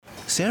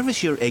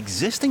Service your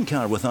existing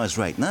car with us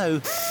right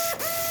now.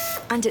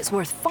 And it's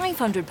worth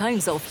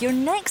 £500 off your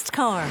next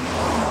car.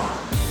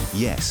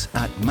 Yes,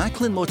 at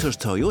Macklin Motors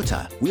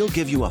Toyota, we'll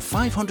give you a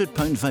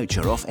 £500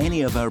 voucher off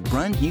any of our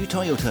brand new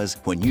Toyotas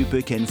when you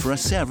book in for a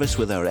service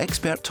with our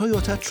expert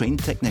Toyota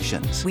trained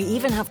technicians. We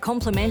even have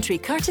complimentary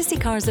courtesy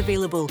cars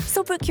available,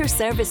 so book your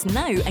service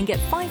now and get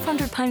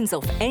 £500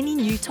 off any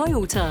new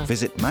Toyota.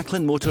 Visit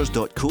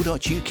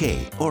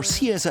macklinmotors.co.uk or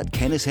see us at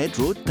Kennishead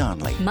Road,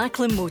 Darnley.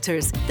 Macklin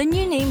Motors, the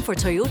new name for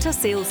Toyota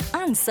sales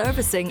and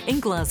servicing in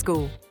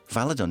Glasgow.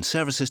 Valid on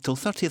services till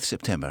 30th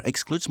September.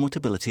 Excludes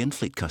Motability and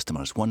fleet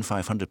customers. One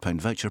 £500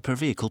 voucher per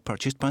vehicle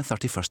purchased by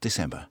 31st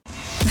December.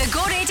 The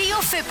Go Radio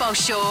Football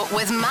Show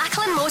with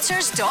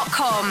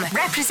MacklinMotors.com,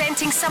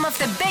 representing some of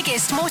the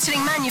biggest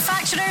motoring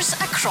manufacturers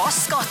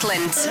across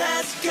Scotland.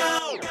 Let's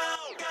go!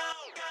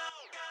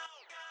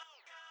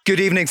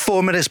 Good evening,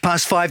 4 minutes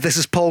past 5. This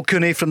is Paul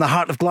Cooney from the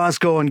heart of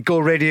Glasgow on Go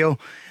Radio.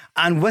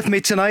 And with me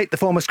tonight, the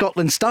former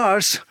Scotland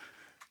Stars,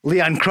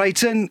 Leanne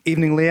Crichton.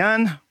 Evening,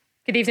 Leanne.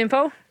 Good evening,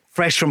 Paul.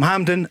 Fresh from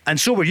Hampden, and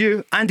so were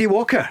you, Andy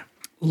Walker.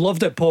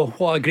 Loved it, Paul.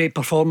 What a great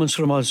performance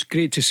from us.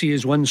 Great to see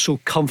us win so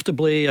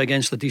comfortably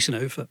against a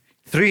decent outfit.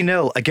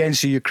 3-0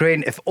 against the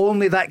Ukraine. If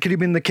only that could have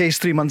been the case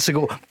 3 months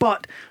ago.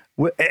 But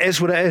it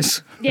is what it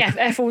is. Yeah,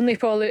 if only,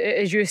 Paul,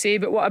 as you say.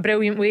 But what a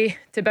brilliant way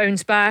to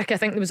bounce back. I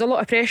think there was a lot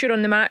of pressure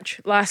on the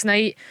match last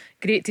night.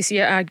 Great to see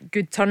a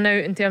good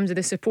turnout in terms of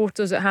the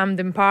supporters at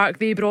Hampden Park.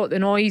 They brought the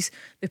noise,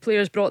 the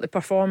players brought the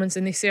performance,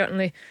 and they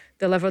certainly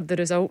delivered the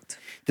result.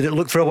 Did it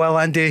look for a while,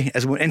 Andy,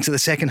 as we went into the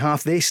second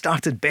half? They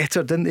started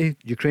better, didn't they,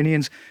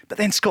 Ukrainians? But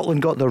then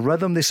Scotland got their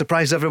rhythm. They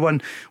surprised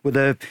everyone with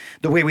the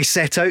way we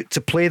set out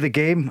to play the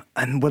game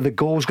and where the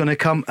goal's going to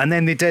come. And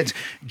then they did.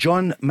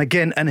 John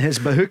McGinn and his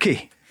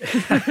bahookie.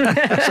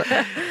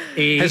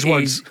 His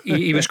words.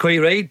 He was quite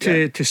right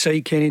to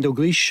cite Kenny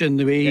Dalglish and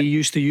the way he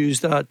used to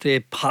use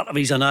that part of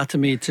his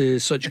anatomy to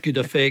such good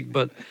effect.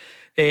 But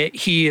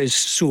he is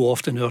so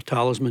often our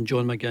talisman,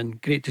 John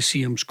McGinn. Great to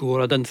see him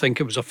score. I didn't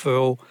think it was a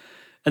foul.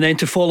 And then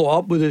to follow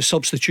up with the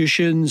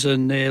substitutions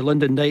and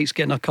Lyndon Dykes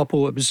getting a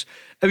couple, it was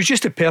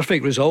just a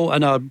perfect result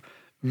and a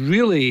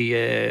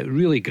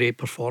really great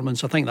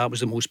performance. I think that was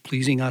the most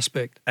pleasing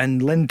aspect.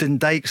 And Lyndon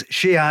Dykes,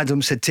 Shea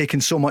Adams had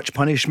taken so much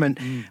punishment.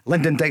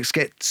 Lyndon Dykes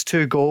gets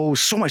 2 goals.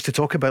 So much to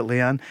talk about,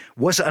 Leanne.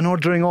 Was it an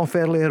ordering off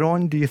earlier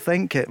on, do you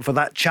think, for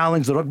that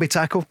challenge, the rugby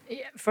tackle?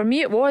 Yeah, for me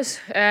it was.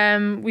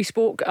 We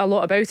spoke a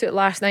lot about it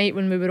last night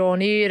when we were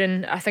on air,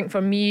 and I think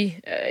for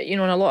me,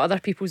 and a lot of other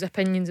people's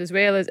opinions as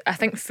well, is I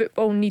think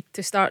football need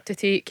to start to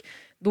take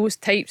those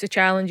types of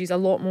challenges a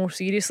lot more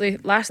seriously.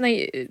 Last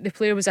night the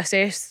player was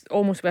assessed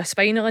almost with a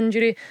spinal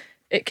injury.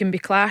 It can be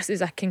classed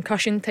as a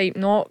concussion type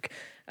knock,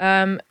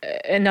 and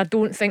I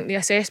don't think the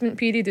assessment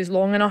period is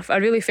long enough. I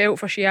really felt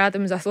for Shea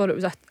Adams. I thought it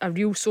was a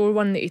real sore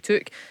one that he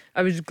took.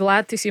 I was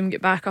glad to see him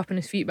get back up on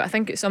his feet, but I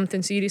think it's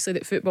something seriously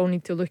that football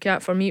need to look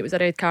at. For me, it was a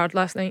red card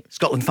last night.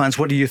 Scotland fans,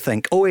 what do you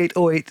think?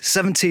 0808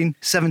 17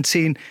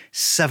 17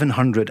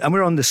 700. And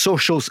we're on the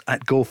socials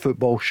at Go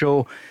Football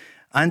Show.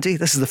 Andy,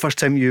 this is the first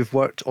time you've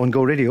worked on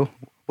Go Radio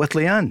with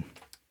Leanne.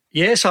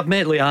 Yes, I've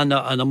met Leanne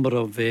at a number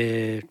of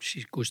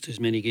she goes to as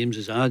many games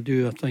as I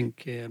do, I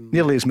think.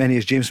 Nearly as many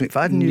as James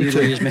McFadden.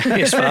 Nearly as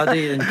many as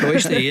Faddy and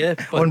Coisty, yeah.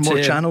 But, on more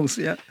channels,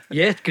 yeah.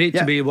 Yeah, great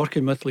to be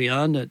working with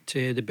Leanne at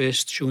the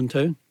best show in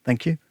town.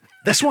 Thank you.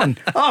 This one,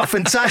 oh,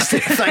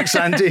 fantastic. Thanks,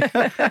 Andy.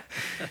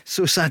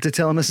 So sad to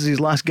tell him this is his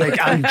last gig.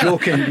 I'm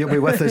joking, you'll be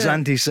with us.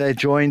 Andy's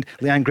joined.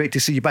 Leanne, great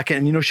to see you back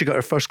in. And she got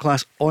her first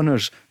class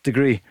honours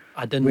degree.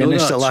 I didn't know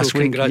that, last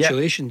week.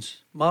 Congratulations. Yep.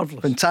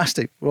 Marvellous.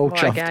 Fantastic. We're all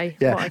chuffed. A guy.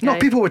 Yeah. What a No, guy.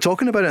 people were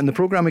talking about it in the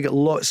programme. We got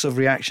lots of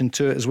reaction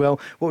to it as well.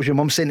 What was your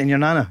mum saying, and your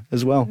nana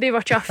as well? They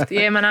were chuffed.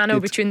 Yeah, my nana will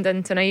be tuned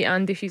in tonight.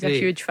 Andy, she's a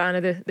huge fan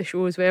of the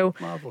show as well.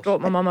 Marvellous.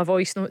 Dropped my mum a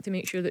voice note to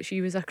make sure that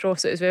she was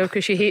across it as well,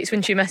 because she hates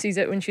when she misses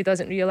it, when she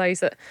doesn't realise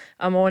that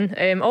I'm on.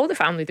 All the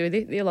family do.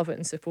 They love it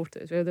and support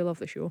it as well. They love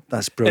the show.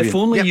 That's brilliant. If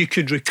only you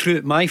could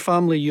recruit my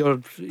family, your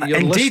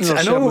Indeed, listeners.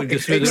 I know, would go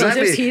through exactly.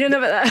 I was just hearing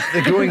about that.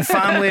 The growing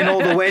family and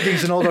all the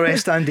weddings and all the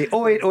rest, Andy.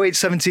 0808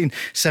 17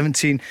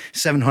 17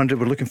 700.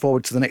 We're looking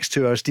forward to the next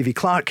 2 hours. Stevie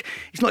Clark,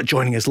 he's not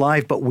joining us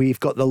live, but we've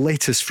got the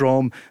latest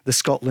from the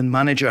Scotland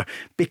manager,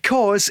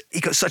 because he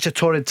got such a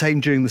torrid time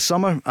during the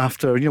summer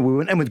after, we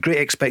went in with great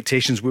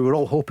expectations. We were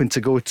all hoping to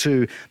go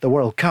to the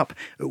World Cup.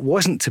 It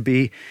wasn't to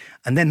be.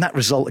 And then that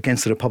result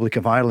against the Republic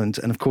of Ireland,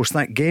 and of course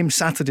that game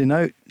Saturday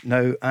night.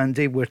 Now,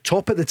 Andy, we're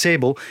top of the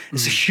table.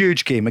 It's a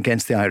huge game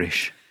against the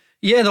Irish.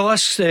 Yeah, the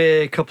last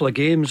couple of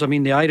games, I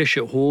mean, the Irish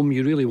at home,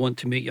 you really want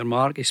to make your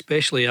mark,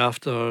 especially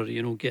after,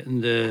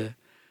 getting the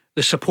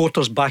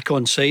supporters back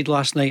on side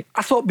last night.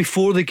 I thought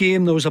before the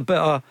game there was a bit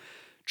of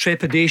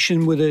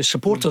trepidation with the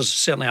supporters.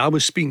 Certainly I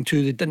was speaking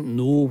to, they didn't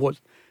know what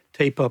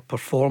type of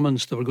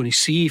performance they were going to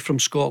see from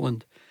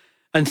Scotland.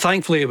 And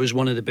thankfully it was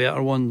one of the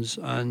better ones.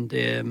 And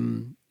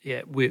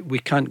we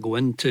can't go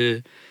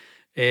into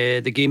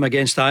the game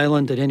against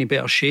Ireland in any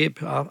better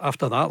shape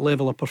after that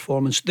level of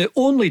performance. The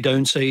only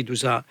downside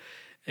was that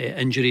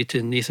injury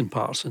to Nathan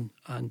Patterson,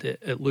 and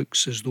it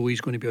looks as though he's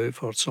going to be out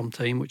for some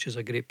time, which is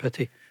a great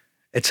pity.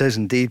 It is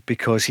indeed,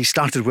 because he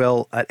started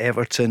well at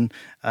Everton,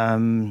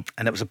 and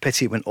it was a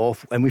pity it went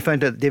off. And we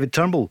found out that David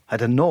Turnbull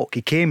had a knock.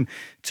 He came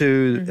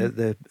to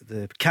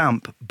the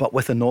camp, but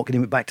with a knock, and he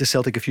went back to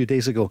Celtic a few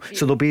days ago.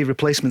 So there'll be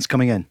replacements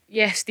coming in.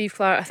 Yes, Steve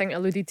Clark, I think,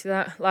 alluded to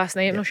that last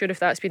night. I'm not sure if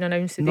that's been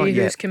announced Not today,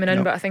 yet, who's coming in,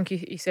 no. but I think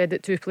he said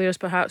that 2 players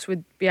perhaps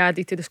would be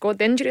added to the squad.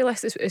 The injury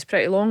list is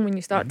pretty long when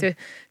you start to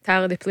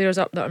tally the players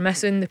up that are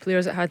missing, the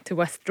players that had to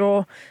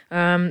withdraw.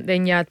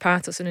 Then you add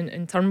Patterson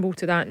and Turnbull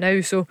to that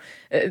now. So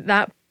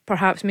that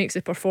perhaps makes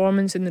the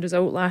performance and the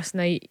result last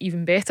night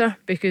even better,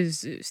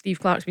 because Steve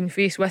Clark's been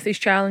faced with his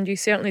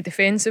challenges. Certainly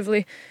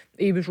defensively,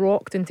 he was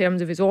rocked in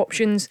terms of his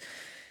options.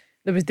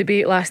 There was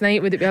debate last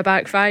night, would it be a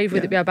back 5,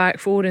 would it be a back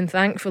 4, and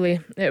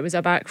thankfully it was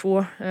a back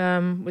 4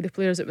 with the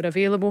players that were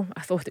available.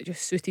 I thought it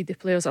just suited the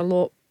players a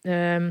lot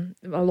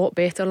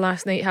better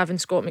last night. Having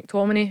Scott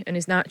McTominay in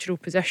his natural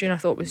position, I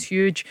thought was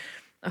huge.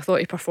 I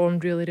thought he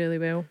performed really, really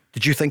well.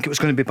 Did you think it was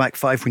going to be back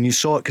 5 when you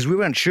saw it? Because we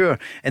weren't sure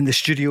in the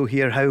studio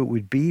here how it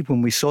would be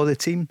when we saw the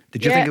team.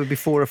 Did you think it would be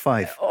 4 or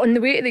 5? On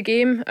the way to the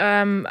game,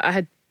 I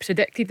had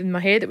predicted in my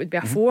head it would be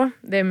a 4.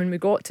 Then when we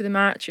got to the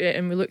match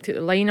and we looked at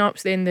the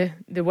lineups, then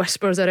the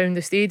whispers around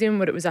the stadium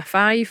where it was a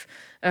 5,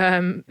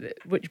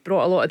 which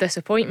brought a lot of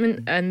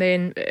disappointment. And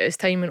then as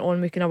time went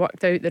on, we kind of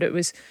worked out that it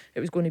was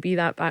going to be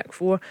that back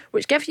 4,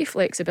 which gives you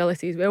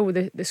flexibility as well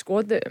with the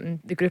squad that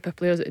the group of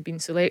players that had been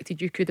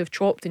selected. You could have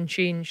chopped and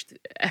changed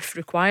if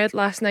required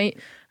last night,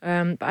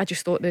 but I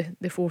just thought the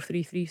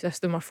 4-3-3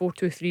 system or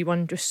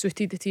 4-2-3-1 just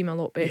suited the team a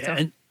lot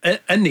better. Yeah,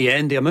 in the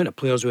end, the amount of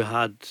players we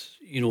had,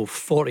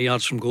 40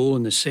 yards from goal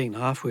in the second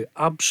half, we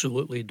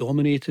absolutely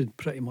dominated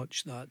pretty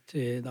much that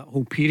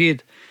whole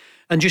period.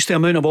 And just the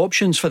amount of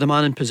options for the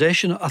man in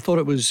possession, I thought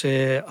it was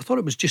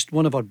just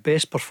one of our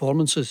best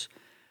performances.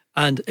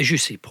 And as you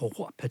say, Paul,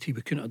 what a pity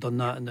we couldn't have done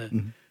that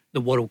in the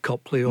World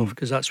Cup playoff,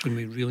 because that's when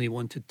we really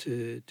wanted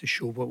to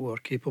show what we were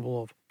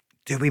capable of.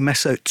 Do we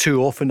miss out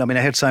too often? I mean,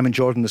 I heard Simon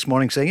Jordan this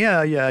morning saying,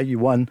 yeah, you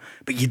won,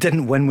 but you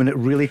didn't win when it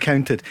really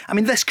counted. I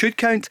mean, this could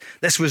count.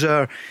 This was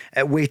our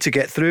way to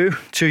get through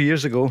 2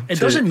 years ago. It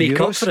doesn't make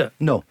up for it.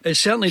 No. It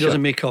certainly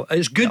doesn't make up.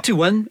 It's good to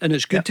win, and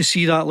it's good to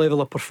see that level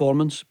of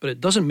performance, but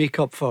it doesn't make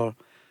up for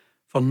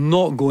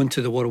not going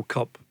to the World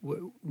Cup.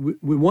 We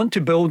want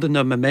to build on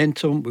the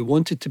momentum. We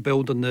wanted to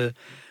build on the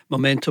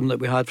momentum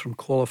that we had from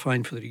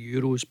qualifying for the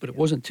Euros, but it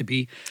wasn't to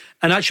be.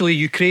 And actually,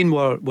 Ukraine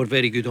were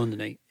very good on the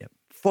night. Yep.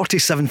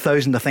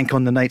 47,000 I think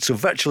on the night, so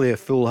virtually a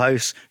full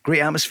house. Great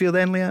atmosphere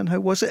then, Leanne.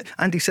 How was it?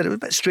 Andy said it was a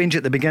bit strange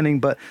at the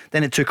beginning, but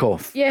then it took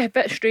off. Yeah, a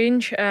bit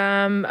strange,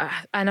 and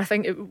I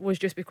think it was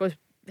just because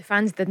the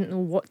fans didn't know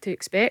what to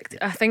expect.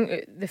 I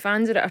think the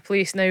fans are at a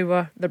place now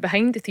where they're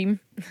behind the team,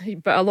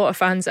 but a lot of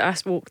fans that I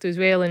spoke to as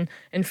well,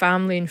 and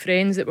family and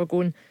friends that were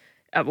going,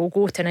 we'll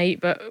go tonight,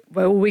 but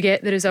will we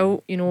get the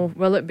result?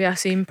 Will it be a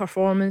same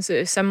performance? It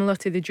is similar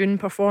to the June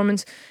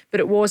performance, but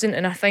it wasn't.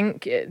 And I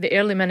think the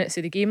early minutes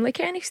of the game, like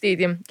any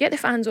stadium, get the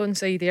fans on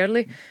side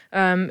early.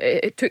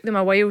 It took them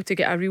a while to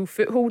get a real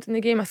foothold in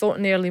the game. I thought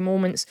in the early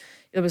moments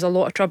there was a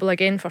lot of trouble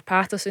again for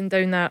Patterson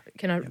down that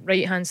kind of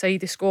right hand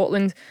side of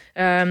Scotland.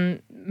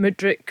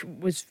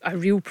 Mudryk was a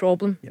real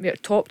problem. A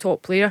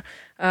top player.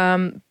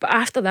 But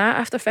after that,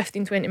 after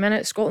 15-20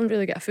 minutes, Scotland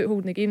really got a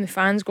foothold in the game. The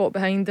fans got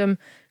behind them.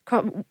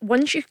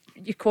 Once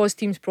you cause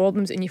teams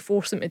problems and you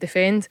force them to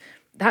defend,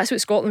 that's what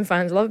Scotland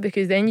fans love,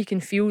 because then you can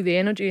feel the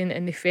energy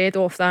and they fed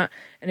off that.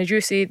 And as you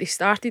say, they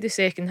started the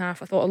second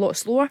half, I thought, a lot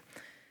slower,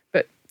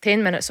 but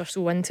 10 minutes or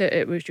so into it,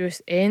 it was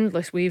just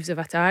endless waves of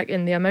attack,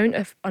 and the amount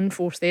of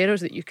unforced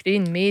errors that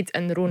Ukraine made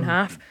in their own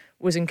half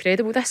was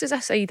incredible. This is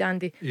a side,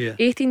 Andy,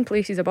 18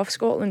 places above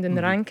Scotland in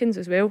the rankings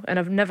as well, and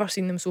I've never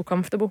seen them so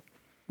comfortable.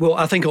 Well,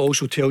 I think it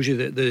also tells you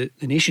that the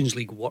Nations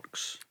League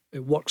works.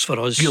 It works for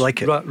us. You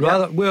like it?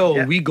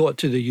 We got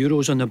to the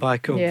Euros on the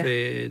back of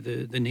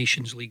the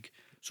Nations League.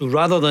 So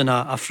rather than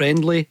a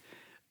friendly,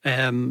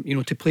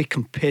 to play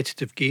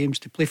competitive games,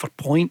 to play for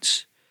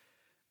points,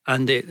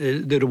 and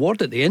the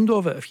reward at the end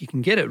of it, if you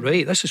can get it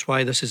right. This is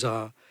why this is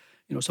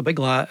it's a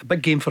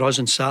big game for us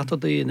on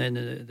Saturday, and then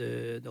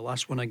the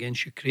last one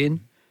against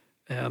Ukraine.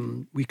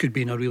 We could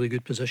be in a really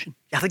good position.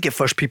 I think at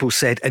first people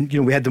said, and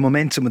we had the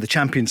momentum with the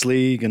Champions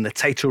League and the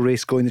title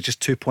race going, there's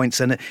just 2 points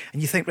in it,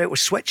 and you think, right, we're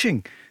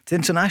switching to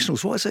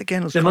internationals. What is it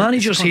again? The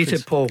managers hate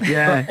it, Paul.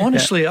 Yeah. But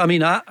honestly, I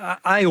mean,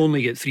 I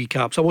only get 3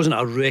 caps. I wasn't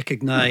a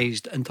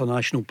recognised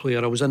international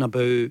player. I was in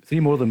about 3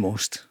 more than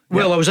most.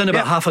 Well, I was in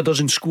about half a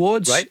dozen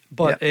squads, right?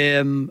 But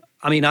I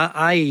mean,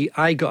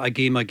 I got a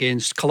game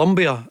against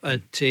Colombia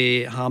at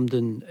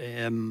Hampden,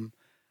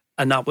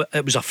 and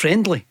it was a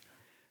friendly.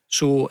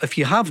 So if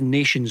you have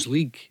Nations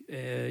League,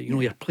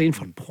 you're playing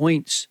for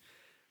points.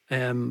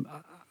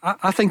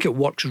 I think it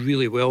works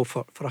really well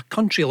for a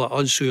country like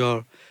us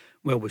who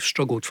we've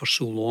struggled for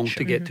so long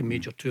to get to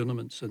major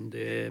tournaments,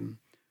 and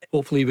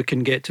hopefully we can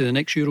get to the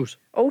next Euros.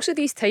 Also,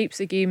 these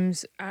types of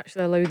games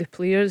actually allow the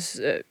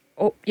players.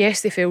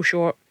 Yes, they fell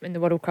short in the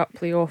World Cup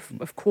playoff.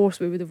 Of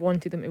course, we would have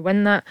wanted them to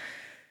win that,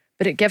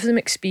 but it gives them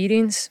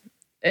experience.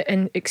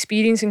 in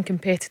experience in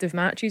competitive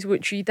matches,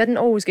 which he didn't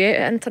always get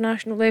at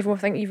international level. I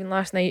think even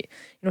last night,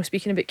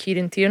 speaking about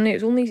Kieran Tierney, it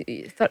was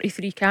only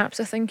 33 caps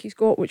I think he's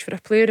got, which for a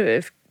player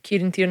of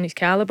Kieran Tierney's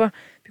calibre,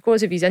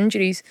 because of his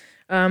injuries,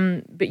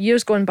 but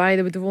years gone by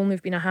there would have only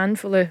been a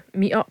handful of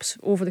meetups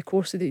over the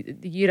course of the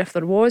year, if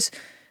there was.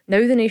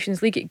 Now the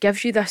Nations League, it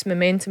gives you this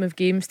momentum of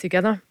games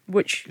together,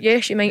 which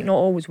yes, you might not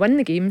always win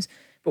the games,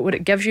 but what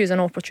it gives you is an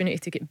opportunity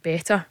to get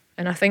better.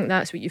 And I think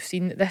that's what you've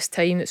seen at this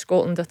time that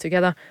Scotland are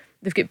together.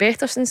 They've got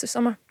better since the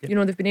summer.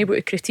 Yep. They've been able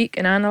to critique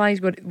and analyse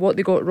what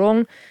they got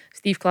wrong.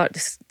 Steve Clarke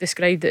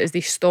described it as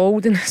they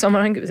stalled in the summer.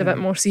 I think it was a bit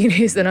more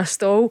serious than a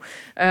stall,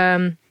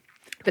 but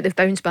they've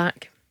bounced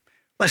back.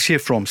 Let's hear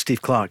from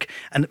Steve Clarke.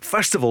 And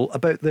first of all,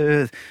 about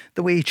the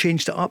way he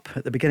changed it up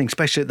at the beginning,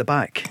 especially at the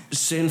back.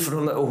 Saying for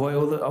a little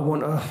while that I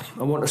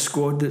want a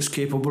squad that's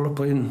capable of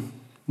playing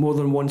more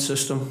than one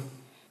system.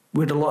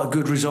 We had a lot of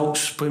good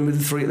results playing with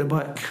the three at the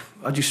back.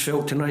 I just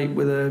felt tonight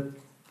with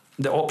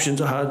the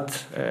options I had,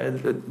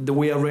 the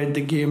way I read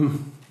the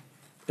game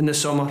in the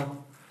summer,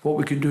 what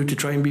we could do to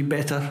try and be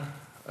better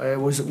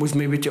was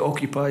maybe to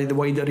occupy the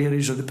wider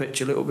areas of the pitch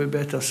a little bit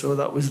better. So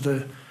that was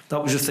the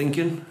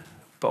thinking.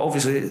 But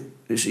obviously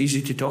it's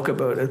easy to talk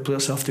about it. The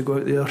players have to go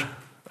out there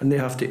and they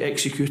have to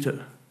execute it.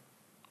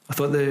 I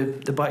thought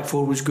the back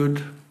four was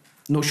good.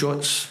 No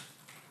shots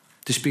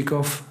to speak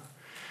of.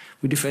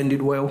 We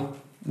defended well.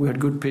 We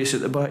had good pace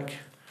at the back.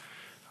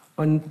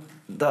 And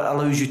that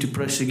allows you to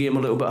press the game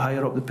a little bit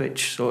higher up the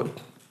pitch. So,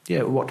 yeah,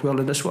 it worked well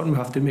in this one. We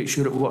have to make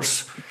sure it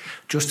works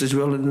just as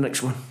well in the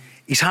next one.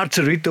 He's hard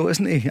to read though,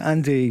 isn't he,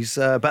 Andy?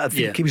 But I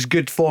think he was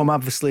good form,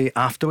 obviously,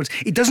 afterwards.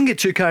 He doesn't get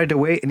too carried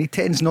away and he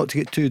tends not to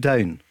get too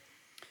down.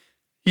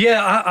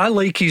 Yeah, I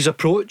like his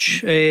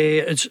approach.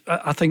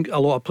 I think a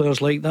lot of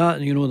players like that.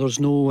 There's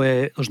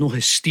no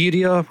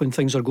hysteria when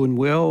things are going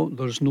well.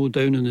 There's no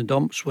down in the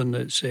dumps when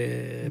it's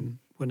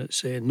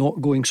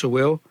not going so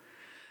well.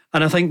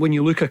 And I think when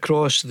you look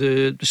across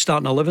the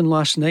starting 11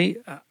 last night,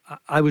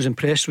 I was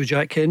impressed with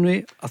Jack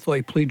Henry. I thought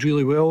he played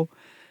really well.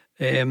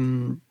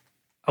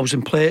 I was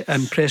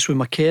impressed with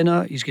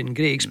McKenna. He's getting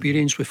great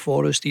experience with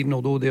Forest, even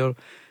although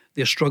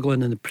they're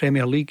struggling in the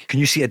Premier League. Can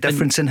you see a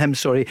difference in him?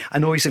 Sorry, I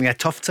know he's having a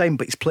tough time,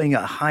 but he's playing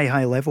at a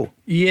high level.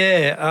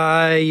 Yeah,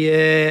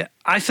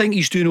 I think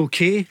he's doing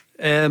okay.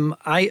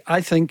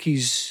 I think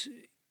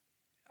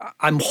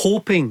I'm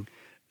hoping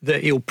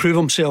that he'll prove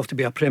himself to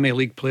be a Premier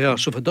League player.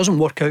 So if it doesn't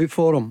work out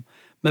for him,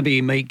 maybe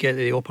he might get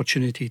the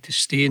opportunity to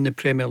stay in the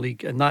Premier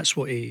League, and that's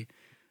what he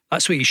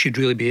should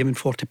really be aiming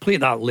for. To play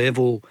at that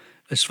level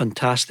is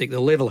fantastic. The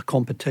level of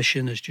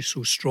competition is just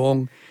so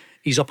strong.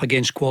 He's up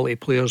against quality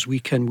players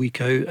week in, week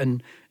out,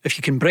 and if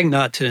you can bring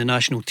that to the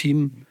national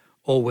team,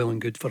 all well and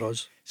good for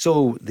us.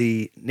 So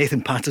the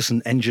Nathan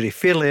Patterson injury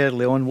fairly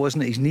early on,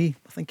 wasn't it? His knee,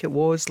 I think it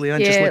was,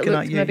 Leanne, just looking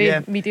at you. Maybe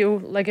medial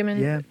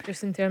ligament,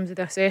 just in terms of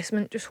the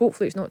assessment. Just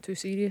hopefully it's not too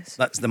serious.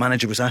 That's the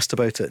manager was asked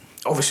about it.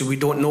 Obviously we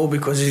don't know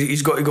because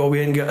he's got to go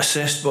away and get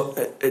assessed, but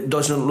it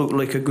doesn't look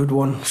like a good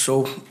one.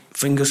 So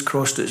fingers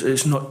crossed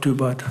it's not too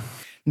bad.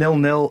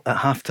 0-0 at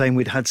half-time.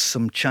 We'd had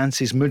some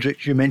chances.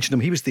 Mudryk, you mentioned him,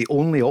 he was the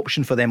only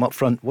option for them up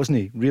front, wasn't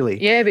he, really?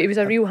 Yeah, but he was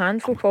a real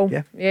handful, Paul.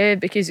 Yeah,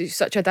 because he's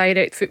such a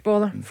direct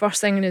footballer. First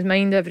thing in his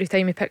mind every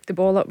time he picked the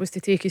ball up was to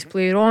take his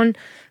player on.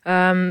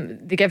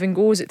 The give and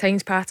goes at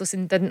times,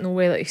 Patterson didn't know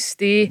whether to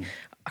stay.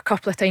 A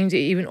couple of times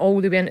he went all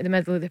the way into the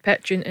middle of the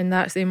pitch, and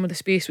that's then where the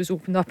space was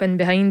opened up in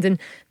behind, and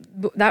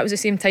that was the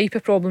same type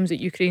of problems that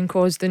Ukraine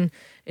caused in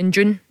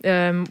June,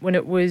 when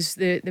it was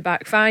the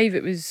back five.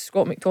 It was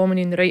Scott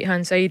McTominay on the right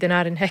hand side and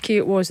Aaron Hickey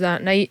it was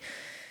that night,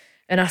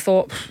 and I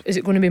thought, is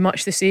it going to be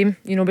much the same,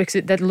 because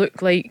it did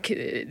look like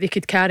they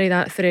could carry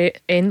that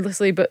threat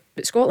endlessly, but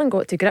Scotland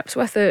got to grips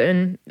with it,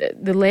 and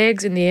the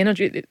legs and the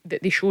energy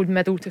that they showed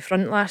middle to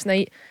front last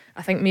night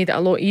I think made it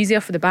a lot easier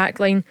for the back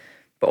line.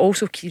 But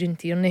also Kieran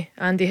Tierney,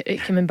 and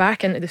coming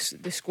back into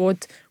the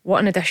squad, what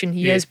an addition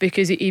he is,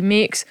 because he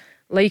makes,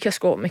 like a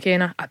Scott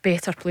McKenna, a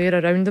better player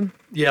around him.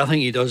 Yeah, I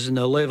think he does, and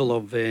the level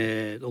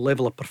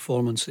of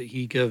performance that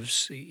he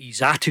gives,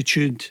 his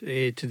attitude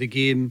to the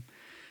game,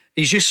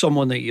 he's just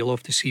someone that you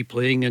love to see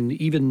playing, and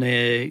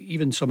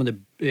even some of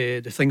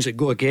the things that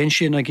go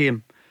against you in a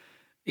game,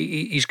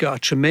 he's got a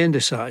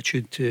tremendous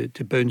attitude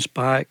to bounce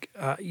back.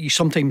 You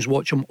sometimes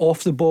watch him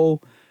off the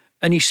ball,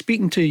 and he's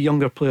speaking to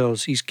younger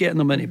players. He's getting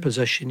them into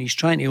position. He's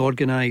trying to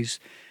organise,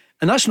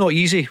 and that's not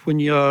easy when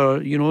you're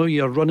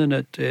running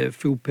at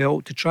full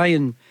pelt. To try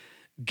and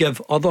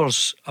give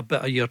others a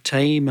bit of your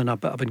time and a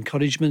bit of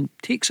encouragement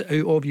takes it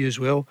out of you as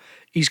well.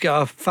 He's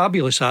got a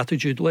fabulous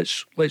attitude.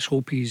 Let's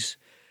hope he's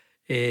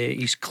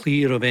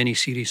clear of any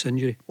serious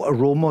injury. What a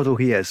role model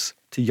he is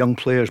to young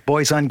players,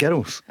 boys and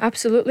girls.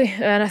 Absolutely,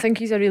 and I think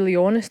he's a really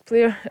honest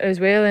player as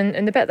well,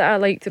 and the bit that I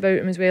liked about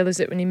him as well is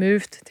that when he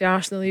moved to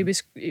Arsenal he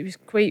was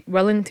quite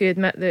willing to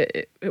admit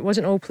that it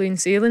wasn't all plain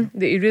sailing,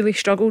 that he really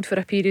struggled for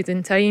a period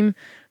in time,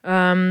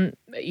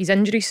 his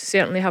injuries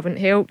certainly haven't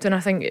helped, and I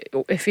think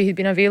if he had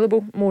been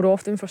available more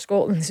often for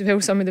Scotland as well,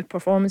 some of the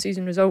performances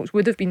and results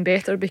would have been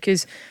better,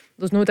 because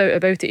there's no doubt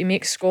about it, he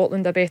makes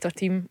Scotland a better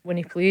team when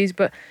he plays.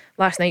 But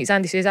last night, as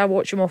Andy says, I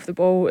watch him off the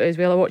ball as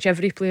well. I watch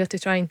every player to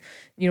try and,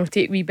 you know,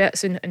 take wee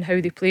bits and how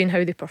they play and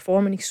how they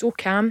perform, and he's so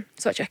calm,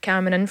 such a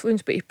calming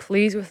influence, but he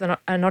plays with an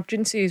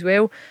urgency as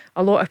well.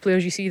 A lot of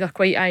players you see, they're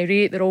quite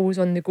irate, they're always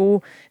on the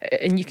go,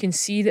 and you can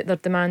see that they're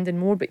demanding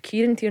more, but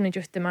Kieran Tierney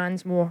just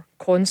demands more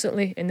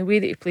constantly, and the way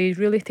that he plays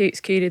really takes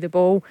care of the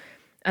ball.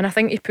 And I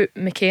think he put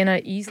McKenna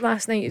at ease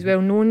last night as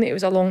well, knowing that it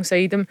was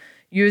alongside him,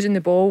 using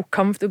the ball,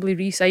 comfortably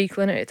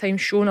recycling it at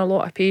times, showing a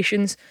lot of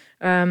patience.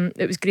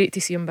 It was great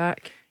to see him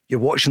back. You're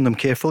watching them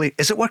carefully.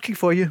 Is it working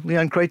for you,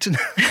 Leanne Crichton?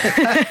 You've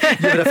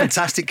had a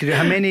fantastic career.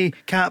 How many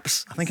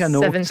caps? I think I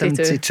know.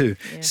 72.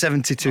 Yeah.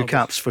 72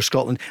 caps for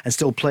Scotland, and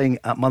still playing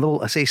at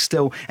Motherwell. I say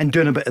still, and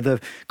doing a bit of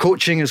the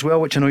coaching as well,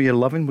 which I know you're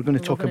loving. We're going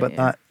to talk about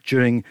that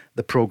during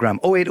the programme.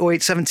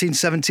 0808 17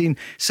 17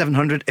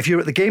 700. If you were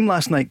at the game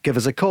last night, give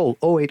us a call.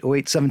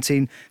 0808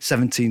 17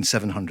 17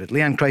 700.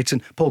 Leanne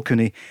Crichton, Paul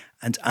Cooney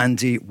and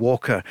Andy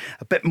Walker.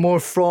 A bit more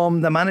from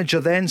the manager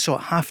then. So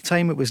at half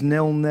time it was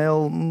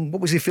 0-0.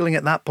 What was he feeling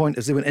at that point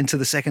as they went into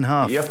the second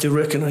half? You have to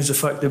recognise the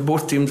fact that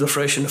both teams are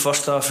fresh in the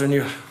first half, and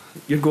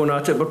you're going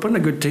at it. We're putting a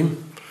good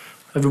team.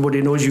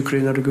 Everybody knows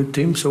Ukraine are a good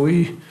team, so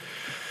we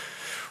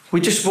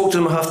just spoke to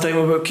them at half time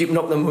about keeping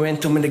up the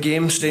momentum in the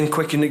game, staying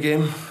quick in the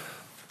game,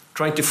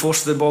 trying to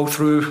force the ball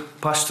through,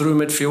 pass through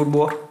midfield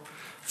more,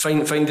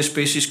 find the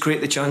spaces,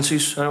 create the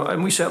chances,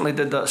 and we certainly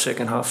did that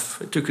second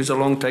half. It took us a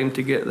long time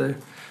to get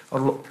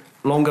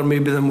longer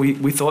maybe than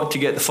we thought to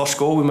get the first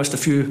goal. We missed a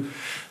few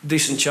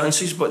decent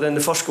chances, but then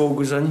the first goal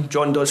goes in.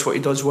 John does what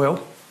he does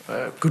well,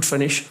 good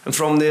finish, and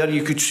from there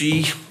you could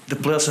see the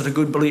players had a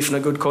good belief and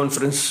a good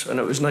confidence, and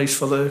it was nice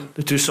for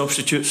the two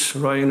substitutes,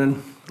 Ryan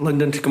and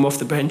Lyndon, to come off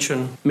the bench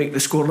and make the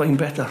scoreline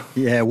better.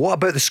 Yeah, what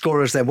about the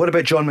scorers then? What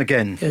about John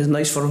McGinn? It's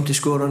nice for him to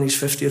score on his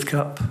 50th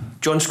cap.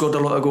 John scored a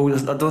lot of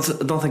goals. I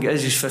don't think it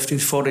is his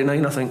 50th,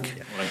 49 I think.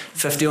 Yeah, right.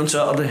 50 on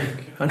Saturday,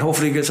 and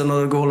hopefully he gets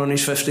another goal on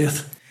his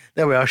 50th.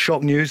 There we are,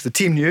 shock news, the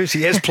team news.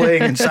 He is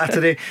playing on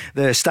Saturday,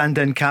 the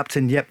stand-in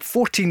captain. Yep,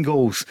 14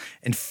 goals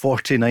in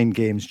 49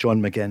 games,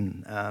 John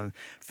McGinn.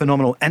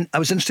 Phenomenal. And I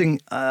was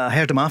interesting, I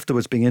heard him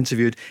afterwards being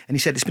interviewed, and he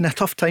said, it's been a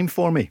tough time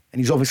for me.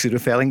 And he's obviously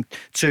referring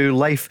to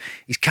life.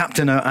 He's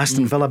captain at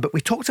Aston Villa, but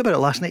we talked about it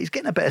last night. He's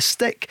getting a bit of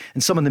stick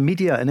in some of the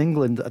media in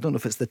England. I don't know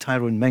if it's the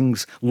Tyrone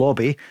Mings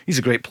lobby. He's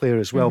a great player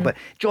as well, but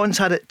John's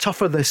had it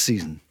tougher this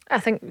season. I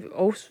think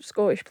all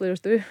Scottish players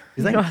do.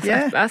 You think?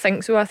 I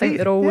think so. I think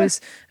they're always.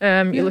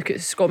 You look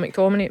at Scott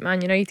McTominay at Man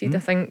United. I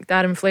think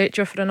Darren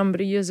Fletcher for a number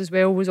of years as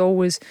well was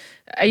always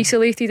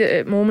isolated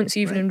at moments,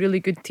 even in really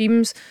good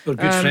teams. Our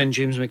good friend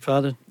James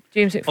McFadden.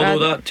 Although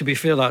that, to be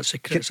fair, that's a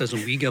criticism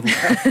we give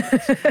him.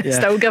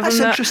 Still give him that's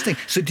that. Interesting.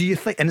 So do you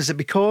think, and is it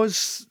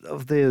because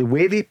of the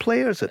way they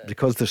play, or is it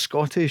because they're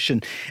Scottish,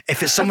 and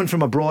if it's someone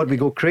from abroad we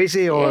go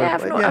crazy? Or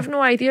I've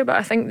no idea, but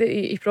I think that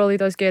he probably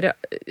does get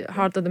it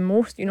harder than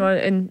most, you know,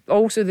 and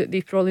also that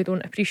they probably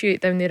don't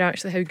appreciate down there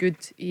actually how good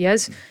he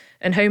is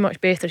and how much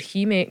better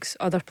he makes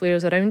other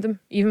players around him.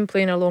 Even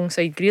playing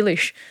alongside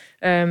Grealish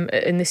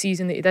in the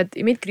season that he did,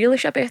 he made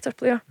Grealish a better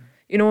player.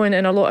 You know, and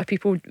a lot of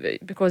people,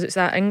 because it's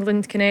that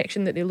England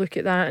connection, that they look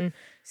at that and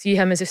see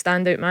him as a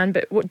standout man.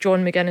 But what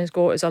John McGinn has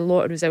got is a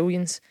lot of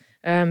resilience.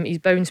 He's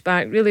bounced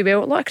back really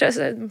well. A lot of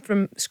criticism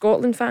from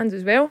Scotland fans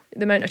as well.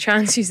 The amount of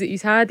chances that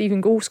he's had,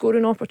 even goal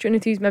scoring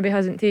opportunities, maybe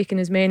hasn't taken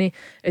as many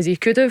as he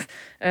could have.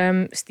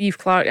 Steve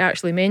Clarke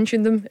actually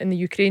mentioned them in the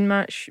Ukraine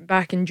match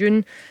back in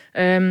June,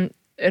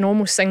 and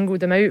almost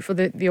singled him out for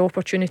the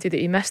opportunity that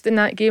he missed in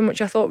that game,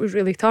 which I thought was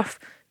really tough,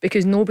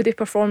 because nobody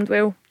performed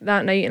well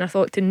that night, and I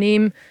thought to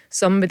name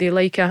somebody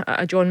like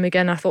a John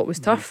McGinn I thought was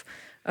tough,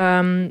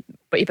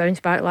 but he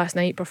bounced back last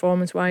night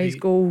performance wise,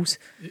 goals.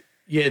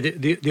 Yeah,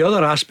 the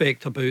other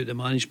aspect about the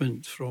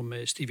management from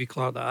Stevie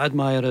Clarke that I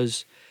admire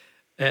is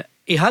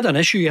he had an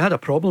issue, he had a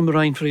problem with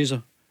Ryan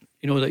Fraser,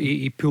 you know, that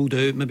he pulled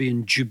out maybe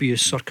in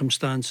dubious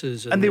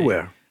circumstances, and they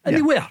were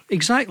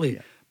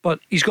exactly, but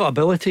he's got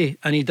ability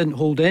and he didn't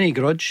hold any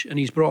grudge, and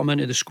he's brought him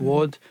into the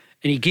squad,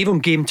 and he gave him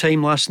game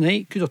time last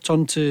night. Could have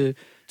turned to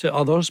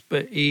others,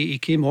 but he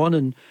came on,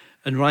 and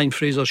Ryan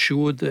Fraser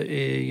showed that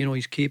you know,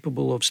 he's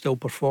capable of still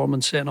performing,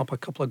 setting up a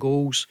couple of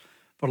goals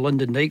for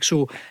Lyndon Dykes.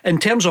 So in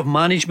terms of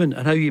management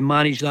and how you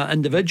manage that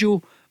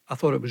individual, I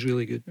thought it was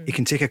really good. He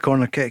can take a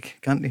corner kick,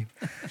 can't he?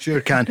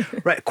 Sure can.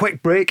 Right,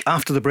 quick break.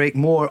 After the break,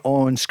 more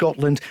on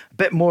Scotland, a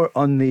bit more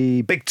on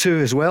the Big Two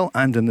as well,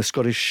 and in the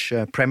Scottish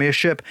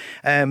Premiership.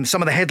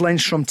 Some of the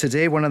headlines from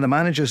today: one of the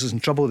managers is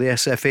in trouble with the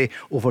SFA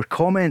over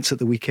comments at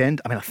the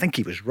weekend. I mean, I think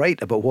he was right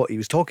about what he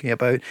was talking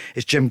about.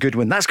 It's Jim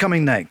Goodwin. That's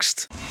coming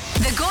next.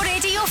 The Go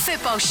Radio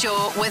Football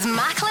Show with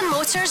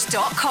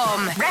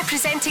MacklinMotors.com,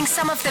 representing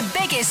some of the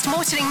biggest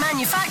motoring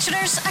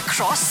manufacturers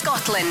across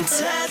Scotland.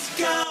 Let's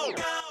go!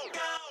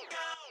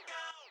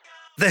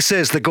 This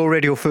is the Go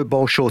Radio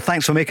Football Show.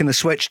 Thanks for making the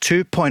switch.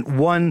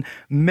 2.1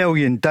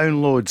 million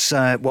downloads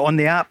on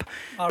the app.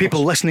 Marvellous.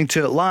 People listening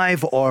to it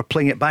live or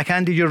playing it back.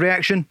 Andy, your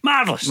reaction?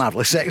 Marvellous.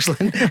 Marvellous,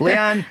 excellent.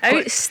 Leanne?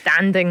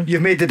 Outstanding.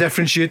 You've made the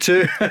difference, you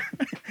too.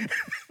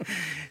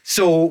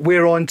 So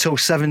we're on till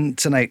 7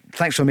 tonight.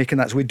 Thanks for making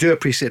that. So we do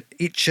appreciate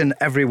each and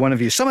every one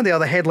of you. Some of the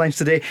other headlines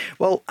today.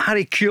 Well,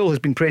 Harry Kewell has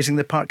been praising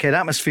the Parkhead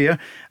atmosphere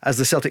as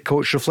the Celtic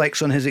coach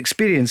reflects on his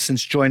experience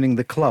since joining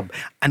the club.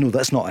 I know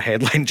that's not a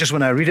headline just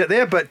when I read it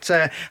there, but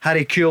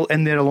Harry Kewell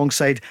in there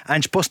alongside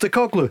Ange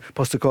Postecoglou.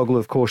 Postecoglou,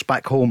 of course,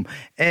 back home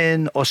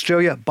in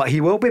Australia, but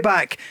he will be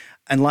back.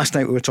 And last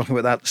night we were talking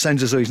about that.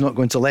 Sounds as though he's not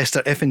going to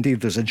Leicester. If indeed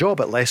there's a job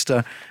at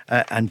Leicester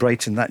and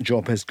Brighton, that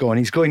job has gone.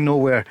 He's going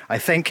nowhere. I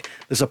think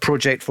there's a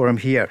project for him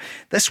here.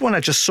 This one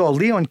I just saw.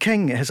 Leon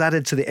King has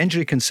added to the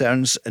injury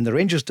concerns in the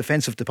Rangers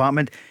defensive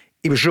department.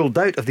 He was ruled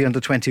out of the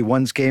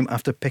under-21s game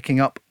after picking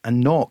up a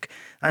knock.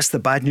 That's the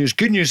bad news.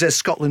 Good news is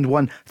Scotland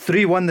won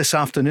 3-1 this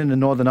afternoon in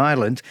Northern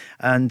Ireland,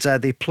 and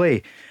they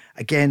play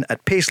again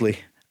at Paisley,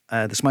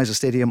 the Smizer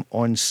Stadium,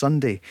 on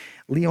Sunday.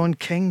 Leon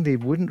King,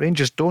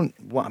 Rangers don't.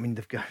 What I mean,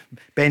 they've got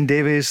Ben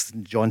Davies,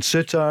 John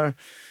Souttar,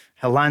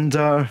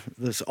 Hilander.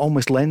 There's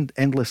almost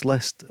endless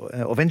list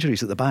of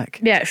injuries at the back.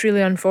 Yeah, it's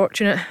really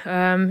unfortunate.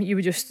 You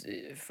would just,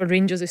 for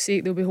Rangers'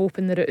 sake, they'll be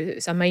hoping that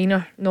it's a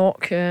minor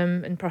knock,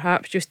 and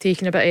perhaps just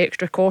taking a bit of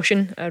extra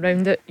caution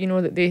around it. You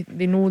know, that they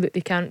know that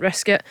they can't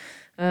risk it.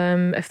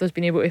 If there's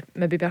been able to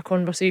maybe be a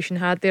conversation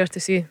had there to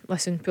say,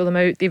 listen, pull them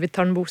out. David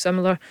Turnbull,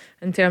 similar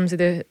in terms of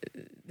the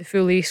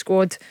full A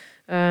squad,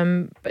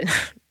 but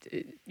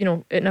you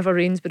know, it never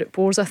rains but it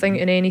pours. I think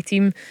in any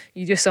team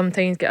you just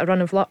sometimes get a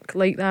run of luck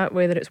like that,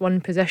 whether it's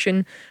one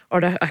position or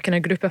a kind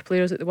of group of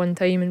players at the one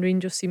time, and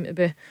Rangers seem to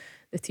be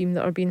the team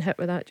that are being hit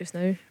with that just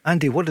now.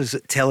 Andy, what does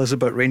it tell us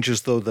about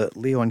Rangers though that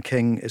Leon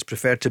King is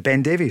preferred to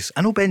Ben Davies?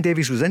 I know Ben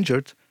Davies was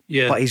injured,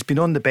 but he's been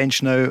on the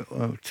bench now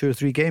 2 or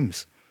 3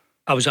 games.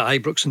 I was at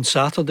Ibrox on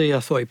Saturday. I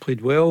thought he played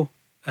well.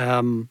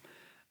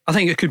 I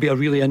think it could be a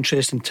really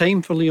interesting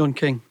time for Leon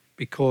King,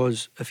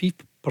 because if he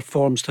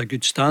performs to a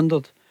good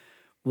standard,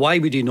 why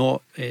would he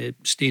not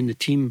stay in the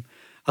team?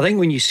 I think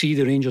when you see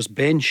the Rangers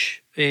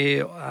bench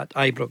at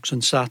Ibrox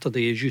on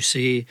Saturday, as you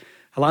say,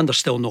 Hilander's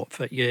still not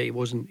fit yet. He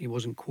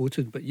wasn't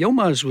quoted, but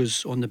Yilmaz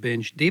was on the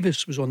bench,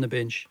 Davis was on the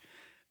bench,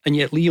 and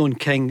yet Leon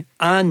King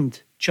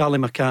and Charlie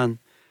McCann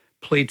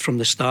played from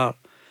the start.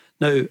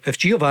 Now, if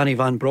Giovanni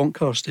Van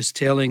Bronckhorst is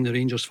telling the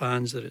Rangers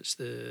fans that it's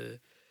the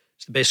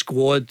best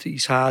squad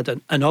he's had,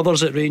 and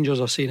others at Rangers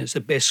are saying it's the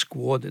best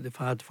squad that they've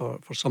had for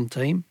some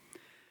time,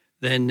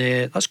 then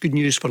that's good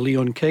news for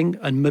Leon King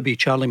and maybe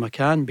Charlie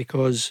McCann,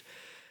 because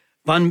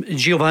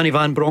Giovanni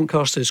Van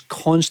Bronckhorst is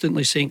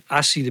constantly saying,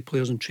 I see the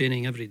players in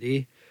training every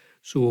day.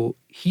 So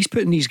he's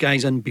putting these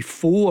guys in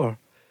before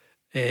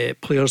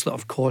players that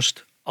have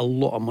cost a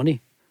lot of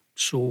money.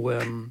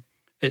 So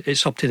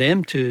it's up to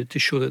them to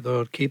show that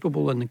they're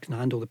capable and can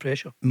handle the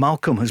pressure.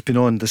 Malcolm has been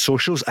on the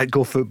socials at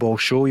Go Football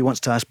Show. He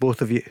wants to ask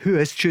both of you, who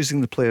is choosing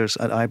the players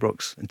at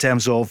Ibrox in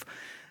terms of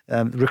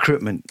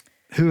recruitment?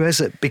 Who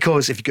is it?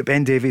 Because if you've got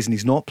Ben Davies and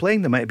he's not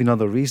playing, there might have been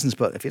other reasons,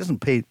 but if he doesn't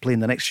play in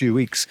the next few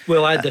weeks...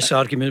 Well, I had this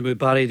argument with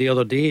Barry the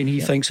other day, and he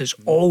thinks it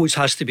always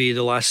has to be,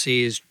 the last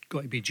say has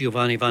got to be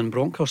Giovanni Van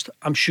Bronckhorst.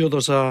 I'm sure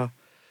there's a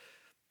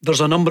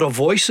number of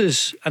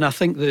voices, and I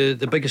think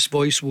the biggest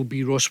voice will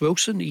be Ross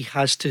Wilson. He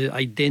has to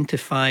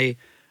identify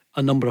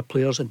a number of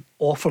players and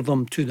offer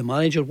them to the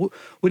manager. What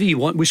do you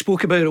want? We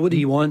spoke about it. What do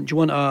you want? Do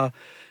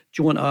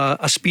you want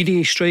a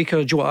speedy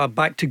striker? Do you want a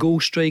back to goal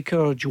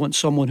striker? Do you want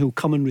someone who'll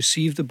come and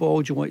receive the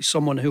ball? Do you want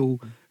someone who'll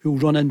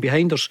run in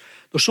behind? There's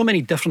so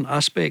many different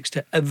aspects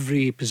to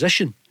every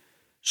position.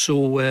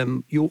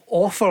 So you'll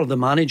offer the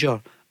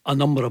manager a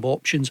number of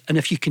options, and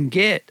if you can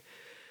get,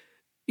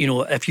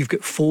 if you've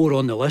got 4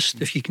 on the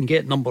list, if you can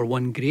get number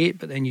 1, great,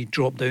 but then you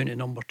drop down to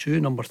number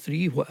 2, number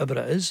 3, whatever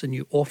it is, and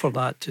you offer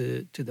that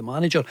to the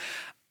manager.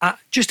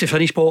 Just to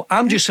finish, Paul,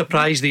 I'm just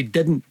surprised they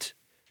didn't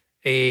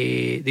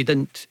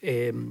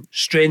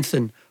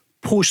strengthen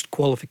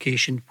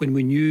post-qualification when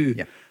we knew.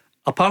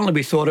 Apparently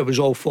we thought it was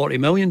all 40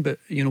 million, but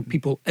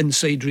people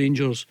inside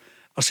Rangers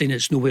are saying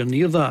it's nowhere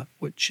near that,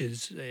 which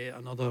is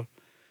another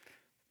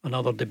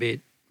debate.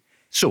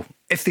 So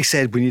if they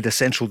said we need a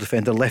central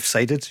defender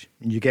left-sided,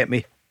 and you get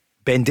me,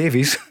 Ben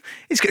Davies,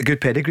 he's got a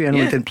good pedigree. I know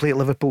he didn't play at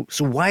Liverpool,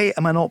 so why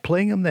am I not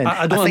playing him then?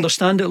 I don't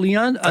understand it,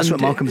 Leanne. That's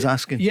what Malcolm's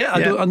asking.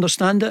 I don't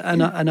understand it,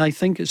 and I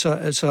think it's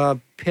a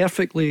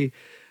perfectly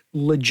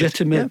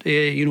legitimate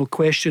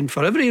question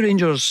for every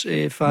Rangers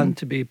fan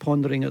to be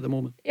pondering at the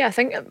moment. Yeah, I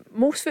think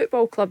most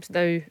football clubs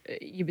now,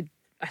 you would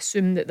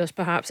assume that there's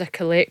perhaps a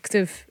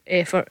collective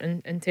effort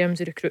in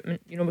terms of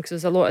recruitment, because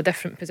there's a lot of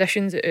different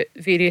positions at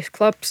various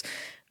clubs,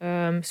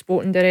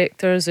 sporting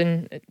directors,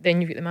 and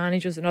then you've got the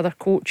managers and other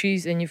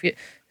coaches, and you've got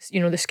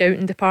the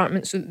scouting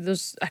department. So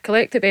there's a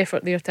collective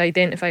effort there to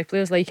identify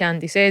players. Like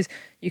Andy says,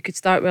 you could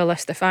start with a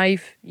list of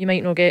 5, you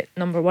might not get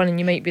number 1 and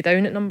you might be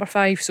down at number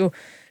 5, so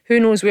who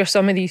knows where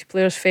some of these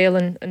players fell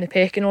in the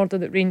pecking order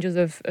that Rangers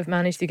have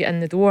managed to get in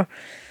the door.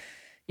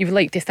 You would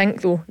like to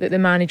think though that the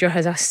manager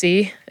has a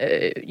say,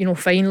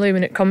 finally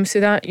when it comes to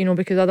that,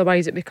 because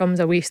otherwise it becomes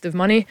a waste of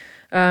money.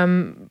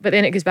 But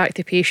then it goes back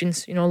to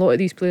patience. A lot of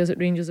these players that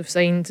Rangers have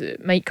signed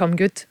might come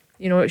good.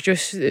 It's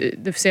just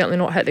they've certainly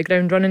not hit the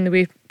ground running the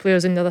way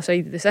players on the other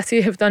side of the city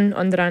have done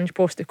under Ange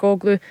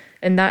Postecoglou,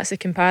 and that's the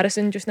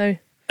comparison just now.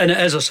 And it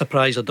is a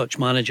surprise a Dutch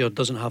manager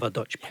doesn't have a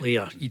Dutch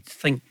player. You'd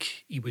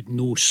think he would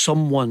know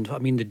someone. I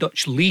mean, the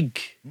Dutch league,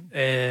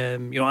 I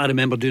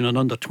remember doing an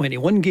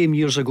under-21 game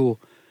years ago,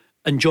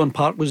 and John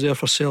Park was there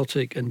for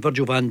Celtic, and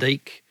Virgil van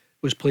Dijk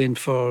was playing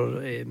for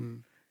the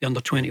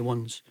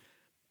under-21s.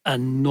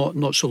 And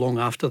not so long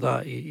after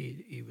that,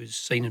 he was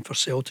signing for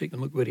Celtic,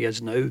 and look where he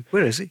is now.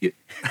 Where is he?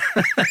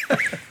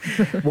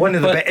 One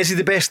of the best. Is he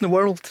the best in the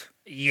world?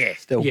 Yeah,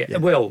 still. Yeah.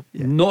 Well,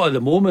 not at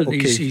the moment.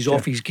 Okay, he's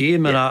off his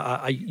game,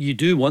 and you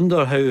do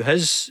wonder how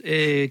his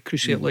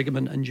cruciate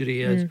ligament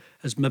injury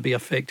has maybe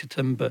affected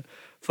him. But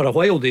for a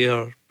while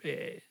there,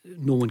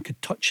 no one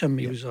could touch him.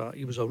 He was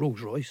a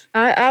Rolls Royce.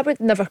 I would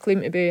never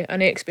claim to be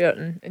an expert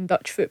in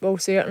Dutch football,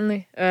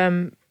 certainly.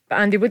 But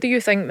Andy, what do you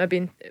think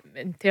maybe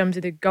in terms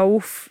of the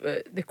golf,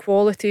 the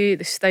quality,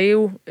 the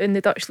style in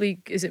the Dutch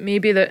league? Is it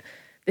maybe that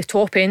the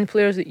top end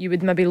players that you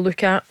would maybe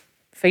look at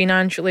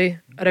financially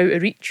are out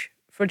of reach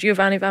for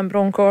Giovanni van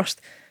Bronckhorst,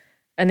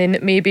 and then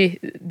that maybe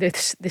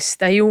the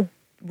style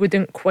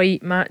wouldn't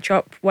quite match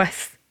up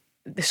with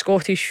the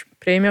Scottish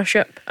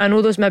Premiership? I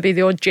know there's maybe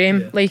the odd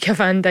gem like a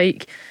Van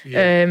Dijk,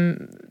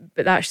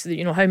 but that's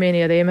how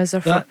many of them is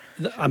there?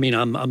 I mean,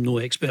 I'm no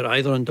expert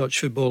either in Dutch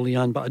football,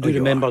 Leanne, but I do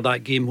remember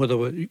that game where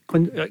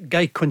a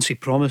guy Quincy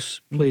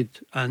Promes played,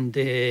 and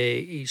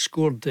he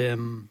scored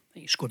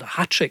a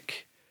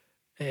hat-trick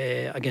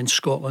against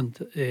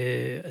Scotland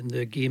in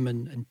the game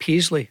in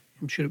Paisley.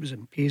 I'm sure it was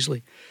in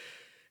Paisley.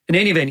 In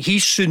any event, he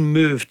soon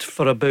moved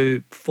for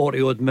about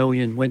 40 odd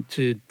million, went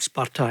to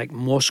Spartak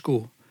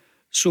Moscow.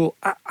 So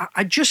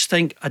I just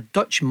think a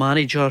Dutch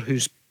manager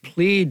who's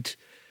played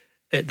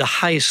at the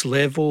highest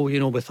level,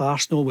 with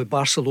Arsenal, with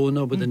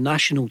Barcelona, with the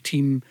national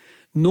team,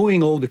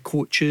 knowing all the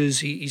coaches,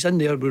 he's in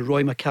there with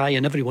Roy Mackay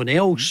and everyone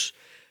else,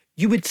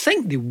 you would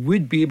think they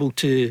would be able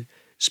to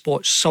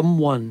spot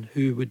someone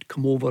who would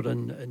come over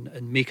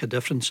and make a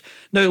difference.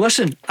 Now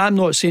listen, I'm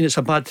not saying it's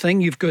a bad thing.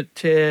 You've got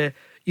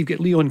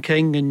Leon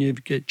King and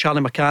you've got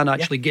Charlie McCann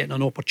actually getting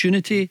an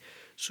opportunity.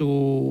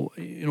 So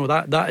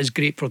that is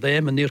great for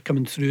them, and they're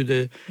coming through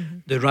the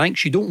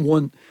ranks. You don't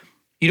want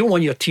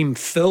your team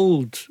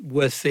filled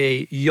with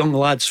young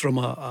lads from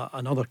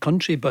another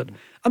country, but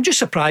I'm just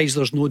surprised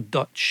there's no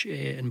Dutch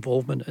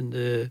involvement in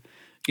the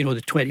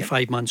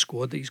 25-man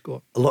squad that he's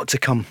got. A lot to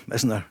come,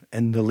 isn't there,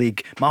 in the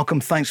league?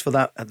 Malcolm, thanks for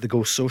that at the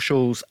Go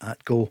Socials,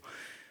 at Go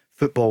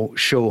Football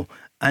Show.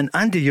 And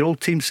Andy, your old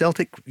team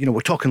Celtic,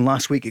 we're talking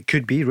last week, it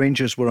could be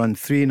Rangers were on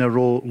 3 in a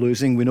row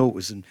losing. We know it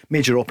was in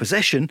major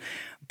opposition,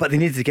 but they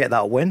needed to get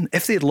that win.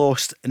 If they'd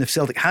lost, and if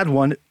Celtic had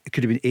won, it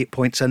could have been 8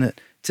 points in it.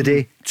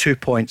 Today, 2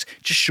 points.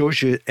 Just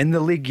shows you in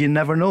the league you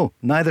never know.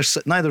 Neither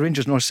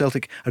Rangers nor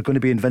Celtic are going to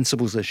be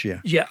invincibles this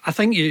year. Yeah, I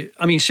think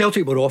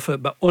Celtic were off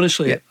it, but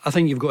honestly, I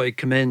think you've got to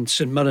commend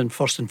St Mirren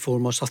first and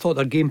foremost. I thought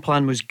their game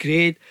plan was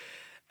great.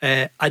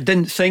 I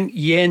didn't think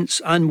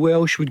Jens and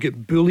Welsh would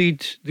get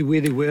bullied the way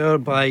they were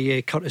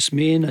by Curtis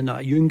Main and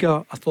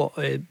Ayunga. I thought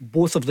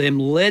both of them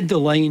led the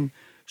line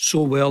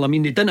so well. I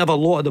mean, they didn't have a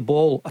lot of the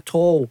ball at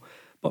all,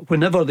 but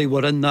whenever they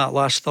were in that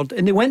last third,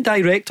 and they went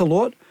direct a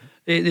lot.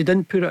 They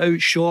didn't put it out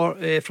short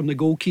from the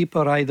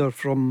goalkeeper, either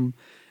from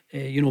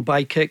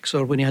by kicks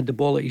or when he had the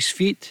ball at his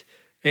feet.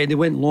 They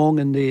went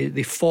long and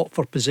they fought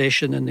for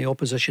possession in the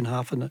opposition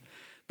half, and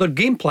their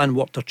game plan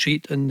worked a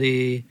treat, and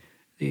they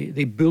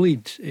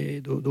bullied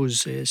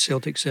those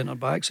Celtic centre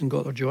backs and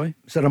got their joy.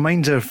 It's a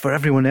reminder for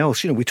everyone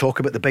else. We talk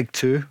about the big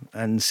two,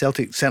 and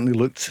Celtic certainly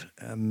looked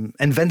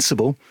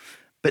invincible,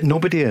 but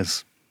nobody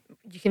is.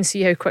 You can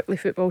see how quickly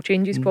football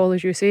changes, Paul,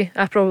 as you say.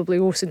 I probably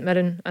owe St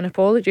Mirren an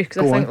apology,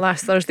 because I think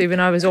last Thursday when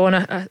I was on,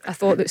 I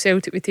thought that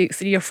Celtic would take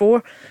 3 or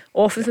 4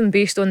 off of them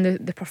based on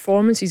the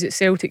performances that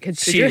Celtic had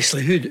produced.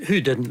 Seriously,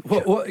 who didn't?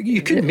 What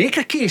you couldn't make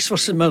a case for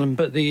St Mirren,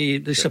 but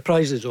they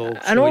surprised us all.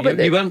 I know, but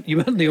you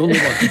weren't the only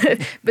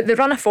one. But the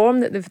run of form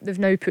that they've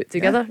now put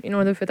together,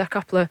 they've had a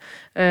couple of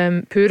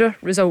poorer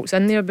results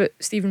in there, but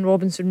Stephen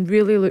Robinson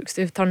really looks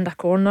to have turned a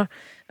corner.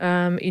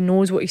 He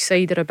knows what his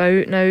side are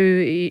about now.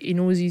 He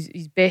knows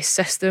his best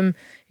system.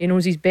 He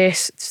knows his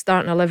best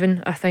starting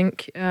 11, I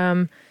think.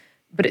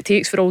 But it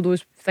takes for all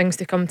those things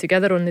to come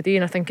together on the day,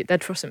 and I think it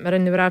did for St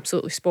Mirren. They were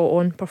absolutely spot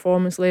on.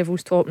 Performance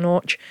levels top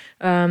notch.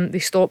 They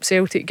stopped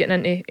Celtic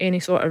getting into any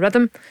sort of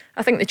rhythm.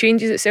 I think the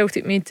changes that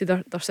Celtic made to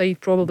their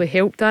side probably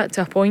helped that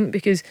to a point,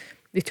 because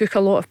they took a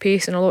lot of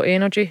pace and a lot of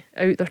energy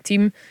out their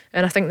team,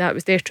 and I think that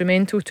was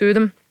detrimental to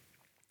them.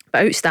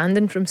 But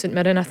outstanding from St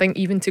Mirren. I think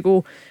even to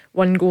go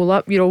 1 goal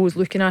up, you're always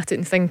looking at it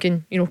and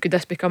thinking, could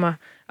this become a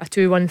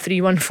 2-1,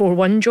 3-1,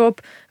 4-1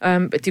 job?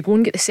 But to go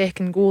and get the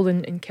second goal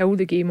and kill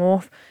the game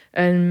off,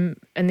 and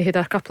they had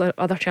a couple of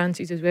other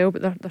chances as well,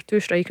 but their 2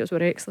 strikers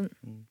were excellent.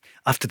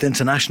 After the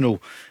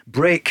international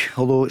break,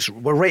 although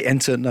we're right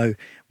into it now,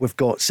 we've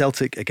got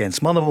Celtic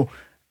against Motherwell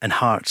and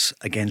Hearts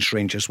against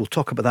Rangers. We'll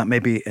talk about that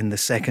maybe in the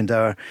second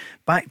hour.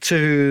 Back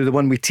to the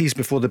one we teased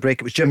before the break.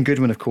 It was Jim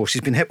Goodwin, of course.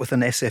 He's been hit with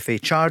an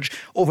SFA charge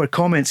over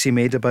comments he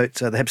made about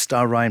the Hibs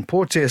star Ryan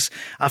Porteous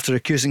after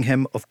accusing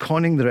him of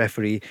conning the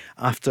referee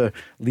after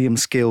Liam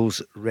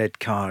Scales' red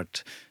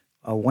card.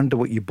 I wonder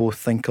what you both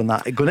think on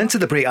that. Going into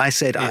the break, I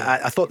said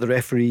I thought the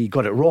referee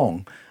got it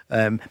wrong.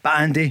 But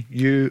Andy,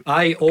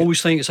 I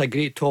always think it's a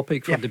great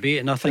topic for debate,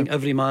 and I think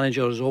every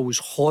manager is always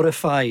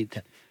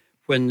horrified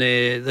when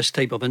this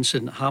type of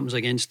incident happens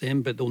against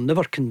them, but they'll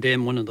never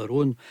condemn one of their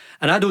own.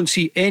 And I don't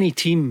see any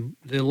team,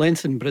 the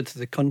length and breadth of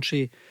the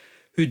country,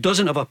 who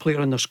doesn't have a player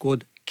in their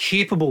squad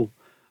capable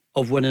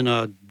of winning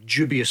a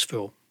dubious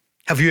foul.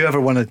 Have you ever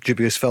won a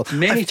dubious foul?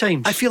 Many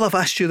times. I feel I've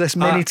asked you this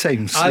many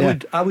times.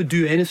 I would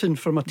do anything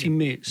for my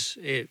teammates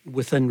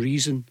within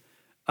reason.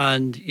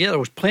 And there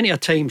was plenty of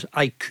times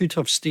I could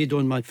have stayed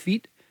on my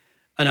feet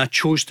and I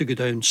chose to go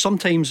down.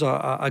 Sometimes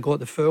I got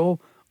the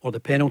foul or the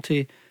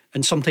penalty,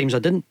 and sometimes I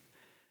didn't.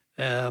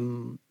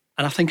 And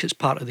I think it's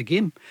part of the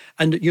game.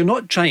 And you're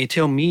not trying to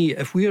tell me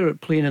if we're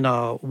playing in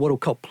a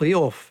World Cup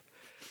playoff,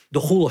 the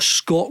whole of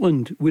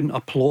Scotland wouldn't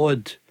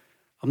applaud.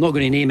 I'm not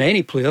going to name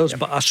any players,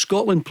 but a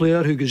Scotland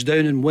player who goes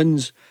down and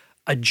wins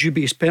a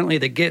dubious penalty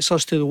that gets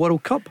us to the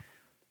World Cup,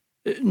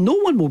 no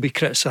one will be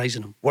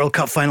criticising him. World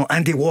Cup final,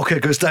 Andy Walker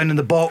goes down in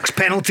the box,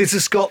 penalty to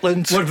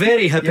Scotland. We're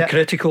very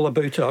hypocritical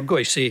about it, I've got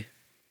to say.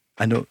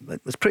 I know,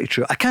 that's pretty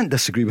true. I can't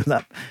disagree with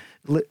that.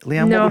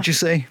 Leanne, what would you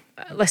say?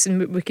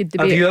 Listen, we could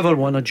debate. Have you ever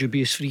won a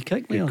dubious free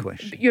kick, Leanne? Good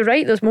question. You're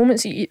right, there's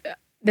moments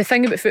the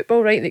thing about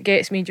football, right, that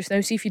gets me just now,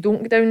 see if you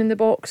don't go down in the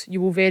box,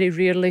 you will very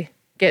rarely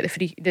get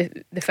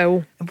the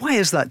foul. And why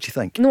is that, do you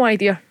think? No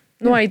idea,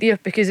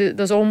 because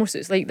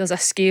it's like there's a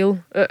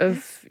scale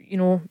of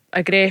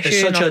aggression.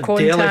 It's such or a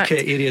contact.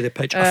 delicate area of the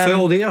pitch. A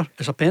foul there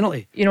is a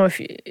penalty.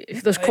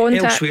 If there's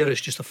contact elsewhere,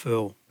 it's just a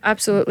foul.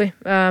 Absolutely.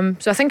 So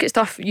I think it's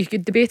tough. You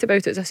could debate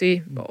about it, as I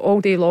say, all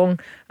day long.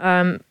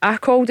 I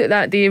called it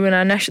that day when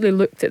I initially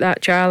looked at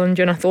that challenge,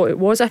 and I thought it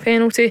was a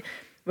penalty.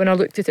 When I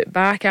looked at it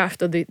back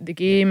after the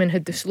game and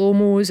had the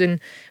slow-mos, and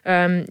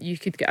you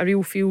could get a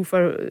real feel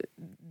for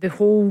the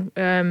whole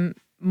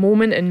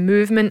moment and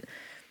movement.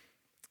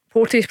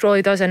 Porteous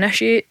probably does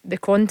initiate the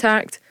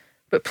contact,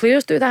 but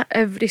players do that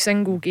every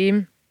single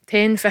game.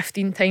 10,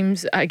 15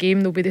 times a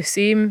game there'll be the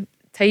same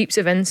types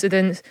of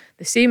incidents,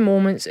 the same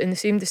moments and the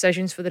same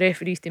decisions for the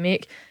referees to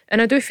make.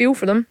 And I do feel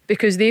for them,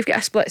 because they've got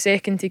a split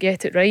second to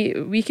get it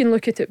right. We can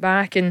look at it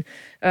back and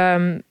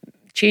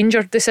change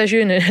our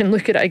decision and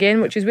look at it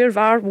again, which is where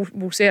VAR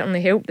will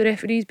certainly help the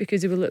referees,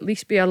 because they will at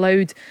least be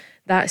allowed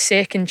that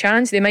second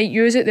chance. They might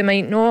use it, they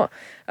might not,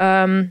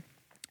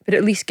 but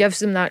at least gives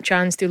them that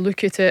chance to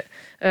look at it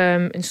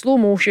in slow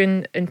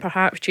motion and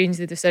perhaps change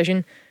the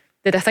decision.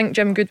 Did I think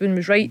Jim Goodwin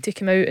was right to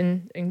come out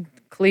and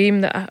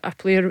claim that a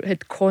player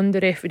had conned the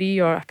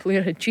referee or a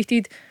player had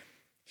cheated?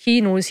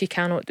 He knows he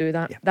cannot do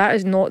that. That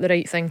is not the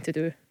right thing to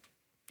do.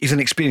 He's an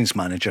experienced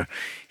manager.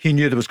 He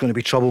knew there was going to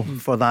be trouble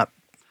for that.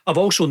 I've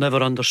also never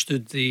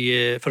understood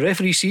if a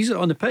referee sees it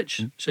on the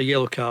pitch, it's a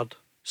yellow card.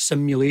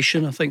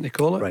 Simulation, I think they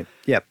call it. Right.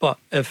 Yeah. But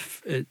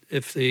if the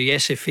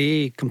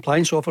SFA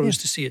compliance officer was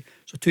to see it,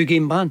 it's a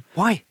 2-game ban.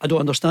 Why? I don't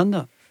understand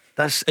that.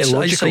 That's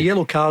illogical. It's a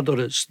yellow card, or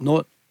it's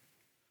not.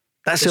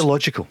 That's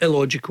illogical.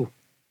 Illogical.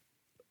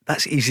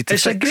 That's easy to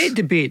fix. It's a great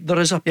debate. There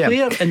is a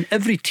player in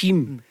every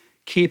team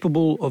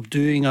capable of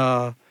doing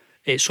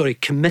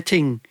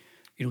committing,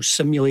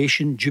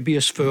 simulation,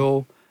 dubious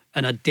foul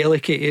in a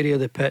delicate area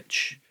of the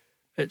pitch.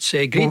 It's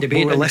a great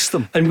debate. We'll list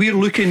them. And we're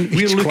looking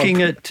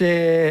at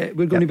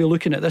we're going to be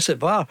looking at this at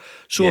VAR.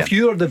 So if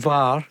you're the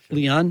VAR,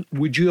 Leanne,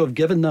 would you have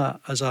given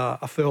that as a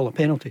foul, a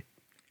penalty?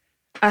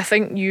 I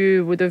think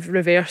you would have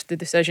reversed the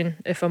decision,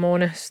 if I'm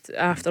honest,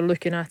 after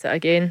looking at it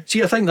again.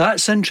 See, I think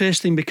that's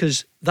interesting,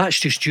 because that's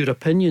just your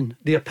opinion.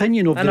 The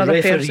opinion of the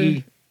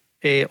referee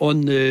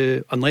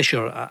unless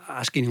you're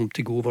asking him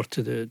to go over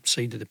to the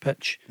side of the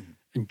pitch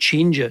and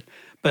change it.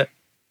 But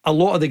a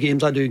lot of the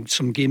games, I do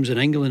some games in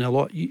England,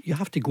 you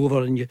have to go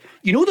over and you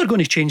they're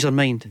going to change their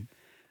mind.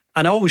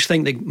 And I always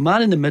think the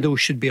man in the middle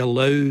should be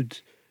allowed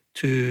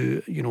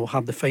to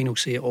have the final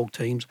say at all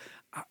times.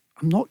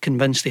 I'm not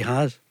convinced he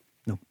has.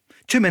 No.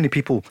 Too many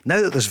people,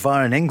 now that there's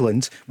VAR in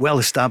England, well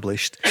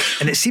established,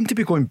 and it seemed to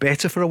be going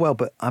better for a while,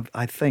 but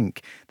I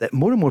think that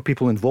more and more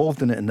people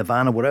involved in it, in the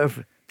van or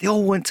whatever, they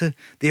all want to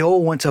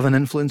have an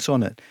influence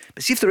on it.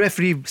 But see if the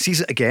referee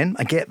sees it again,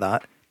 I get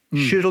that.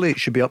 Surely it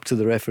should be up to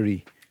the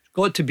referee.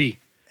 Got to be,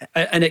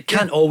 and it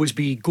can't always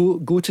be go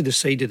to the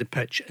side of the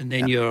pitch, and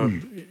then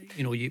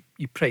you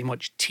pretty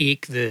much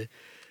take the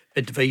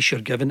advice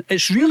you're given.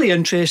 It's really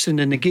interesting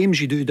in the games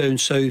you do down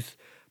south,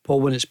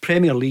 Paul, when it's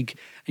Premier League,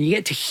 and you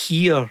get to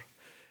hear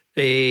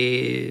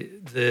the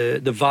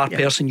VAR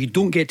person. You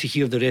don't get to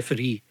hear the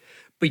referee,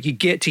 but you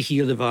get to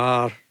hear the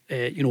VAR.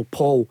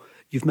 Paul,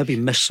 you've maybe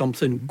missed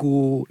something.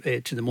 Go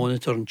to the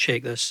monitor and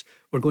check this.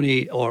 We're going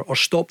to or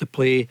stop the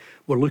play.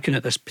 We're looking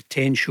at this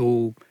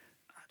potential,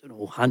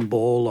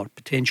 handball or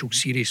potential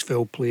serious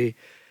foul play.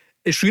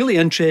 It's really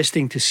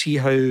interesting to see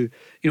how,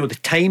 the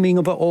timing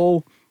of it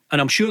all And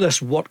I'm sure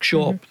this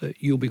workshop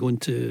that you'll be going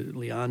to,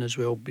 Leanne, as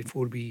well,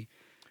 before we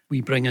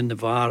bring in the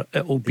VAR,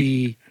 it'll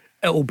be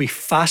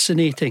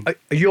fascinating.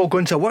 Are you all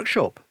going to a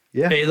workshop?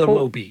 Yeah, there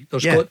will be.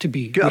 There's got to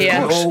be. Good,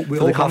 yeah. We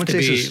all have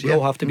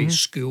to be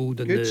schooled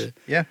in Good.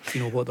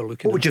 what they're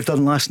looking What would you have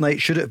done last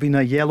night? Should it have been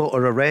a yellow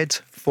or a red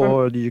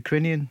for the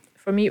Ukrainian?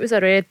 For me, it was a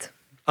red.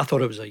 I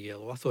thought it was a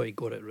yellow. I thought he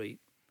got it right.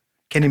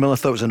 Kenny Miller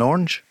thought it was an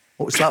orange.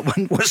 What was that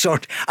one? What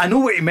sort? I know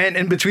what he meant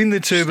in between the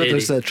two, but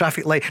there's a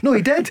traffic light. No,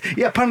 he did.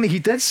 Yeah, apparently he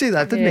did say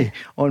that, didn't he?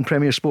 On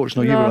Premier Sports.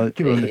 No, you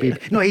were on the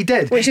beat. No, he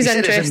did. Which is he said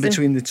interesting. It's in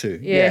between the two.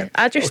 Yeah.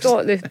 I just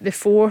thought the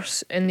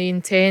force and the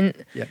intent,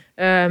 Yeah.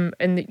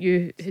 and that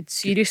you had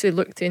seriously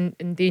looked to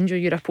endanger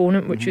your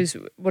opponent, which is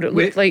what it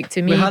looked like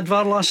to me. We had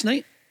VAR last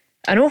night.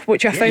 I know,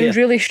 which I found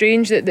really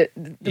strange that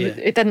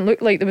it didn't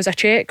look like there was a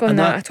check on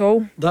that at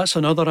all. That's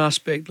another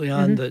aspect,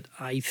 Leanne, that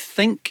I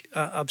think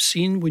I've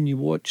seen when you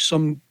watch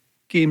some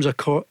games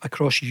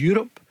across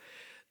Europe.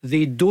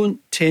 They don't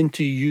tend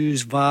to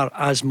use VAR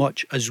as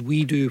much as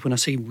we do. When I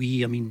say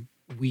we, I mean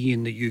we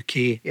in the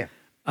UK. Yeah.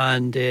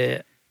 And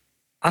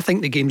I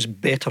think the game's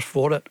better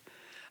for it.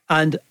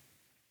 And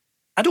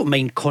I don't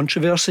mind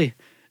controversy.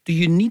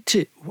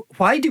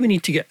 Why do we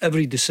need to get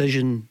every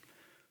decision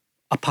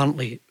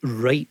apparently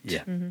right?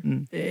 Yeah.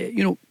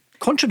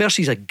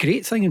 Controversy is a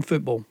great thing in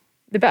football.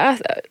 The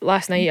bit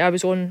last night I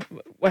was on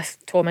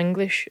with Tom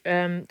English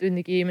doing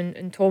the game,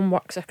 and Tom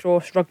works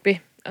across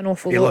rugby an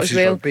awful lot as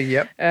well. Rugby,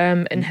 yep.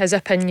 And his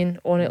opinion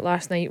on it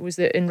last night was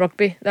that in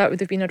rugby that would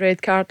have been a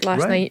red card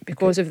last night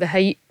because of the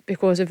height,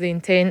 because of the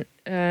intent.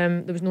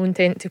 There was no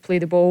intent to play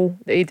the ball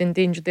that he'd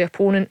endangered the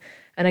opponent.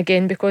 And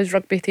again, because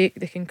rugby take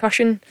the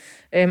concussion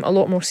a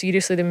lot more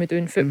seriously than we do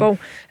in football,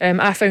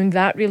 I found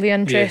that really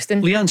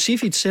interesting. Leanne, see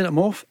if he'd sent him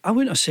off, I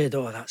wouldn't have said,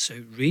 "Oh, that's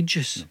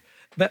outrageous." No.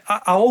 But I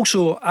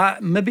also,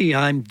 maybe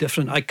I'm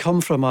different. I come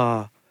from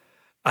a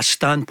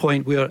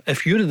standpoint where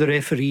if you're the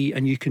referee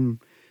and you can,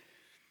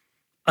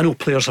 I know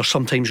players are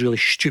sometimes really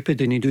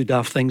stupid and you do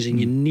daft things and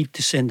you need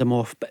to send them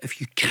off, but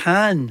if you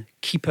can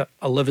keep it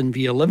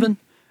 11v11,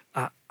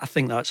 I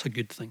think that's a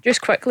good thing.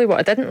 Just quickly, what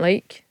I didn't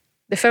like,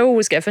 the foul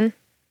was given.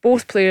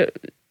 Both players,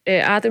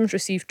 Adams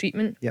received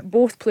treatment. Yep.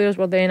 Both players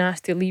were then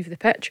asked to leave the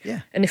pitch,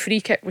 Yeah. and the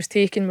free kick was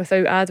taken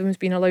without Adams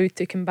being allowed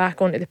to come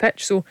back onto the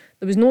pitch. So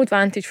there was no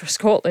advantage for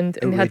Scotland,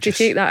 and they had to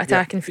take that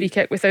attacking free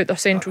kick without their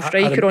central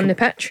striker on the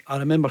pitch. I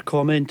remember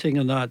commenting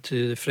on that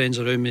to the friends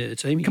around me at the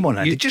time. Come on,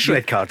 Andy, just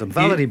red card him.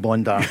 Valerie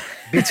Bondar,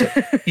 beat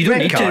it.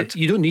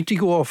 You don't need to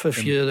go off if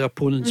the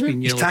opponent's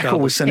been yellow His tackle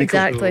carded. was cynical.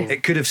 Exactly.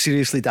 It could have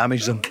seriously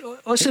damaged them.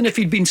 Listen, if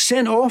he'd been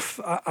sent off,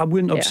 I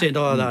wouldn't have Yeah. said,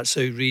 "Oh, that's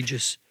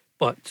outrageous."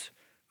 But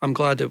I'm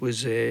glad it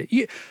was.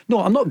 No,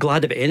 I'm not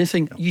glad about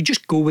anything. You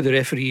just go with the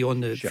referee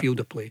on the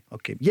field of play.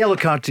 Okay, yellow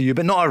card to you,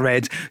 but not a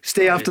red.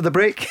 Stay after the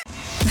break.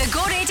 The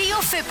Go Radio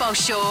Football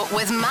Show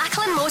with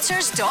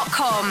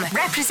MacklinMotors.com,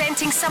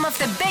 representing some of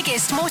the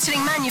biggest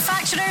motoring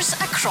manufacturers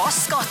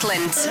across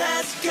Scotland.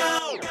 Let's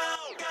go!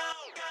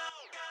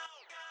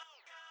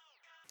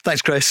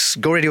 Thanks, Chris.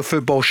 Go Radio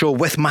Football Show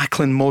with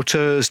Macklin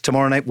Motors.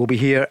 Tomorrow night we'll be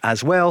here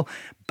as well.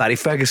 Barry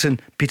Ferguson,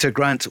 Peter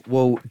Grant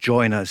will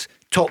join us.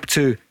 Top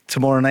two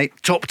tomorrow night,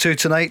 top two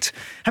tonight.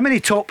 How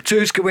many top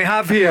twos can we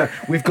have here?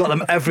 We've got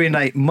them every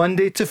night,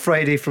 Monday to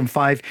Friday from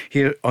 5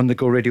 here on the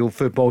Go Radio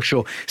Football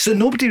Show. So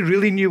nobody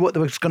really knew what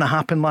was going to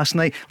happen last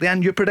night.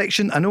 Leanne, your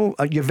prediction? I know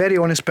you're a very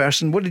honest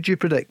person. What did you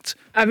predict?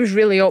 I was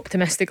really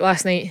optimistic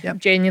last night,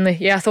 genuinely.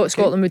 Yeah, I thought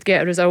Scotland would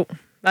get a result.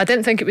 I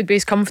didn't think it would be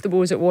as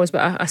comfortable as it was,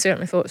 but I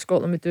certainly thought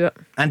Scotland would do it.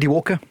 Andy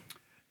Walker?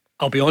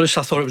 I'll be honest,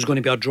 I thought it was going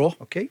to be a draw.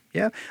 Okay,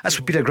 yeah. That's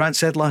what Peter Grant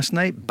said last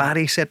night.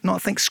 Barry said, no, I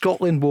think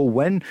Scotland will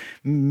win.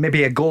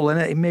 Maybe a goal in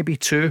it, maybe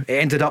two. It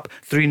ended up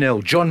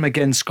 3-0. John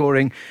McGinn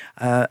scoring,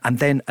 and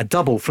then a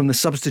double from the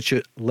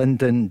substitute,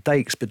 Lyndon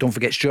Dykes. But don't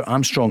forget, Stuart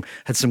Armstrong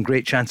had some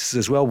great chances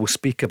as well. We'll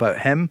speak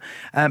about him.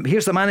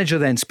 Here's the manager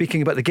then,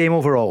 speaking about the game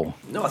overall.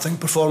 No, I think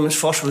performance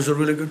first was a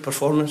really good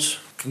performance.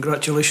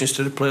 Congratulations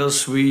to the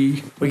players.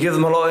 We gave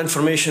them a lot of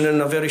information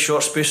in a very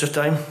short space of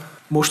time.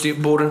 Most of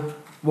it boring.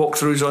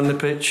 Walkthroughs on the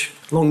pitch,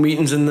 long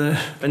meetings in the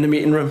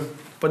meeting room.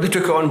 But they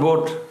took it on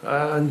board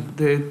and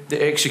they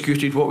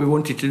executed what we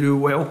wanted to do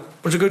well.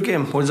 It was a good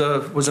game. It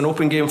was an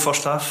open game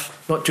first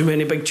half. Not too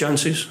many big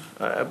chances.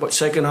 But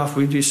second half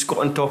we just got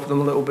on top of them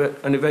a little bit.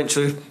 And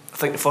eventually I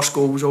think the first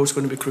goal was always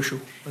going to be crucial.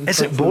 Is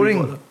it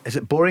boring? Is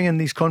it boring in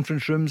these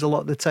conference rooms a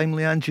lot of the time,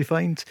 Leanne, do you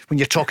find? When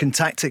you're talking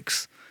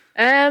tactics?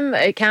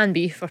 It can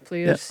be for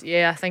players.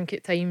 Yeah, I think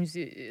at times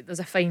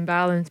there's a fine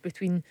balance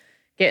between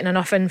getting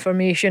enough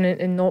information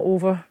and not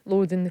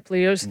overloading the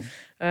players.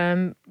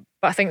 But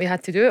I think they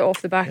had to do it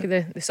off the back of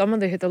the summer.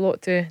 They had a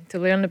lot to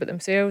learn about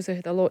themselves. They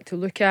had a lot to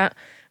look at.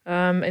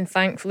 And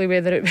thankfully,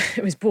 whether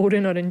it was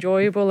boring or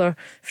enjoyable or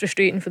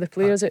frustrating for the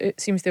players,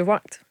 it seems to have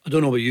worked. I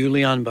don't know about you,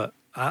 Leanne, but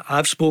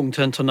I've spoken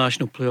to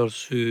international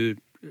players who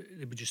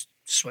they would just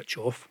switch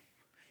off.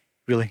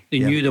 Really? They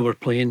knew they were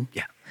playing.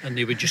 Yeah. And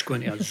they would just go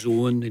into a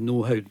zone. They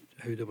know how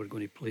they were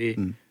going to play.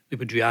 They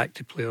would react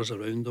to players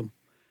around them.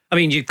 I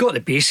mean, you've got the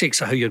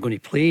basics of how you're going to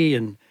play,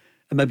 and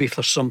maybe if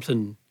there's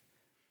something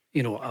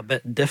a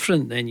bit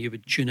different, then you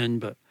would tune in.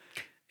 But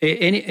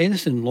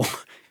anything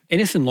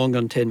longer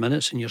than 10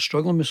 minutes, and you're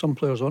struggling with some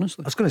players,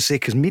 honestly. I was going to say,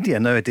 because media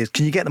nowadays,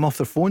 can you get them off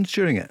their phones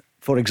during it?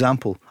 For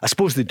example, I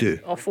suppose they do.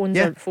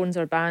 Phones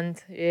are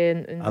banned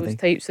in those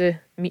types of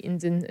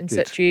meetings and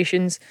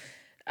situations.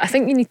 I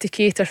think you need to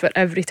cater for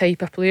every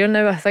type of player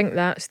now. I think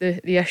that's the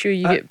issue.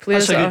 You get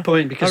players. That's a good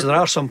point, because there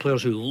are some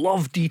players who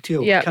love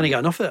detail. Can't get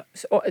enough of it.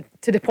 So,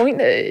 to the point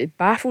that it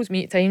baffles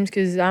me at times,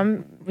 because I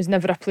was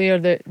never a player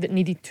that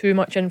needed too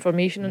much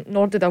information,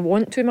 nor did I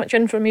want too much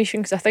information,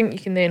 because I think you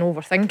can then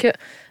overthink it.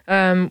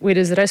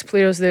 Whereas there is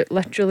players that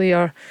literally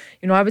are,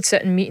 I would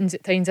sit in meetings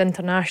at times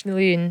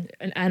internationally,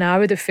 and I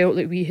would have felt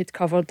that we had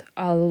covered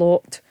a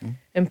lot.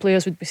 And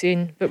players would be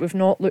saying, but we've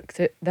not looked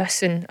at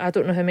this, and I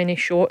don't know how many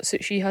shots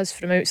that she has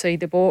from outside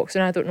the box,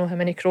 and I don't know how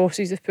many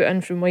crosses they've put in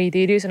from wide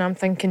areas, and I'm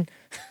thinking,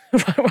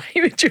 why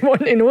would you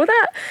want to know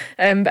that?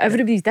 But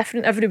everybody's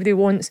different. Everybody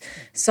wants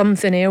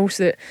something else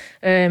that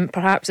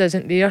perhaps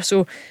isn't there.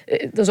 So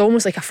there's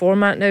almost like a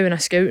format now in a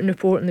scouting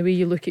report, and the way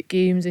you look at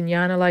games and you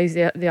analyse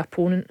the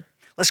opponent.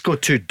 Let's go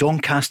to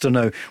Doncaster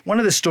now. One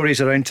of the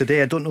stories around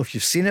today, I don't know if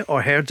you've seen it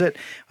or heard it.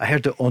 I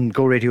heard it on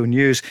Go Radio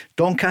News.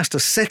 Doncaster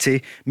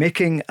City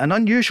making an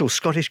unusual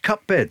Scottish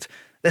Cup bid.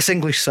 This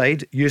English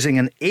side using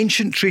an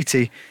ancient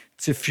treaty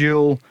to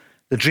fuel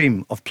the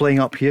dream of playing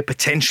up here,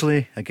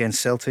 potentially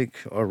against Celtic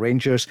or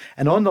Rangers.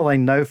 And on the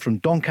line now from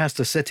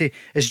Doncaster City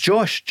is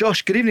Josh.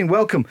 Josh, good evening.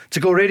 Welcome to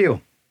Go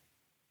Radio.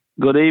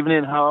 Good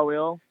evening. How are we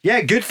all?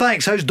 Yeah, good,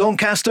 thanks. How's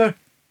Doncaster?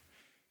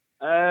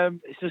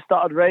 It's just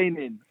started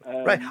raining.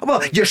 Right.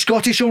 Well, you're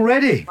Scottish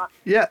already.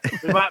 Yeah.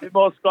 We might be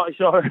more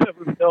Scottish already than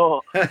we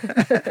thought.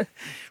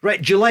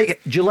 Right. Do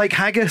you like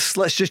haggis?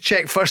 Let's just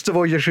check first of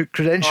all your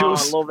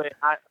credentials. Oh, I love it.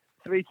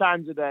 3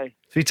 times a day.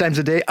 3 times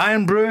a day.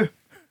 Iron brew.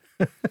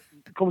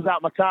 Comes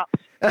out my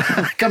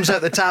taps. Comes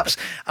out the taps.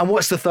 And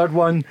what's the third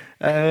one?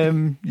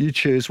 You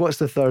choose. What's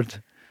the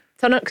third?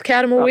 Tunnock's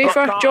caramel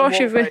wafer. Josh,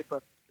 have we?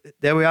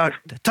 There we are.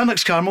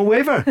 Tunnock's caramel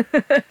wafer.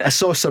 I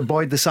saw Sir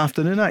Boyd this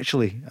afternoon,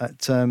 actually, at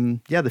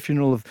the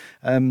funeral of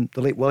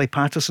the late Willie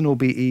Patterson,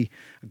 OBE, a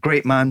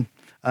great man,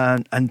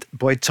 and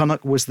Boyd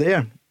Tunnock was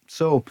there.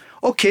 So,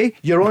 okay,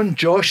 you're on,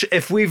 Josh.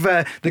 If we've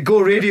the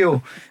Go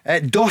Radio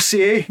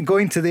dossier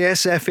going to the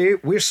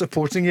SFA, we're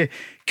supporting you.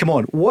 Come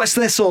on, what's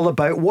this all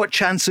about? What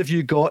chance have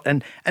you got?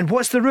 And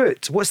what's the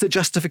route? What's the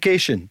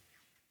justification?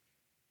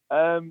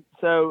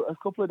 So, a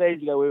couple of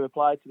days ago, we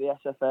replied to the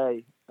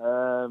SFA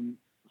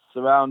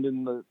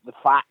surrounding the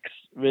facts,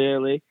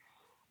 really.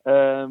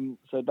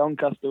 So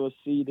Doncaster was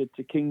ceded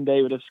to King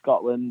David of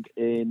Scotland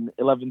in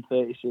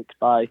 1136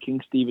 by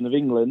King Stephen of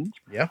England.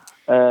 Yeah.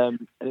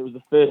 And it was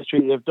the first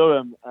Treaty of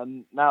Durham,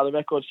 and now the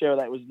records show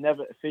that it was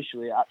never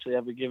officially actually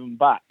ever given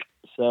back.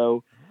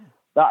 So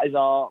that is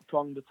our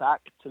pronged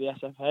attack to the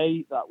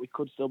SFA, that we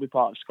could still be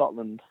part of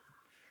Scotland.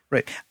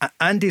 Right.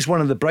 Andy's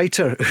one of the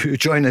brighter who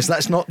join us.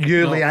 That's not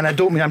you, no. Leanne. I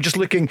don't mean, I'm just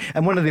looking,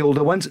 and one of the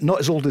older ones, not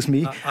as old as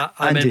me.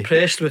 I'm Andy.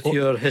 Impressed with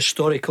your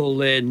historical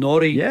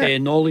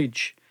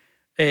knowledge,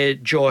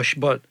 Josh,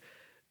 but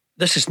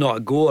this is not a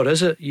goer,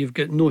 is it? You've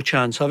got no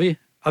chance, have you?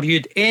 Have you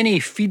had any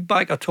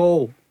feedback at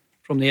all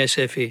from the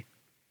SFA?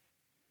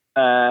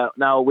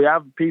 Now, we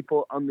have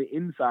people on the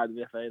inside of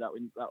the FA that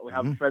we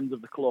have friends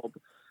of the club.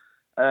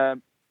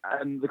 And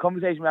the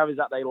conversation we have is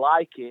that they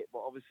like it, but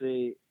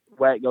obviously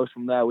where it goes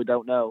from there, we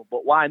don't know.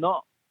 But why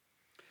not?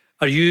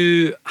 Are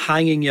you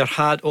hanging your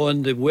hat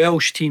on the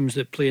Welsh teams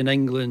that play in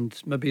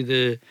England, maybe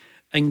the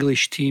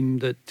English team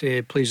that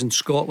plays in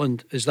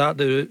Scotland? Is that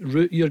the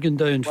route you're going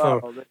down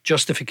for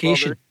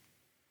justification?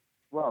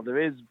 Well, there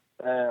is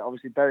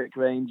obviously Berwick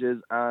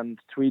Rangers and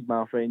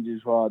Tweedmouth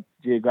Rangers, who are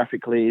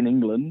geographically in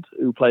England,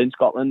 who play in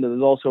Scotland. And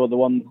there's also the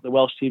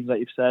Welsh teams that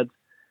you've said,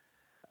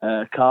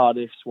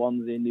 Cardiff,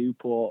 Swansea,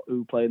 Newport,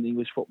 who play in the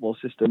English football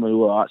system,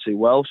 who are actually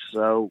Welsh.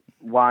 So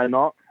why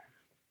not?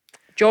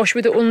 Josh,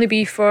 would it only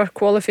be for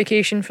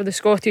qualification for the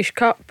Scottish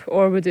Cup,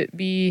 or would it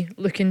be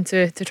looking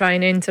to try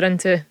and enter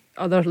into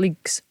other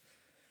leagues?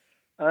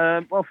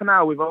 Well, for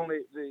now, we've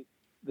only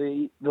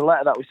the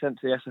letter that we sent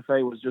to the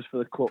SFA was just for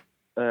the cup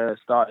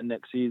starting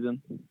next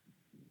season.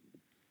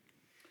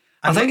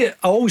 I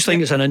always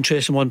think it's an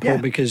interesting one, Paul,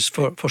 because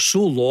for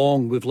so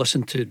long we've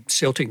listened to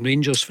Celtic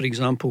Rangers, for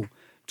example,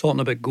 talking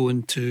about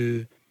going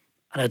to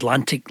an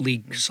Atlantic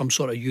League, some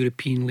sort of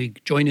European league,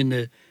 joining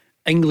the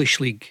English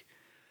League.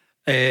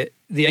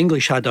 The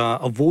English had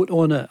a vote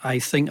on it, I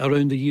think,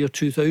 around the year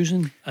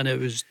 2000, and it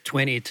was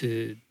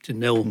 20-0.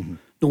 Mm-hmm.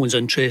 No one's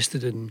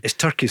interested in. It's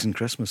turkeys and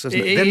Christmas, isn't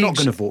it? They're not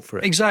going to vote for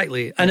it.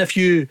 Exactly. And if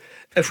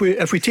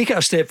we take it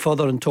a step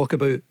further and talk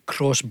about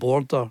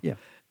cross-border,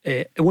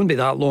 it won't be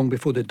that long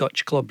before the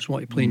Dutch clubs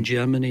want to play in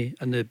Germany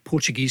and the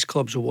Portuguese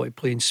clubs will want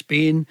to play in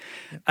Spain,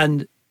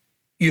 and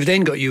you've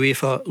then got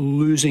UEFA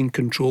losing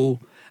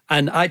control.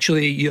 And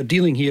actually, you're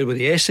dealing here with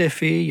the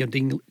SFA,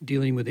 you're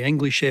dealing with the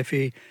English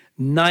FA.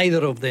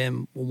 Neither of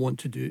them will want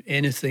to do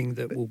anything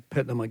that will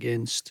pit them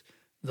against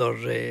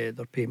their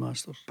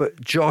paymasters. But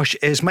Josh,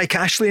 is Mike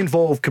Ashley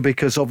involved?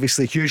 Because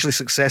obviously hugely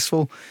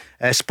successful,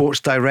 Sports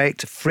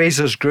Direct,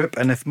 Fraser's Group,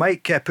 and if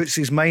Mike puts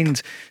his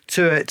mind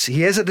to it,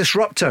 he is a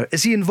disruptor.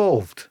 Is he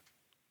involved?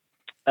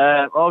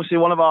 Obviously,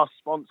 one of our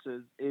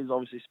sponsors is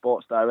obviously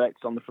Sports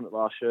Direct on the front of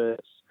our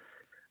shirts,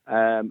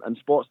 and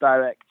Sports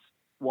Direct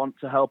want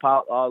to help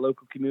out our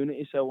local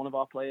community. So one of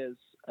our players,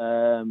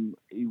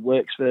 he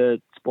works for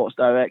Sports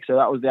Direct, so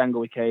that was the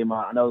angle we came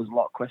at. I know there's a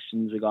lot of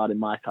questions regarding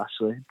Mike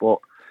Ashley, but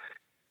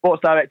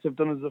Sports Direct have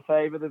done us a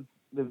favour.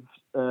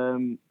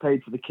 They've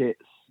paid for the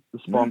kits, the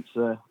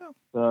sponsor. Yeah.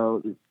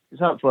 So it's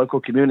helped the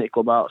local community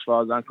club out as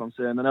far as I'm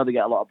concerned. I know they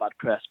get a lot of bad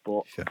press,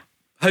 but... Sure.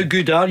 How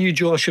good are you,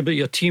 Josh, about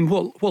your team?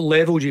 What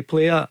level do you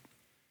play at?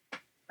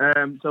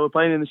 So we're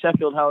playing in the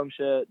Sheffield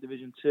Hallamshire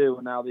Division 2,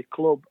 and now the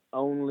club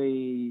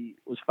only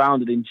was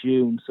founded in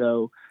June,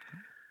 so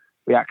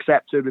we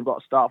accepted we've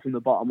got to start from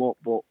the bottom up,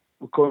 but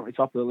we're currently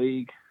top of the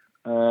league,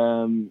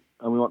 and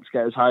we want to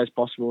get as high as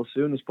possible, as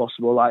soon as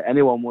possible, like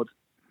anyone would.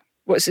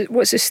 What's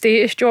the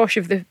status, Josh,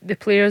 of the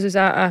players? Is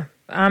that a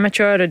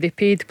amateur? Are they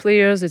paid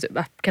players? Is it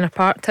a kind of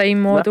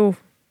part-time model?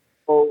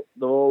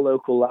 They're all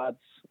local lads,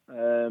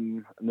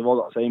 and they've all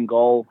got the same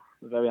goal.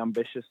 They're very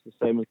ambitious, the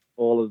same as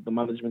all of the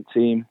management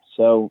team.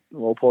 So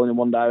we're all pulling in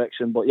one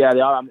direction. But yeah, they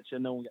are amateur,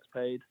 no one gets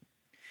paid.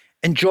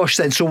 And Josh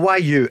then, so why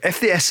you? If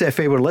the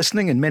SFA were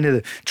listening, and many of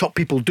the top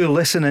people do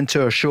listen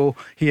into our show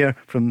here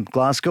from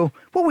Glasgow,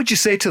 what would you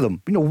say to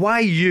them? You know,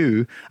 why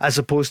you as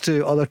opposed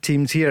to other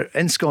teams here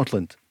in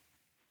Scotland?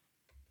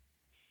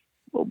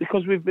 Well,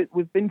 because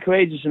we've been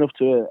courageous enough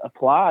to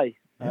apply.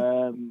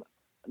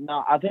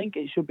 Now, I think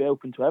it should be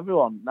open to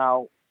everyone.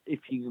 Now, if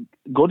you're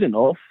good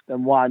enough,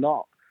 then why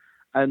not?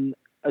 And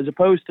as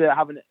opposed to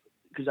having it,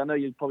 because I know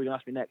you're probably going to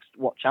ask me next,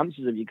 what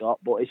chances have you got?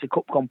 But it's a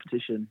cup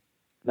competition.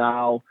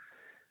 Now,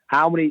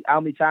 how many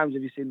times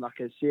have you seen like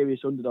a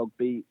serious underdog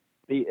beat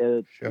a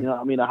sure. You know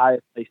what I mean, a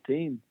higher placed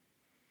team?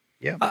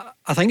 Yeah,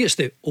 I think it's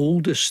the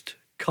oldest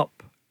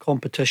cup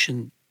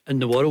competition in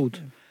the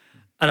world,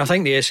 and I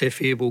think the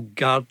SFA will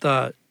guard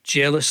that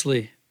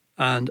jealously.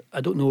 And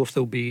I don't know if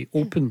they'll be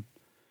open.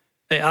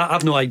 I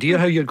have no idea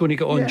how you're going to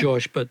get on,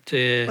 Josh, but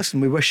listen,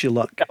 we wish you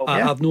luck. I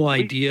have no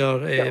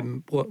idea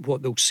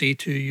what they'll say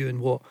to you and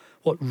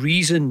what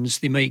reasons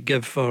they might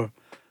give for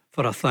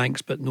a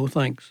thanks, but no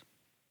thanks.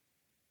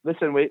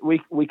 Listen,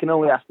 we can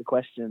only ask the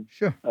question.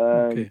 Sure.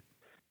 Okay.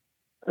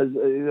 As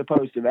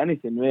opposed to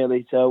anything,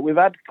 really. So we've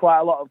had quite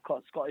a lot of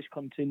Scottish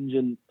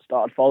contingent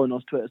started following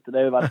us Twitters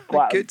today. We've had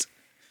quite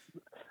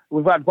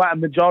we've had quite a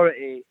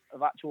majority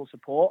of actual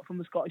support from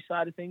the Scottish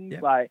side of things.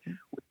 Yep. Like,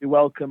 we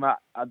welcome at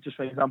just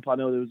for example, I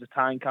know there was a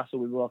Tynecastle,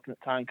 we were looking at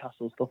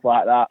Tynecastle, stuff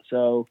like that.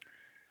 So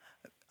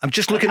I'm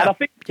just looking at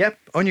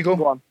on you go.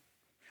 Go on.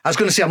 I was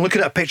going to say, I'm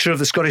looking at a picture of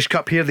the Scottish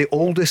Cup here, the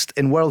oldest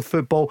in world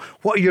football.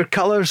 What are your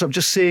colours? I'm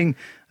just seeing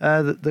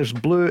that there's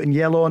blue and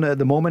yellow on it at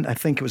the moment. I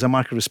think it was a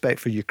mark of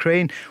respect for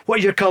Ukraine. What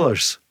are your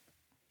colours?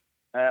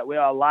 We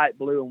are light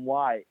blue and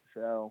white,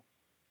 so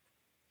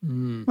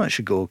that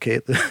should go okay.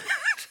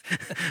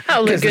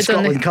 That'll look good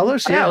on the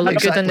colours. Yeah, that'll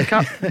look good in the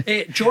cup.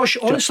 Josh,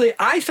 honestly,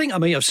 I think I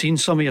might have seen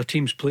some of your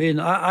teams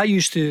playing. I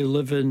used to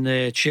live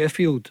in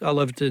Sheffield. I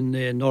lived in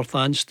North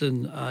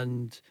Anston,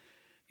 and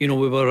you know,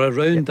 we were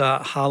around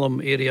that Hallam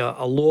area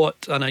a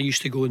lot, and I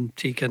used to go and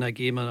take in a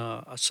game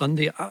on a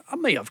Sunday. I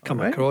might have come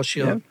across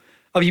you. Yeah.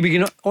 Have you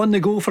been on the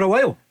go for a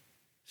while?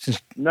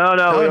 No,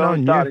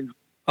 we're starting.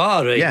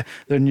 Ah, right. Yeah,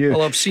 they're new.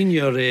 Well,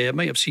 I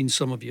might have seen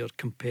some of your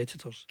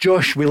competitors.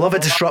 Josh, we love a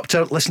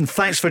disruptor. Listen,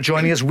 thanks for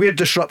joining us. We're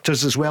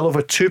disruptors as well.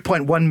 Over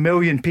 2.1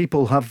 million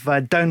people have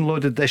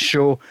downloaded this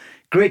show.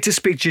 Great to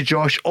speak to you,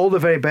 Josh. All the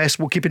very best.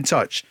 We'll keep in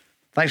touch.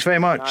 Thanks very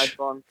much. Nice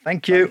one.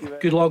 Thank you.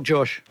 Good luck,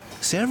 Josh.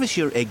 Service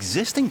your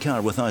existing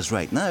car with us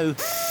right now,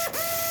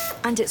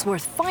 and it's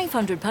worth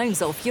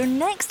 £500 off your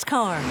next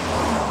car.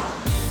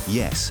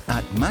 Yes,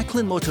 at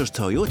Macklin Motors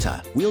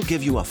Toyota, we'll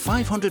give you a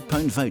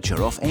 £500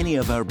 voucher off any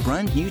of our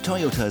brand new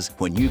Toyotas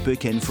when you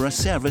book in for a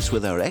service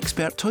with our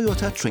expert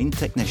Toyota trained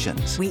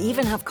technicians. We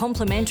even have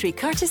complimentary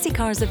courtesy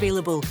cars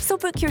available, so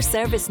book your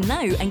service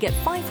now and get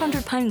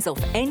 £500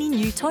 off any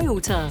new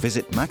Toyota.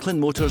 Visit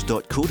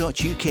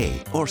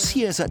macklinmotors.co.uk or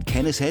see us at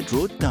Kennishead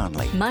Road,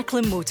 Darnley.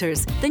 Macklin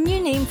Motors, the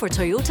new name for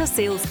Toyota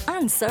sales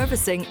and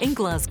servicing in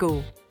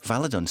Glasgow.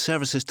 Valid on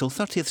services till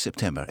 30th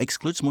September.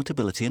 Excludes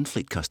Motability and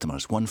fleet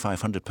customers. One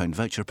 £500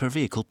 voucher per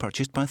vehicle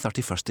purchased by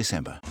 31st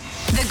December.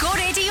 The Go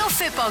Radio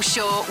Football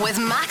Show with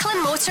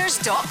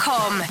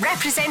MacklinMotors.com.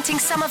 Representing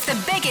some of the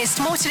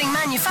biggest motoring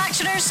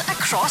manufacturers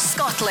across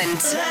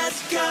Scotland.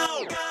 Let's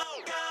go!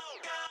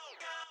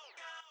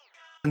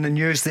 In the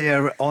news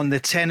there on the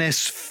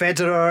tennis,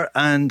 Federer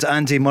and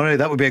Andy Murray.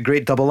 That would be a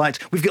great double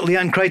act. We've got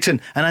Leanne Crichton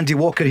and Andy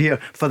Walker here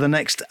for the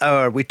next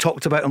hour. We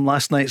talked about him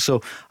last night,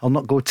 so I'll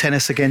not go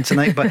tennis again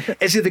tonight.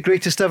 But is he the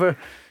greatest ever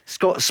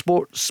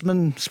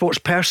sportsman, sports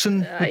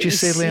person, would you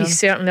say, Leanne? He's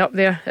certainly up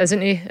there,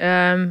 isn't he?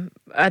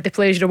 I had the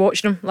pleasure of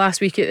watching him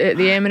last week at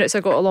the Emirates. I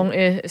got along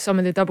to some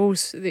of the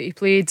doubles that he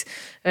played,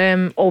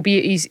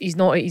 albeit he's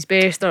not at his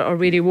best or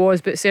where he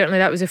was, but certainly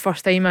that was the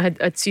first time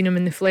I'd seen him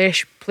in the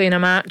flesh playing a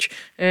match,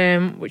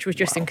 which was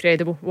just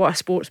incredible. What a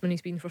sportsman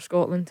he's been for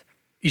Scotland.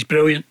 He's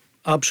brilliant,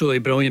 absolutely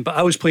brilliant. But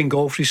I was playing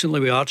golf recently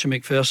with Archie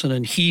McPherson,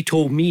 and he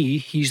told me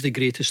he's the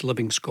greatest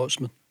living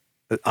Scotsman.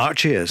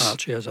 Archie is.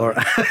 Or,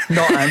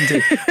 not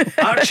Andy.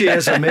 Archie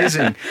is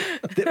amazing.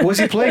 Was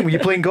he playing? Were you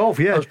playing golf?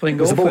 Yeah. I was playing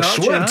golf. The ball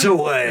swept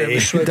away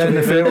down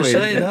the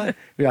fairway.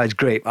 Yeah, he's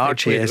great.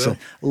 Archie is a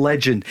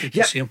legend.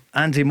 Yeah.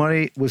 Andy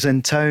Murray was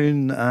in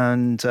town,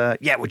 and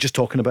we're just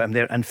talking about him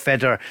there. And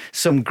Federer,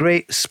 some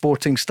great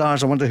sporting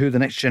stars. I wonder who the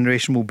next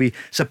generation will be.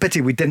 It's a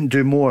pity we didn't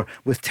do more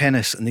with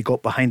tennis, and they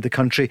got behind the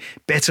country.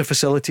 Better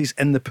facilities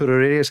in the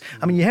poorer areas.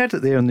 I mean, you heard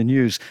it there in the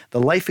news. The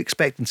life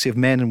expectancy of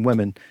men and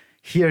women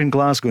here in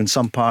Glasgow in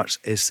some parts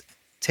is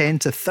 10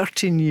 to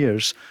 13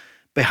 years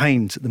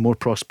behind the more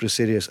prosperous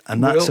areas,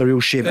 and that's a real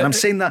shame. And I'm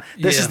saying that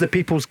this is the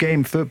people's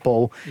game,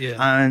 football,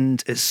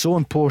 and it's so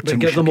important. But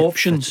give them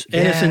options,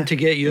 anything to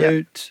get you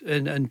out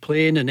and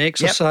playing and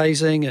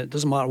exercising. It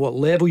doesn't matter what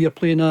level you're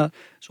playing at,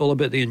 it's all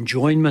about the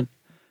enjoyment.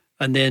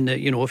 And then,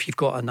 if you've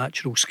got a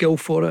natural skill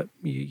for it,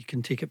 you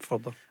can take it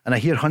further. And I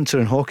hear Hunter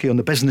and Hockey on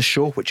the business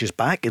show, which is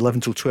back 11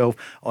 till 12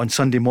 on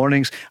Sunday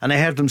mornings. And I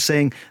heard them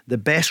saying the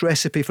best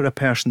recipe for a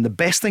person, the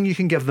best thing you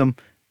can give them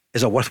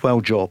is a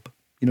worthwhile job.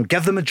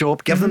 Give them a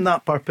job, give them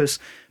that purpose,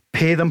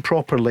 pay them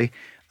properly,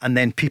 and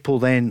then people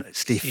then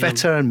stay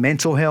fitter and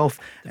mental health.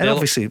 And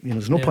obviously,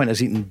 there's no point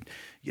us eating,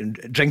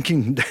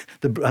 drinking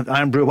the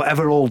Iron Brew,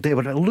 whatever, all day.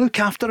 But look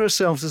after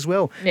ourselves as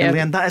well. And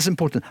Leanne, that is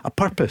important. A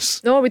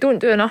purpose. No, we don't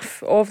do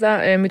enough of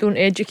that. We don't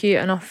educate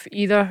enough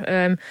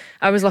either.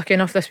 I was lucky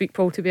enough this week,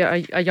 Paul, to be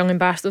at a Young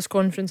Ambassadors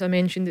Conference. I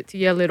mentioned it to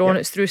you earlier on.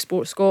 It's through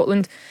Sports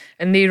Scotland,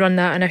 and they run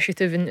that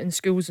initiative in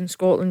schools in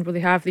Scotland where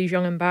they have these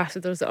young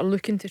ambassadors that are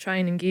looking to try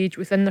and engage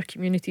within their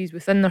communities,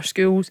 within their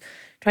schools,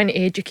 trying to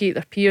educate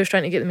their peers,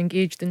 trying to get them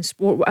engaged in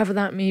sport, whatever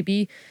that may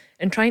be.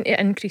 And trying to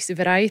increase the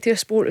variety of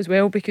sport as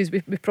well, because we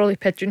probably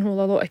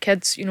pigeonhole a lot of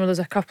kids. There's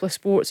a couple of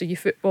sports, or your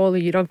football or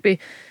your rugby.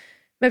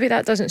 Maybe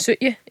that doesn't suit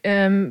you,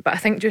 but I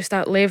think just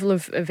that level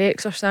of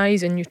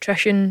exercise and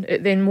nutrition,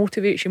 it then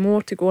motivates you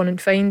more to go on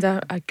and find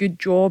a good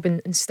job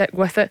and stick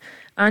with it,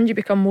 and you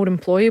become more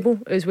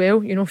employable as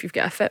well. If you've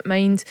got a fit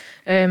mind,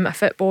 a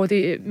fit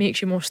body, it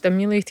makes you more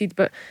stimulated.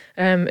 But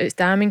it's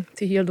damning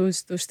to hear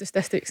those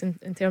statistics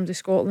in terms of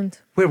Scotland.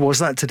 Where was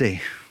that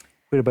today?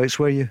 Whereabouts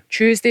were you?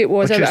 Tuesday it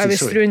was. I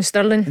was through in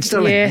Stirling.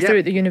 Through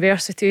at the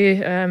university.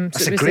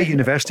 That's a great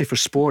university for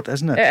sport,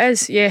 isn't it? It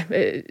is, yeah.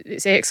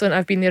 It's excellent.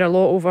 I've been there a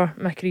lot over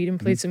my career and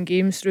played some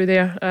games through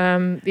there.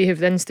 They have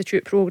the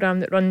Institute programme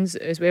that runs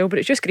as well, but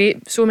it's just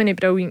great. So many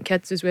brilliant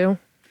kids as well.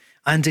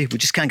 Andy, we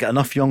just can't get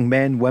enough young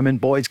men, women,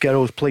 boys,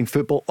 girls playing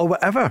football or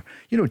whatever,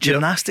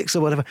 gymnastics or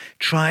whatever.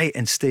 Try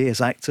and stay as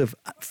active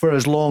for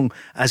as long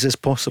as is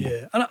possible.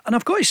 Yeah. And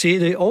I've got to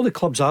say, all the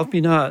clubs I've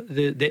been at,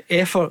 the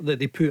effort that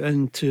they put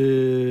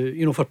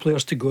into, for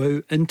players to go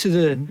out into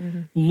the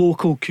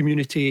local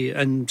community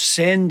and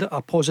send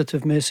a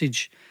positive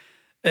message,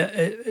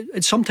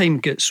 it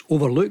sometimes gets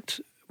overlooked.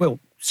 Well,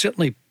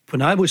 certainly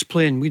when I was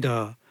playing,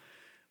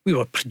 we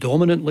were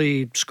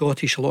predominantly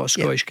Scottish, a lot of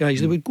Scottish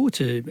guys. They would go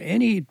to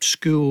any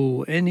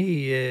school,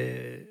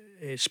 any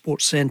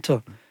sports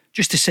centre,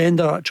 just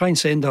to try and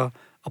send a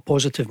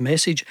positive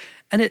message.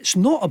 And it's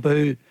not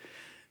about,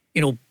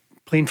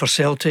 playing for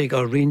Celtic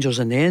or Rangers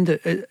in the end.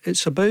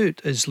 It's about,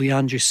 as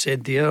Leanne just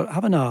said there,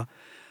 having a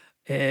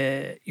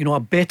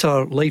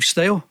better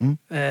lifestyle.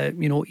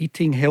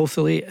 Eating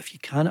healthily if you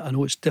can. I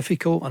know it's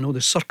difficult. I know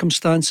the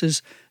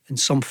circumstances in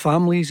some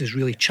families is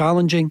really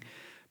challenging.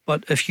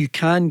 But if you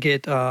can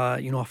get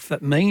a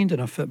fit mind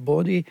and a fit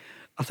body,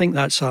 I think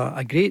that's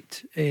a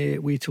great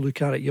way to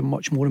look at it. You're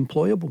much more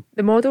employable.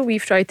 The model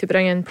we've tried to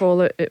bring in,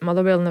 Paul, at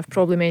Motherwell, and I've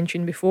probably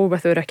mentioned before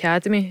with our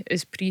academy,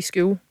 is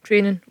preschool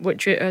training,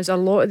 which is a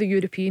lot of the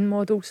European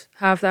models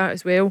have that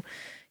as well.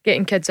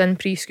 Getting kids in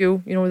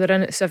preschool, they're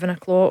in at 7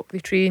 o'clock, they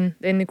train,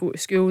 then they go to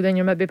school, then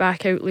you're maybe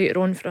back out later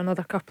on for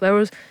another couple of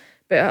hours.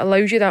 But it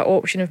allows you that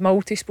option of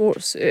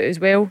multi-sports as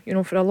well.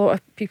 For a lot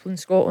of people in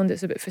Scotland,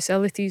 it's about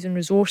facilities and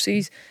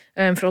resources.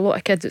 For a lot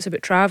of kids, it's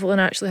about travel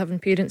and actually having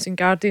parents and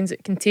guardians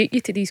that can take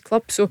you to these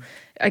clubs. So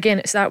again,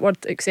 it's that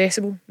word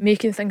accessible,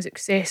 making things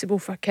accessible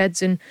for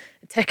kids and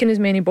ticking as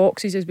many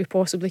boxes as we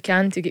possibly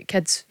can to get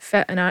kids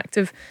fit and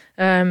active.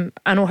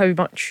 I know how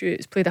much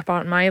it's played a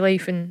part in my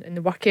life and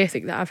the work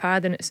ethic that I've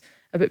had, and it's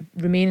about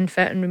remaining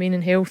fit and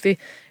remaining healthy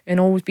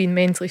and always being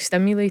mentally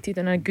stimulated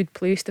and a good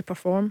place to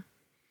perform.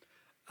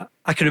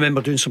 I can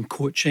remember doing some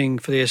coaching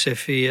for the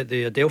SFA at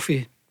the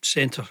Adelphi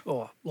Centre a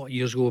lot of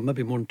years ago,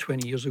 maybe more than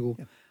 20 years ago.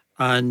 Yeah.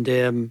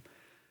 And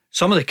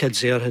some of the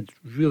kids there had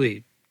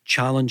really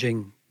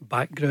challenging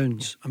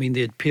backgrounds. I mean,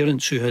 they had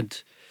parents who had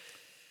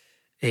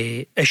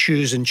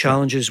issues and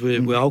challenges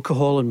with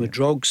alcohol and with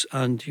drugs,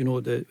 and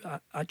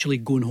actually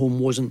going home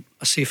wasn't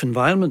a safe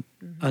environment,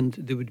 and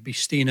they would be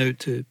staying out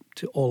to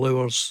all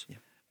hours.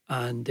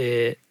 and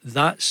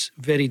that's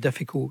very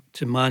difficult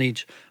to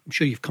manage. I'm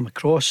sure you've come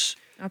across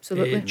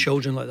Absolutely.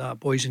 Children like that,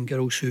 boys and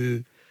girls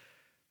who,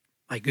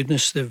 my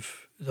goodness, they're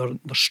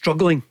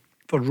struggling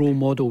for role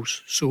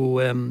models. So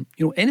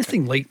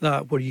anything like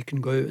that where you can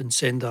go out and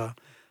send a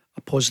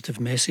positive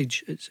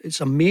message,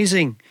 it's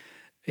amazing.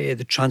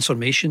 The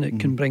transformation it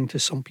can bring to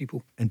some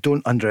people. And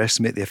don't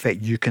underestimate the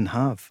effect you can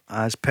have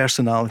as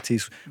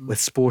personalities with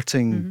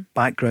sporting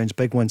backgrounds,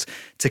 big ones,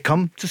 to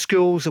come to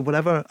schools or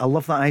whatever. I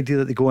love that idea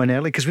that they go in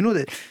early, because we know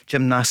that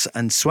gymnasts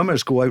and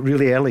swimmers go out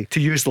really early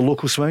to use the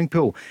local swimming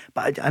pool.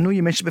 But I know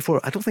you mentioned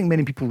before, I don't think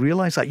many people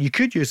realise that. You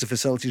could use the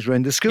facilities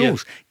around the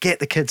schools, get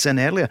the kids in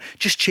earlier,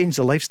 just change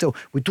the lifestyle.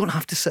 We don't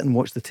have to sit and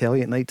watch the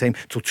telly at night time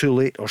till too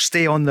late, or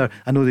stay on there.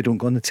 I know they don't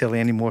go on the telly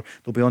anymore,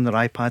 they'll be on their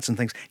iPads and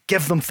things.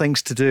 Give them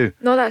things to do.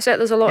 No, that's it.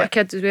 There's a lot of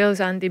kids, as well as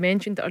Andy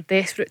mentioned, that are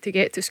desperate to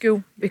get to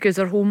school because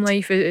their home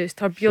life is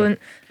turbulent,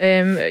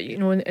 and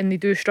they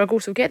do struggle.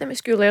 So get them to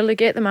school early,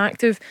 get them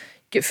active,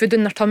 get food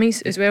in their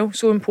tummies as well.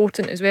 So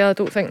important as well. I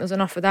don't think there's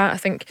enough of that. I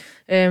think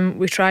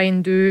we try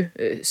and do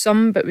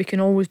some, but we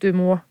can always do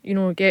more.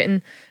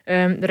 Getting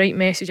the right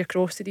message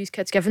across to these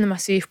kids, giving them a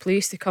safe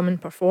place to come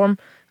and perform.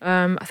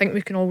 I think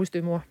we can always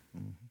do more.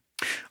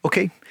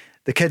 Okay.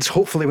 The kids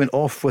hopefully went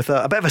off with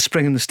a bit of a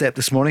spring in the step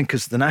this morning,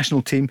 because the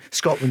national team,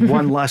 Scotland,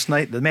 won last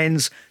night. The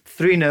men's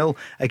 3-0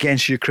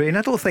 against Ukraine.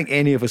 I don't think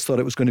any of us thought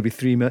it was going to be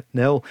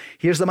 3-0.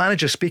 Here's the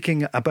manager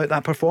speaking about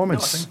that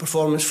performance. I think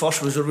performance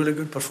first was a really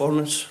good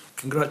performance.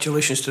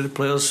 Congratulations to the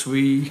players.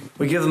 We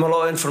gave them a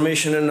lot of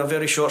information in a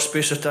very short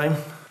space of time.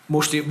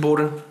 Most of it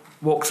boring.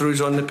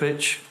 Walkthroughs on the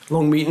pitch,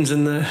 long meetings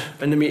in the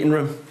meeting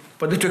room.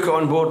 But they took it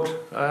on board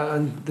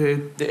and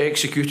they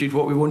executed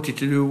what we wanted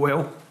to do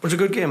well. It was a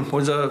good game.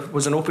 It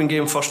was an open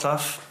game first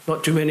half.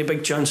 Not too many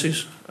big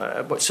chances.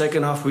 But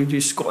second half we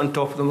just got on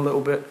top of them a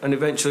little bit. And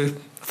eventually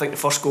I think the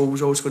first goal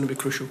was always going to be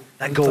crucial.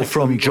 That goal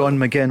from John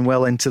McGinn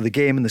well into the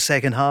game in the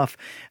second half.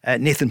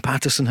 Nathan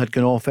Patterson had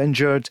gone off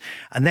injured.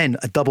 And then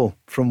a double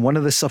from one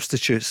of the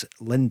substitutes,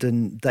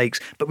 Lyndon Dykes.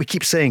 But we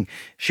keep saying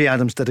Shea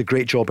Adams did a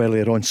great job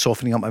earlier on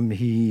softening up.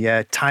 He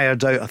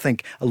tired out, I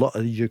think, a lot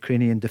of the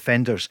Ukrainian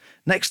defenders.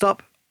 Next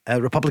up,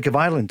 Republic of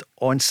Ireland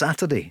on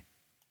Saturday.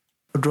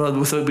 I'd rather,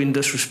 without being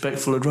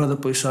disrespectful, I'd rather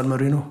play San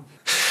Marino.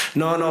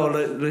 No,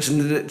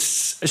 listen,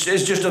 it's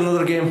just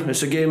another game.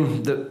 It's a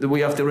game that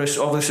we have to rest.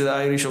 Obviously the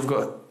Irish have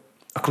got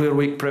a clear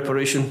week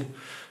preparation,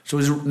 so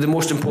the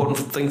most important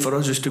thing for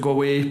us is to go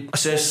away,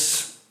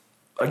 assess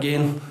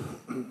again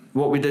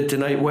what we did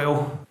tonight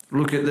well,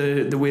 look at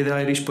the way the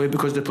Irish play,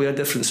 because they play a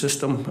different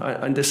system,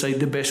 and decide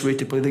the best way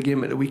to play the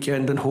game at the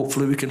weekend, and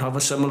hopefully we can have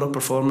a similar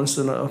performance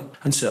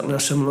and certainly a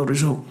similar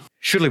result.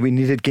 Surely we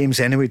needed games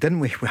anyway,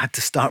 didn't we? We had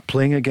to start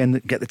playing again,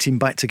 get the team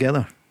back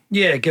together.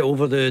 Yeah, get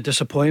over the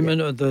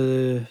disappointment of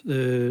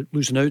the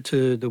losing out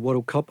to the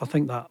World Cup. I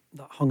think that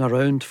hung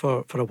around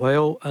for a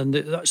while, and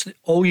that's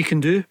all you can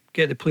do.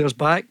 Get the players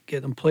back,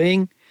 get them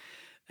playing,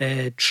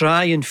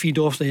 try and feed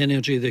off the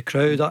energy of the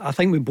crowd. I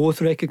think we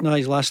both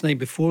recognised last night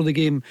before the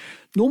game,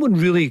 no one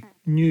really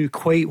knew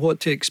quite what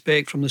to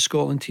expect from the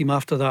Scotland team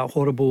after that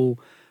horrible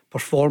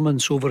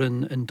performance over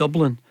in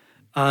Dublin,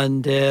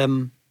 and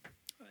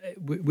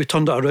we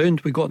turned it around.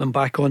 We got them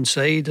back on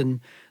side, and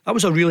that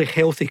was a really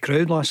healthy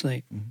crowd last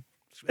night.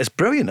 It's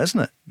brilliant, isn't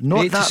it? Not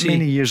Great that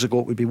many years ago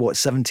it would be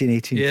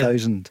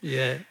 18,000.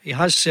 Yeah, he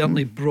has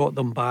certainly brought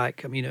them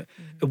back. I mean, it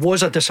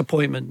was a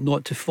disappointment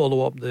not to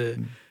follow up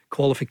the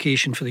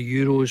qualification for the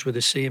Euros with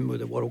the same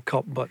with the World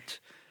Cup, but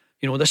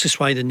this is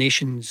why the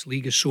Nations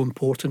League is so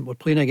important. We're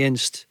playing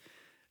against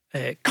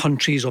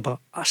countries of a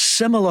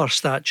similar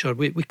stature.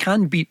 We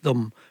can beat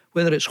them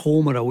whether it's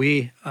home or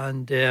away,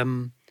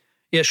 and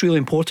it's really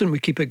important we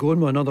keep it going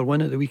with another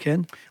win at the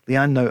weekend.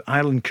 Leanne, now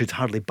Ireland could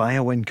hardly buy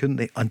a win, couldn't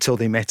they, until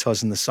they met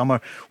us in the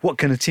summer. What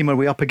kind of team are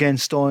we up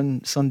against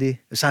on Saturday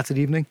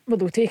evening? Well,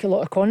 they'll take a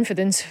lot of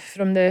confidence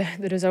from the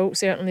result,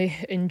 certainly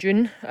in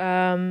June,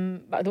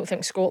 but I don't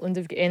think Scotland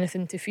have got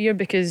anything to fear,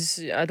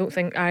 because I don't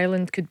think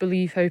Ireland could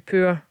believe how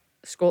poor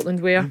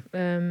Scotland were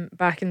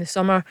back in the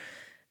summer.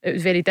 It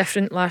was very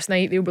different last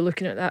night. They'll be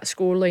looking at that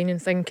scoreline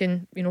and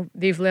thinking,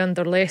 they've learned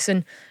their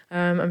lesson.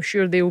 I'm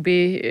sure they'll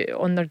be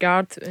on their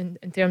guard in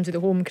terms of the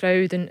home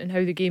crowd and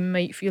how the game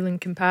might feel in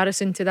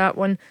comparison to that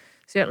one.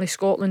 Certainly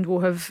Scotland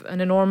will have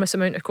an enormous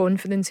amount of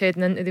confidence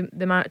heading into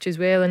the match as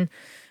well, and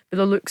by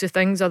the looks of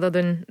things, other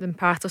than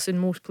Patterson,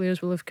 most players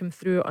will have come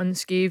through it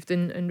unscathed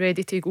and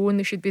ready to go, and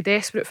they should be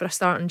desperate for a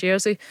starting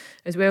jersey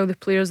as well. The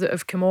players that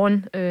have come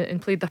on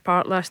and played their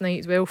part last night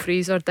as well,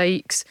 Fraser,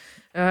 Dykes,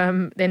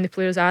 then the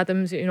players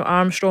Adams,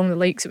 Armstrong, the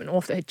likes that went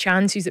off that had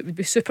chances, that would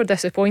be super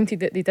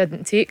disappointed that they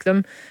didn't take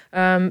them,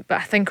 but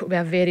I think it'll be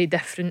a very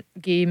different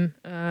game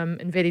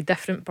and very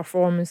different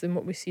performance than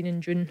what we've seen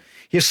in June.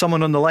 Here's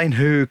someone on the line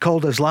who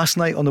called us last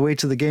night on the way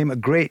to the game, a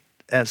great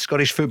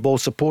Scottish football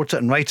supporter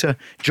and writer,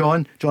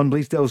 John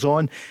Bleasdale's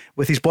on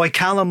with his boy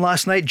Callum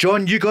last night.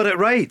 John, you got it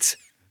right.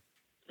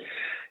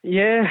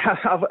 Yeah,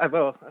 I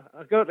got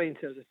it right in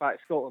terms of the fact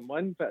Scotland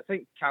won, but I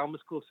think Callum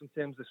was close in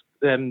terms of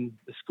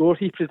the score.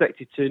 He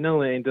predicted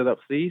 2-0 and it ended up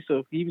 3,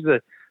 so he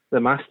was the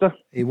master.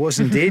 He was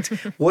indeed.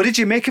 What did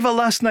you make of it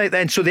last night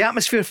then? So the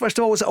atmosphere, first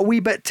of all, was a wee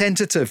bit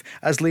tentative,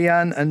 as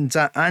Leanne and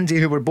Andy,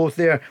 who were both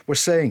there, were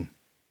saying?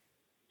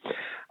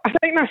 I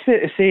think that's fair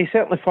to say.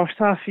 Certainly first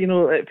half,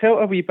 it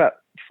felt a wee bit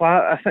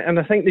flat.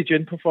 I think the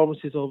June performance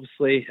is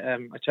obviously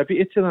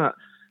attributed to that.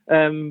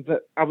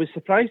 But I was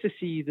surprised to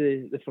see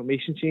the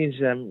formation change,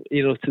 to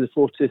the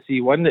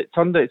 4-2-3-1. It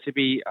turned out to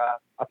be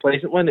a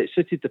pleasant one. It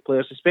suited the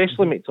players,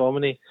 especially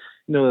McTominay.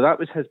 That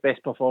was his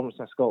best performance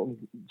in a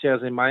Scotland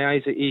jersey in my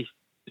eyes. He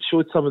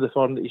showed some of the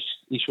form that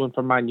he's shown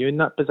for Man U in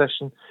that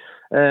position.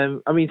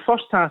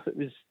 First half it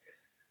was.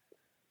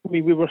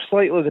 We were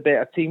slightly the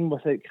better team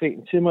without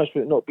creating too much,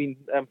 but not being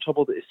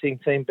troubled at the same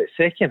time. But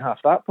second half,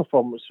 that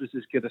performance was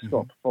as good a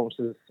Scotland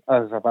performance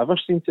as I've ever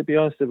seen, to be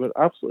honest. They were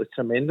absolutely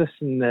tremendous.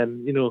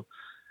 And,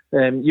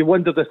 you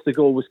wondered if the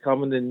goal was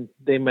coming, and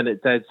then when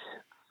it did,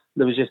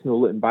 there was just no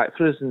looking back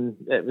for us. And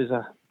it was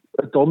a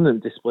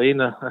dominant display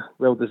and a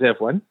well-deserved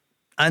win.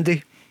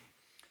 Andy?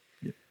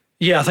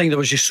 Yeah, I think there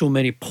was just so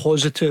many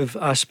positive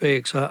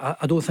aspects.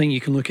 I don't think you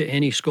can look at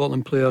any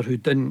Scotland player who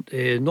didn't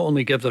not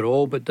only give their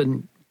all, but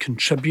didn't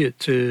contribute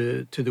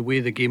to the way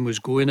the game was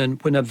going.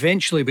 And when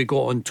eventually we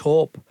got on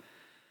top,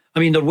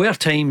 there were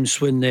times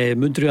when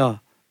Mudryk,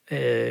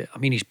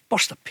 his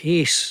burst of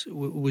pace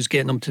was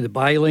getting him to the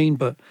byline,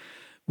 but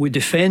we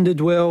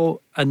defended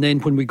well. And then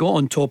when we got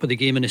on top of the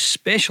game, and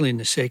especially in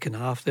the second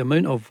half, the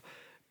amount of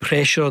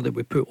pressure that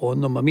we put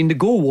on them, the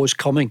goal was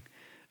coming,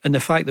 and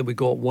the fact that we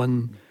got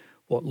one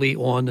late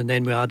on and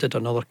then we added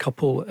another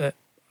couple,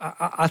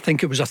 I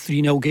think it was a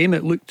 3-0 game.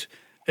 It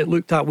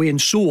looked that way. And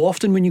so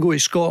often when you go to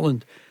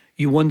Scotland,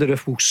 you wonder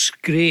if we'll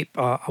scrape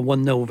a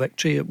 1-0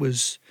 victory. It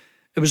was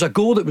a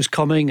goal that was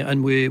coming,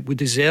 and we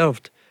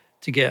deserved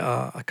to get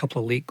a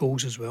couple of late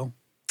goals as well.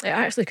 It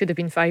actually could have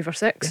been 5 or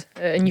 6,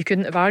 and you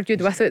couldn't have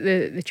argued with it.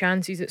 The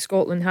chances that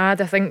Scotland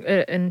had, I think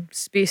in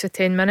space of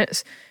 10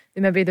 minutes they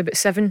maybe had about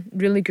 7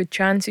 really good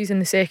chances in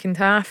the second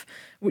half,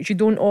 which you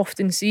don't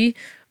often see.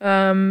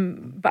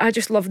 But I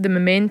just loved the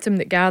momentum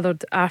that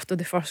gathered after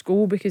the first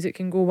goal, because it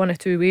can go one of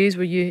two ways,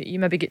 where you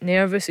maybe get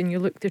nervous and you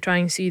look to try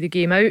and see the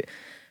game out.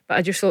 But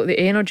I just thought the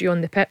energy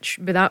on the pitch,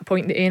 by that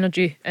point the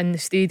energy in the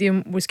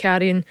stadium was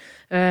carrying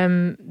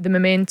the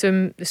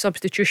momentum. The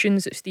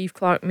substitutions that Steve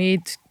Clarke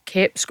made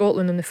kept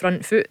Scotland on the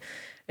front foot,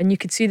 and you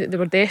could see that they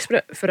were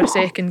desperate for a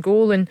second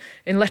goal, and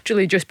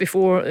literally just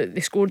before they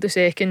scored the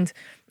second,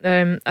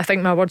 I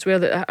think my words were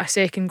that a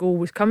second goal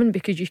was coming,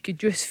 because you could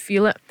just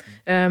feel it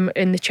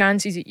in the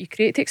chances that you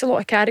create. It takes a lot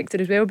of character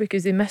as well,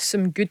 because they miss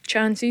some good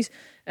chances,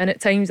 and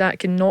at times that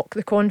can knock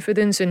the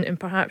confidence, and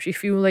perhaps you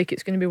feel like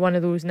it's going to be one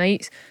of those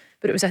nights.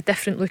 But it was a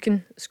different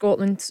looking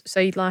Scotland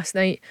side last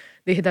night.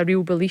 They had a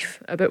real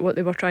belief about what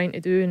they were trying to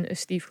do, and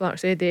as Steve Clarke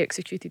said, they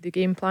executed the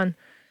game plan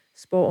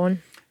spot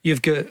on.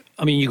 You've got,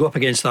 you go up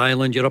against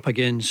Ireland, you're up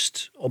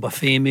against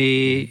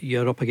Obafemi,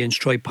 you're up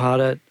against Troy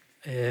Parrott,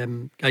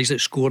 guys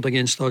that scored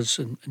against us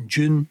in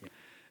June.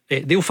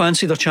 They'll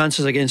fancy their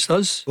chances against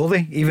us. Will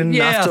they? Even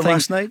after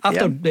last night?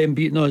 After them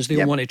beating us,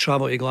 they'll want to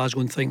travel to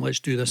Glasgow and think, let's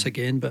do this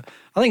again. But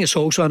I think it's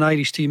also an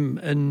Irish team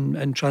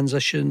in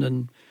transition,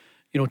 and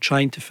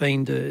trying to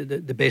find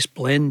the best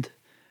blend.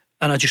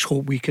 And I just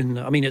hope we can.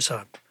 It's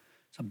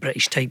a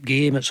British type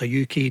game, it's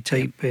a UK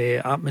type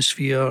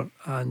atmosphere,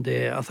 and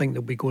I think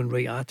they'll be going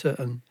right at it.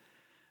 And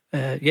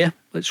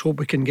let's hope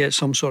we can get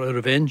some sort of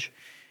revenge.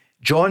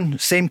 John,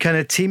 same kind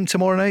of team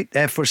tomorrow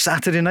night for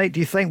Saturday night, do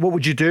you think? What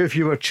would you do if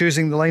you were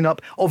choosing the lineup?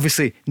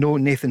 Obviously no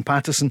Nathan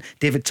Patterson,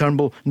 David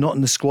Turnbull not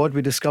in the squad,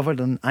 we discovered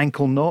an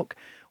ankle knock.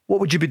 What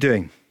would you be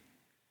doing?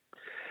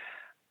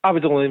 I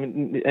would only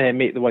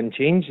make the one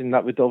change, and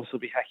that would obviously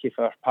be Hickey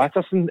for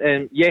Patterson.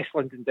 Yes,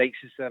 Lyndon Dykes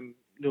has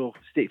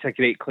staked a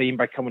great claim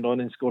by coming on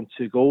and scoring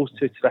 2 goals,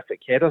 2 terrific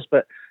headers,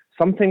 but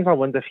sometimes I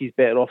wonder if he's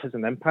better off as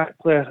an impact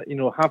player.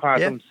 Have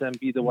Adams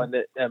be the one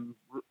that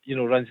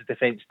runs the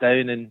defence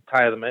down and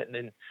tire them out, and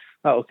then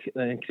that'll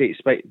create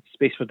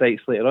space for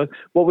Dykes later on.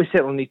 What we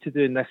certainly need to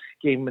do in this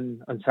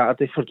game on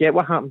Saturday, forget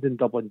what happened in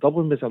Dublin.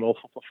 Dublin was an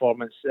awful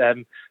performance,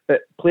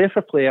 but player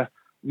for player,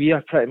 we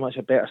are pretty much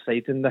a better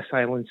side than this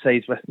Ireland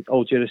side, with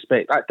all due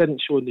respect. That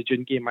didn't show in the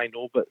June game, I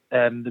know, but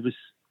there was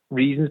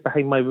reasons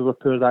behind why we were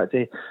poor that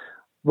day.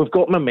 We've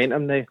got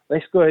momentum now.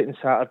 Let's go out on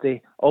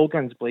Saturday, all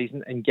guns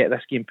blazing, and get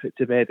this game put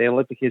to bed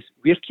early, because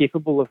we're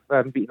capable of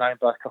beating Ireland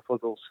by a couple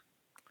of goals.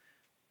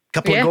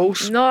 Couple of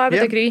goals? No, I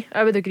would agree.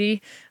 I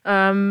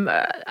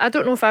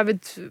don't know if I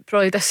would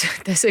probably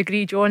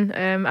disagree, John.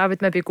 I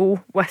would maybe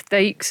go with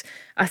Dykes.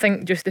 I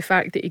think just the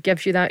fact that he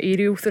gives you that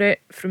aerial threat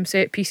from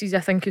set pieces, I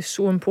think is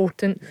so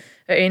important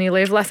at any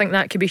level. I think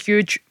that could be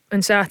huge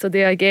on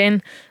Saturday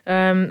again.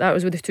 That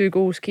was where the 2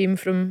 goals came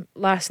from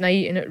last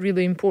night, and at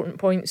really important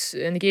points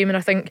in the game. And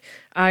I think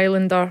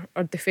Ireland are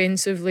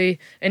defensively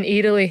and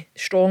aerially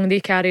strong. They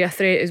carry a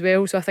threat as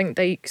well. So I think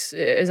Dykes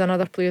is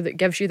another player that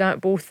gives you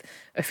that, both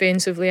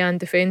offensively and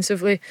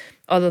defensively.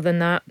 Other than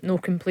that, no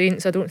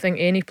complaints. I don't think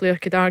any player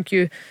could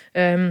argue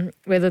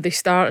whether they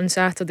start on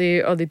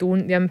Saturday or they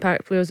don't. The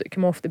impact players that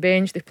come off the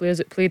bench, the players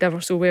that played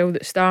ever so well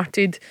that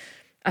started,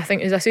 I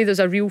think, as I say, there's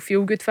a real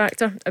feel-good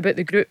factor about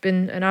the group,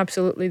 and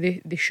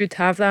absolutely they should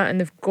have that, and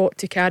they've got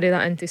to carry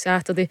that into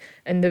Saturday,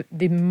 and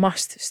they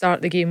must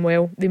start the game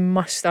well. They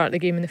must start the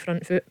game in the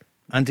front foot.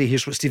 Andy,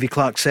 here's what Stevie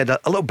Clark said a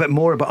little bit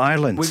more about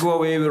Ireland. We go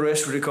away, we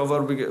rest, we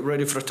recover, we get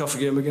ready for a tough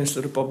game against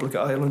the Republic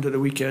of Ireland at the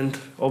weekend.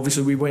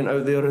 Obviously we went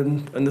out there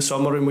in the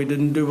summer and we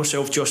didn't do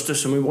ourselves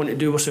justice, and we want to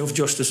do ourselves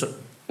justice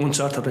on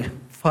Saturday.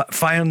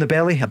 Fire in the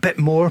belly a bit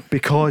more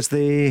because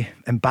they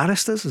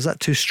embarrassed us. Is that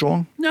too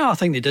strong? No, I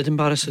think they did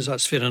embarrass us.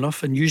 That's fair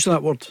enough. And use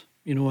that word.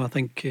 I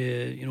think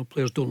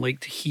players don't like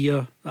to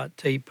hear that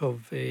type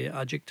of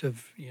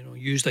adjective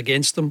used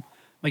against them.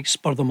 Might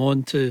spur them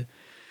on to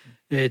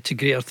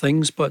greater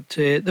things. But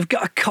they've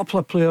got a couple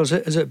of players.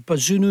 Is it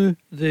Bazunu,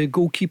 the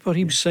goalkeeper?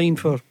 He was signed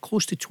for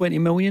close to 20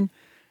 million.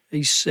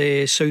 He's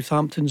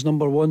Southampton's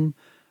number one.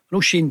 I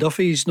know Shane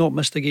Duffy's not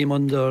missed a game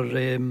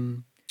under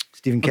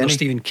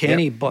Stephen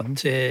Kenny, yep. But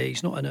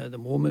he's not in it at the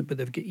moment. But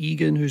they've got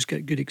Egan, who's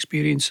got good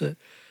experience at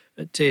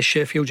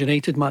Sheffield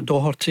United, Matt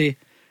Doherty.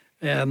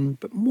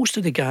 But most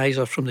of the guys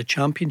are from the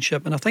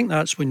Championship, and I think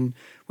that's when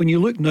you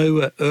look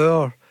now at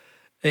our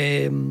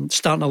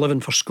starting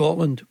 11 for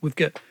Scotland, we've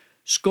got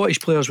Scottish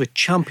players with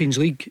Champions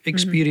League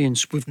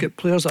experience. We've got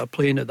players that are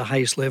playing at the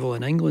highest level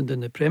in England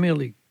in the Premier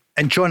League.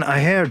 And John,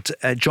 I heard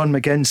John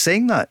McGinn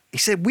saying that. He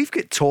said we've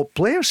got top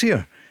players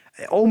here,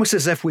 almost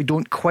as if we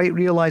don't quite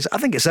realise. I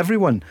think it's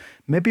everyone.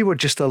 Maybe we're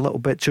just a little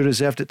bit too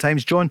reserved at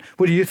times. John,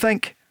 what do you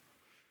think?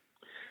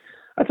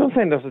 I don't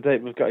think there's a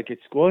doubt we've got a good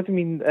squad. I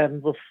mean,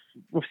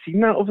 we've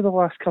seen that over the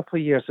last couple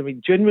of years. I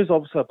mean, June was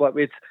obviously a blip.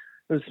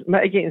 There was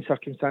mitigating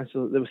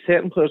circumstances. There were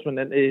certain players went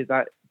into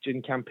that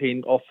June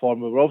campaign off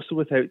form. We were also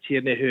without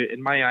Tierney, who,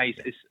 in my eyes,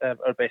 is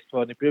our best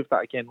player, and he proved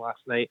that again last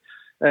night.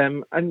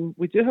 And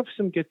we do have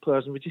some good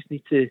players, and we just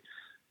need to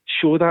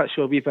show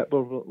a wee bit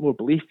more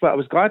belief. But I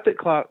was glad that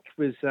Clark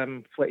was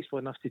flexible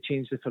enough to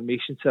change the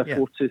formation to a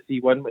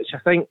 4-2-3-1, which I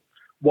think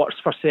works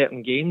for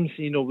certain games.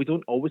 We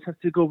don't always have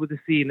to go with the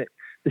 3, and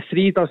the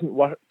 3 doesn't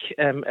work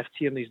if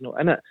Tierney's not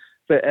in it.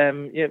 But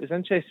it was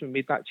interesting we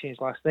made that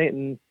change last night,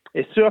 and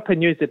it threw up a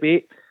new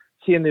debate.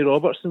 Tierney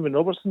Robertson, when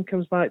Robertson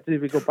comes back, do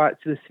we go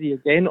back to the 3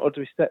 again, or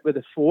do we stick with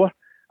the 4?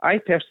 I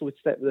personally would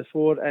stick with the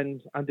 4,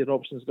 and Andy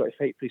Robertson's got to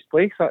fight for his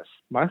place. That's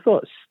my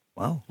thoughts.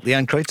 Wow.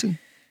 Leanne Crichton?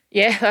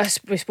 Yeah,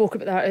 we spoke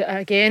about that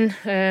again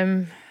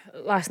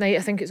last night.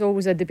 I think it's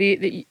always a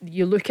debate that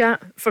you look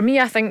at. For me,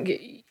 I think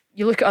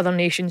you look at other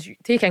nations.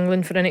 Take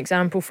England for an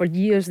example. For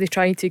years they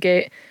tried to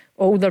get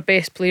all their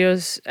best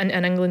players in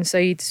England's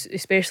sides,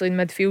 especially in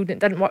midfield. It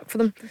didn't work for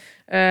them.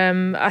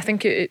 I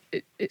think at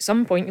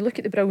some point you look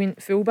at the brilliant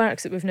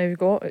fullbacks that we've now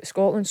got at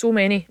Scotland. So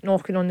many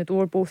knocking on the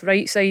door, both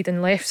right side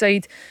and left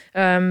side.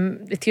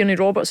 The Tierney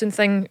Robertson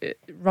thing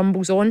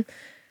rumbles on.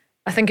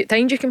 I think at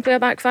times you can play a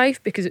back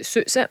 5 because it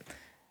suits it,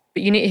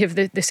 but you need to have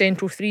the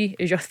central 3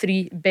 as your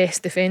 3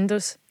 best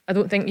defenders. I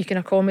don't think you can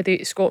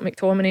accommodate Scott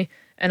McTominay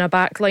in a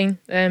back line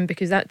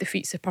because that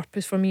defeats the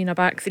purpose for me in a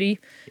back 3.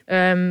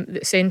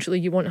 Essentially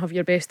you want to have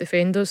your best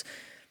defenders.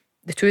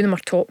 The 2 of them are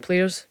top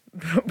players,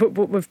 but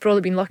what we've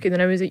probably been lucky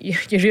now is that you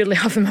rarely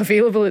have them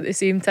available at the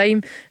same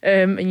time,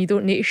 and you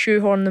don't need to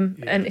shoehorn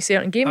them into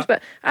certain games.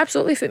 But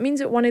absolutely, if it means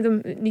that one of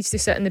them needs to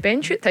sit on the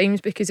bench at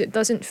times because it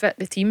doesn't fit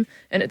the team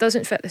and it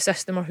doesn't fit the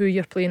system or who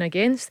you're playing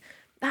against,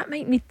 that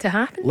might need to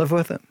happen. Live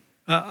with it.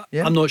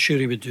 I'm not sure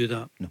he would do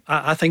that. No.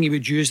 I think he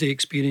would use the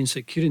experience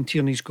that Kieran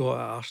Tierney's got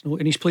at Arsenal,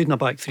 and he's played in a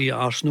back 3 at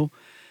Arsenal,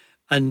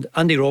 and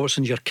Andy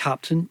Robertson's your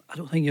captain. I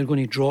don't think you're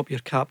going to drop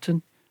your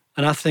captain,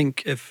 and I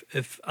think if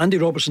Andy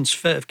Robertson's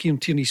fit, if Kieran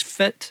Tierney's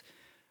fit,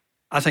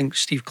 I think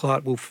Steve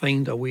Clark will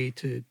find a way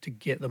to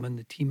get them in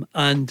the team,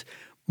 and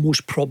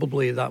most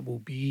probably that will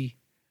be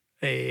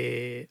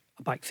a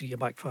back 3, a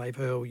back 5,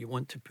 however you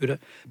want to put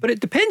it. But it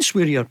depends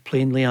where you're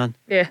playing, Leanne.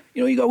 Yeah,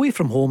 you got away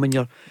from home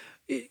and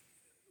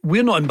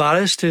we're not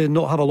embarrassed to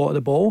not have a lot of the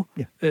ball,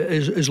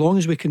 as long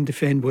as we can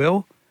defend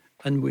well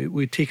and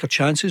we take our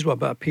chances with a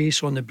bit of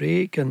pace on the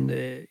break, and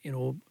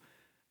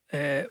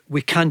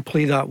we can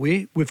play that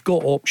way. We've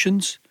got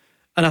options,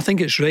 and I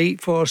think it's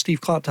right for Steve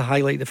Clark to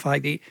highlight the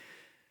fact that,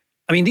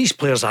 I mean, these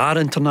players are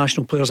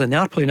international players and they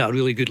are playing at a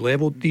really good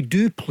level. They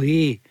do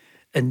play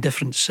in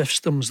different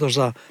systems. There's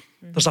a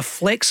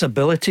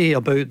flexibility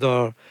about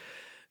their,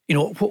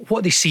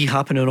 what they see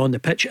happening on the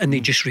pitch, and they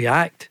just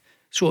react.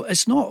 So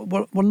it's not,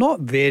 we're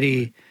not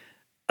very,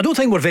 I don't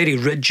think we're very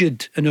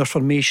rigid in our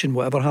formation,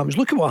 whatever happens.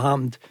 Look at what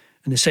happened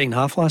in the second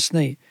half last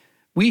night.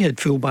 We had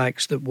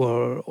fullbacks that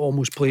were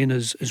almost playing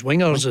as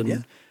wingers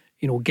and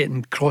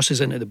getting crosses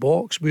into the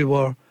box. We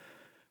were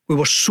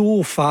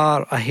so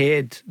far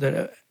ahead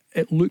that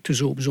it looked as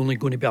though it was only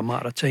going to be a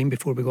matter of time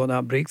before we got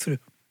that breakthrough.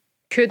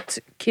 Could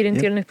Kieran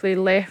Tierney play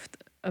left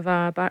of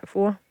a back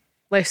 4?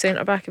 Left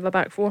centre back of a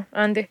back 4,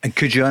 Andy? And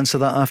could you answer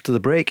that after the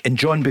break? And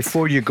John,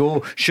 before you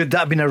go, should that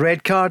have been a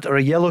red card or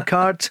a yellow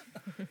card?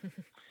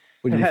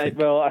 What do you think?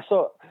 Well, I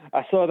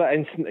saw that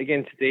incident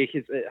again today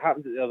because it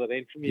happened at the other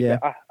end for me. Yeah.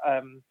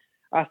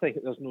 But I think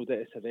there's no doubt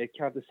it's a red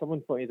card. As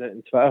someone pointed out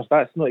on Twitter,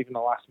 that's not even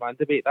a last man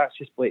debate. That's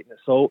just blatant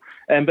assault.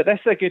 But this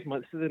is a good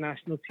month for the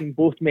national team,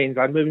 both men's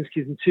and women's.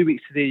 Because in 2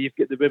 weeks today, you've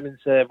got the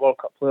women's World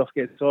Cup playoff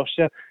against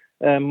Austria.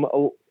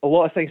 A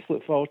lot of things to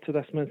look forward to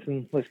this month,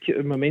 and let's keep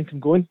the momentum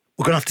going.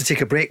 We're going to have to take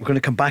a break. We're going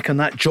to come back on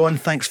that. John,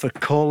 thanks for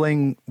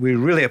calling. We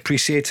really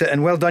appreciate it.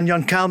 And well done,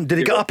 young Callum. Did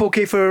he get up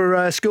okay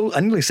for school?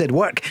 I nearly said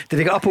work. Did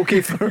he get up okay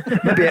for...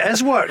 Maybe it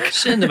is work.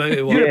 Send him out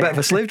to work. You're a bit of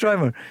a slave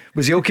driver.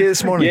 Was he okay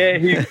this morning? Yeah,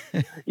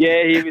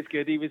 he was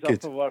good. He was up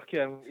for work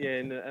and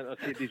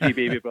entertained his wee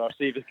baby brother,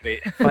 so he was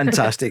great.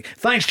 Fantastic.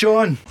 Thanks,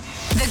 John.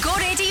 The Go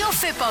Radio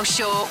Football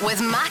Show with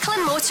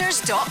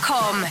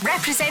MacklinMotors.com,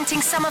 representing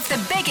some of the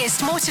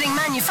biggest motoring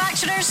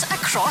manufacturers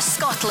across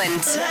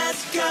Scotland.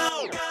 Let's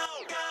go!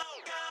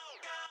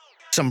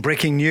 Some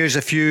breaking news,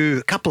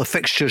 a couple of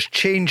fixtures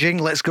changing.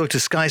 Let's go to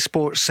Sky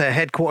Sports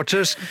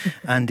headquarters.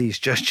 Andy's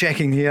just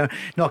checking here.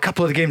 No, a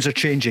couple of the games are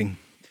changing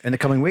in the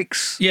coming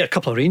weeks. Yeah, a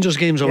couple of Rangers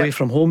games away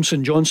from home.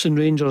 St Johnstone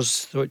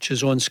Rangers, which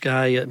is on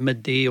Sky at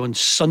midday on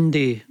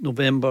Sunday,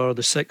 November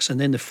the 6th, and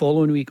then the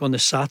following week on the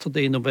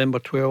Saturday, November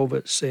 12th,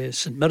 it's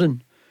St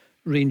Mirren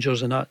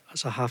Rangers, and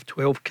that's a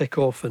 12:30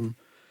 kick-off. And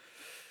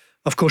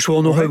of course, we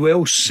all know how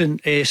well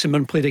St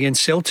Mirren played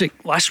against Celtic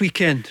last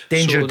weekend.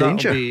 Danger.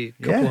 Be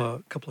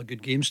a couple of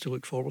good games to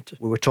look forward to.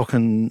 We were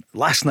talking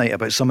last night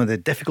about some of the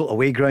difficult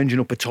away grounds,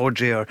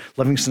 Pittodrie or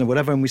Livingston or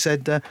whatever, and we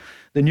said the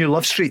new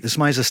Love Street, the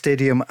Smiza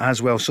Stadium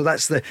as well. So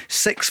that's the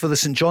 6th for the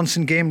St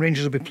Johnstone game.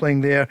 Rangers will be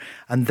playing there,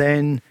 and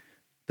then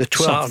the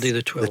 12th, Saturday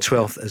the 12th, the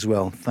 12th as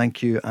well.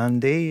 Thank you,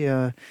 Andy.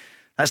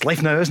 That's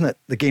life now, isn't it?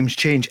 The games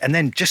change. And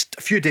then just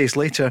a few days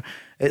later,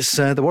 it's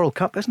the World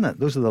Cup, isn't it?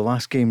 Those are the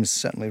last games,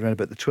 certainly around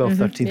about the 12th,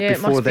 13th. Yeah,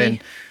 before then,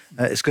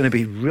 it's going to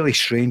be really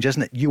strange,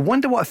 isn't it? You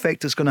wonder what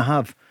effect it's going to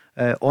have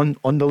on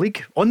the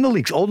league, all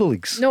the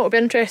leagues. No, it'll be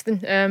interesting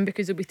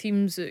because there'll be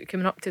teams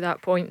coming up to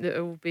that point that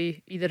will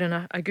be either in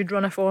a good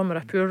run of form or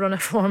a poor run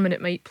of form, and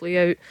it might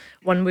play out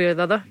one way or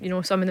the other.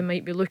 Some of them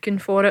might be looking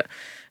for it.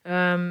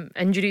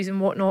 Injuries and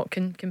whatnot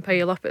can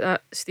pile up at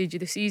that stage of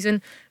the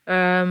season,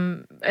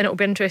 and it'll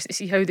be interesting to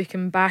see how they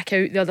can back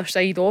out the other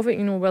side of it.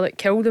 Will it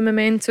kill the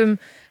momentum?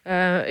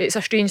 It's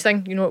a strange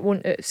thing.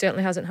 It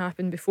certainly hasn't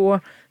happened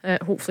before.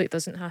 Hopefully it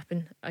doesn't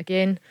happen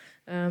again,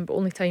 but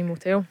only time will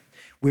tell.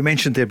 We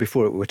mentioned there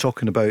before, we were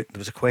talking about, there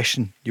was a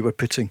question you were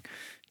putting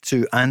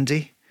to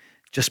Andy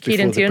just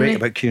before the break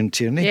about Kieran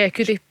Tierney. Yeah,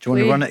 could he Do you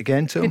want to run it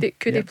again to him?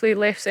 Could he play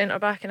left centre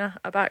back in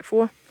a back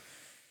four?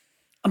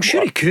 I'm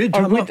sure he could.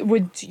 Or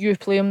would you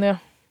play him there?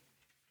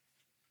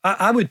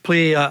 I would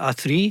play a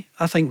 3.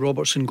 I think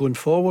Robertson going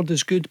forward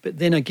is good, but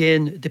then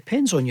again, it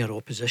depends on your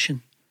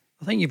opposition.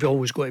 I think you've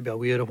always got to be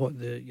aware of what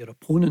your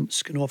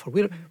opponents can offer.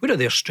 Where are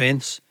their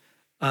strengths?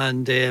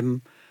 And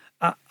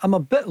I'm a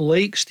bit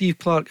like Steve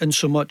Clarke in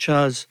so much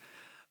as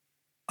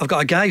I've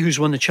got a guy who's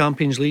won the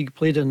Champions League,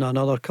 played in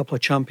another couple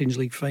of Champions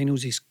League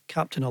finals. He's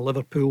captain of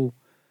Liverpool.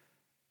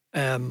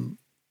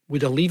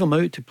 Would I leave him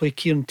out to play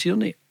Kieran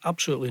Tierney?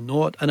 Absolutely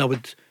not. And I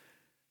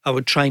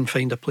would try and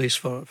find a place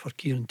for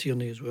Kieran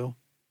Tierney as well.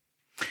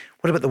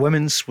 What about the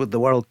women's with the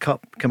World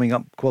Cup coming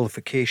up?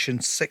 Qualification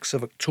 6th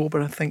of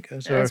October, I think,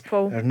 is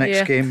our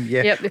next game.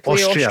 Yeah, yep, they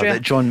play Austria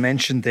that John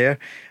mentioned there.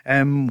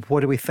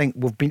 What do we think?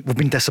 We've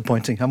been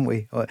disappointing, haven't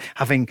we?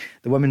 Having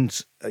the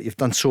women's, you've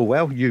done so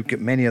well. You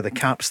get many of the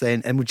caps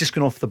then, and we've just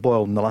gone off the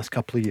boil in the last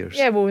couple of years.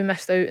 Yeah, well, we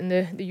missed out in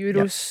the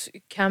Euros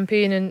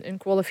campaign and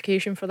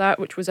qualification for that,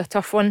 which was a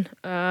tough one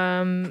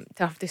to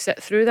have to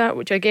sit through that,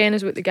 which again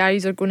is what the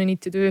guys are going to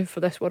need to do for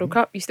this World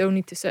Cup. You still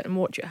need to sit and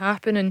watch it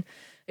happen and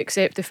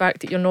accept the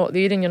fact that you're not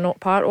there and you're not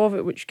part of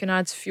it, which can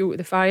add fuel to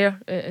the fire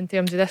in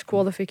terms of this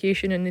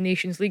qualification in the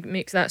Nations League.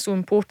 Makes that so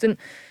important.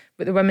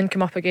 But the women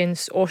come up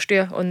against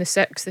Austria on the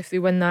 6th. If they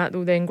win that,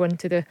 they'll then go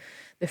into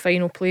the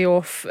final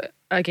playoff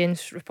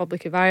against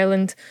Republic of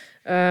Ireland,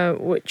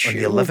 which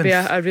will be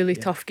a really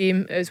tough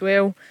game as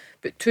well.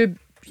 But two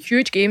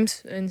huge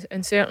games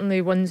and certainly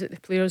ones that the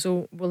players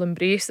will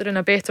embrace. They're in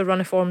a better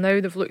run of form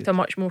now. They've looked a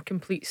much more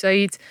complete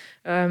side.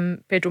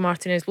 Pedro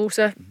Martinez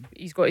Losa,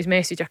 he's got his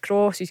message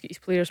across. He's got his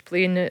players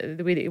playing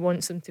the way that he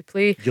wants them to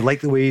play. You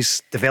like the way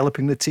he's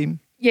developing the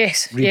team?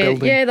 Yes,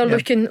 rebuilding. Yeah, they're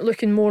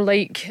looking more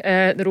like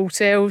their old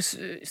selves.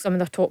 Some of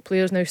their top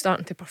players now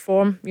starting to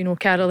perform.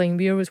 Caroline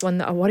Weir was one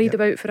that I worried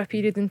about for a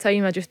period in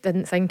time. I just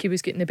didn't think he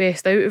was getting the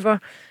best out of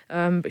her.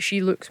 But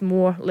she looks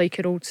more like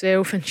her old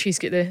self, and she's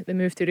got the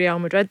move to Real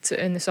Madrid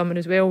in the summer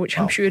as well, which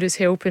I'm sure is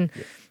helping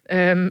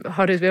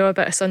her as well. A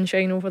bit of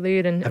sunshine over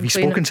there. And have you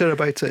spoken to her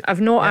about it? I've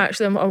not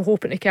actually. I'm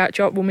hoping to catch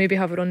up. We'll maybe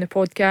have her on the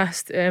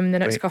podcast in the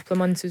next couple of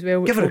months as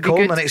well. Give her a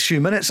call in the next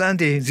few minutes,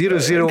 Andy.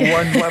 001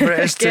 whatever it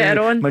is get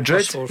to her on.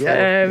 Madrid.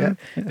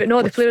 But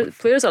no, the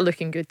players are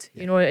looking good,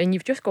 and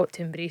you've just got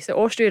to embrace it.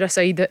 Austria are a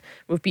side that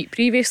we've beat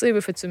previously.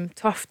 We've had some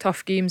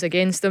tough games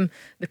against them.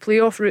 The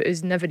playoff route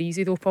is never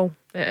easy though, Paul.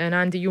 And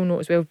Andy, you'll know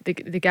as well, the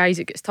guys,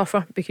 it gets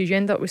tougher because you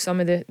end up with some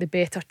of the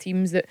better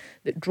teams that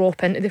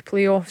drop into the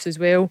playoffs as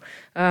well.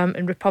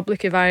 And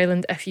Republic of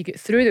Ireland, if you get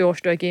through the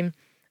Austria game,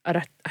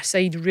 are a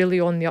side really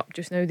on the up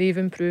just now. They've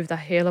improved a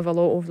hell of a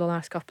lot over the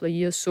last couple of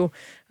years. So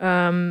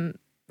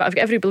but I've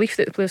got every belief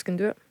that the players can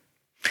do it.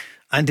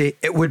 Andy,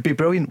 it would be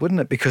brilliant, wouldn't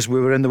it? Because we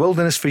were in the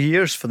wilderness for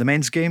years for the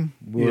men's game.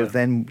 We were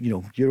then,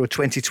 Euro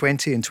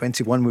 2020 and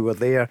 21, we were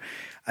there.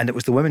 And it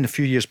was the women a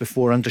few years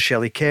before under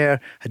Shelley Kerr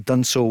had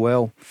done so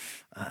well.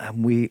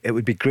 And it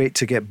would be great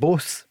to get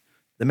both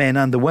the men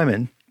and the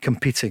women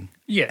competing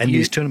in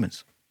these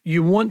tournaments.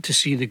 You want to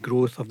see the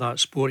growth of that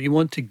sport. You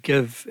want to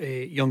give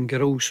young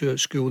girls who are at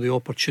school the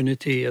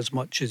opportunity as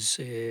much as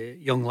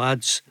young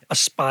lads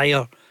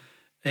aspire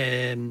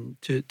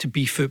to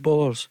be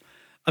footballers.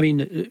 I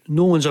mean,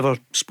 no one's ever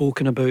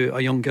spoken about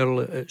a young girl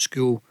at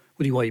school.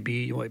 What do you want to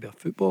be? You want to be a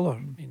footballer?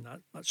 I mean,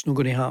 that's not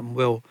going to happen.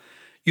 Well,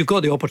 you've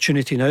got the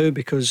opportunity now,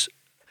 because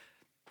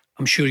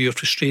I'm sure you're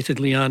frustrated,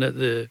 Leanne, at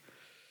the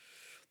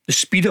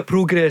speed of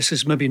progress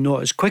is maybe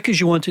not as quick as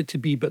you want it to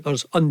be, but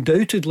there's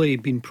undoubtedly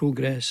been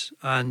progress.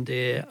 And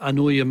I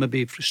know you're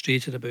maybe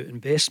frustrated about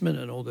investment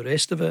and all the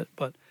rest of it,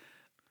 but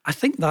I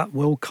think that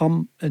will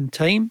come in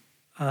time.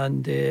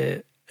 And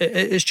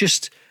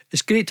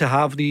it's great to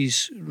have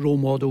these role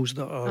models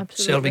that are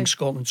serving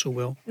Scotland so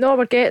well. No,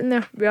 we're getting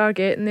there. We are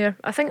getting there.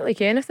 I think,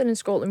 like anything in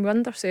Scotland, we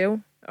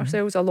undersell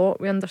ourselves a lot.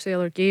 We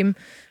undersell our game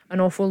an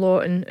awful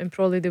lot, and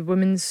probably the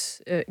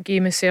women's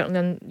game is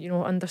certainly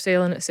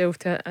underselling itself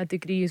to a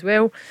degree as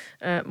well.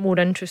 More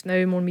interest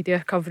now, more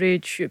media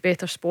coverage,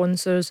 better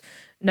sponsors,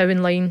 now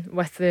in line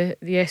with the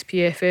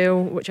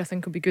SPFL, which I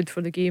think will be good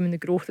for the game and the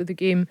growth of the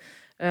game.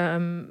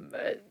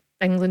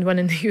 England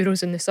winning the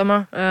Euros in the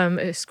summer,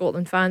 as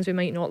Scotland fans we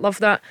might not love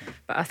that,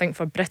 but I think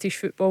for British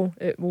football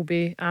it will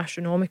be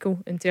astronomical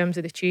in terms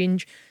of the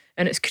change,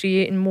 and it's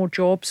creating more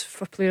jobs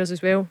for players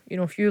as well.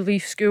 If you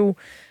leave school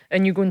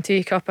and you go and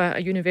take up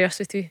a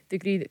university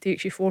degree that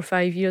takes you 4 or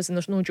 5 years and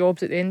there's no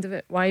jobs at the end of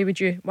it, why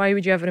would you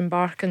ever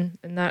embark in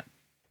that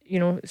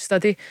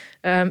study?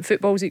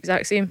 Football's the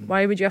exact same.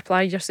 Why would you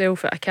apply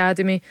yourself at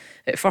academy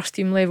at first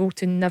team level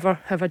to never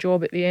have a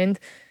job at the end?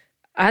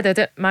 I did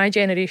it, my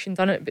generation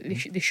done it, but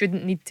they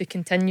shouldn't need to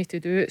continue to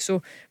do it.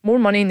 So more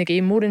money in the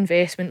game, more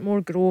investment,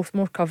 more growth,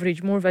 more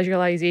coverage, more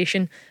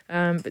visualisation,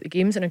 but the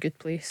game's in a good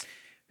place.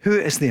 Who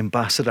is the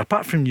ambassador,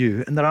 apart from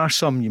you? And there are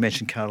some, you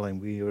mentioned Caroline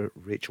Weir,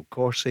 Rachel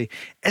Corsie.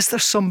 Is there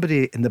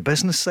somebody in the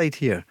business side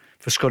here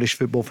for Scottish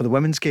football, for the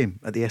women's game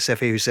at the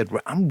SFA, who said,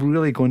 I'm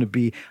really going to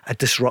be a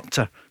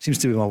disruptor? Seems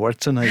to be my word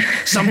tonight.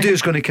 Somebody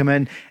who's going to come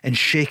in and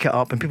shake it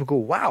up and people go,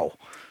 wow.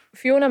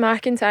 Fiona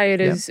McIntyre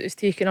is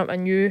taking up a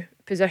new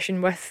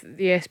position with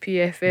the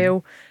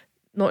SPFL.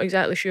 Not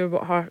exactly sure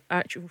what her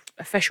actual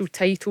official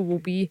title will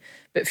be,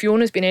 but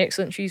Fiona's been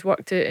excellent. She's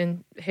worked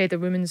in head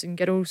of women's and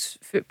girls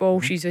football.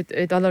 She's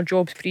had other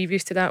jobs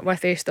previous to that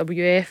with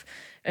SWF,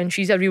 and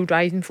she's a real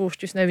driving force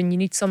just now, and you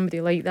need somebody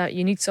like that.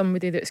 You need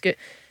somebody that's got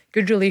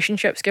good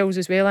relationship skills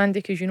as well, Andy,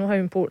 because you know how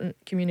important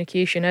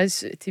communication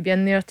is, to be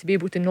in there, to be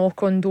able to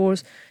knock on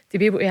doors, to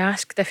be able to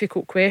ask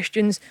difficult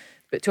questions,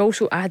 but to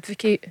also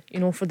advocate,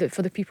 for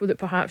the people that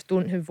perhaps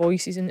don't have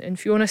voices. And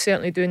Fiona's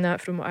certainly doing that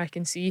from what I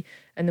can see.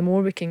 And the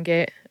more we can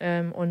get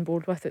on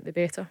board with it, the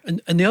better.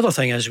 And the other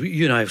thing is,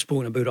 you and I have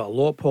spoken about it a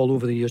lot, Paul,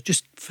 over the years,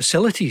 just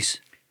facilities.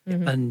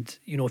 And,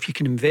 if you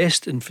can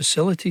invest in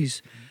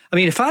facilities. I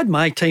mean, if I had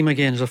my time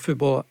again as a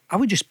footballer, I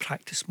would just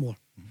practice more.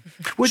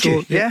 Would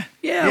you? Yeah.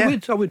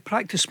 I would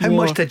practice more. How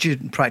much did you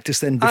practice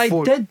then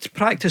before? I did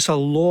practice a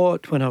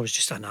lot when I was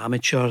just an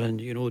amateur, and,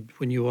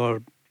 when you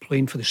were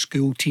playing for the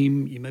school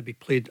team, you maybe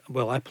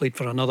I played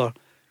for another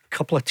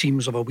couple of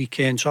teams of a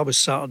weekend, so I was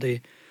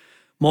Saturday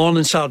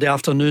morning, Saturday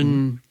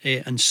afternoon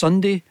and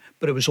Sunday,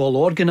 but it was all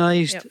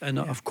organised. And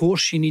of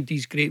course you need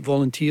these great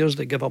volunteers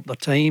that give up their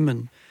time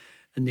and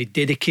they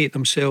dedicate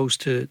themselves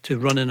to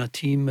running a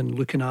team and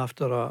looking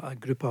after a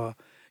group of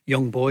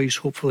young boys,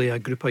 hopefully a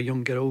group of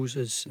young girls,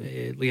 as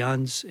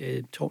Leanne's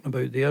talking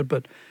about there.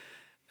 But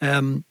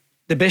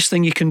the best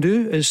thing you can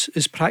do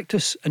is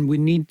practice, and we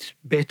need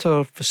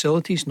better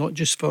facilities, not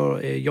just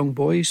for young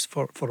boys,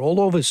 for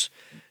all of us,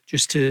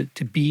 just to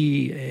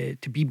be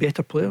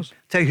better players.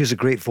 Tell you who's a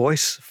great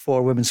voice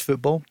for women's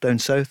football down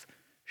south,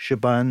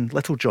 Siobhan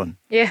Littlejohn.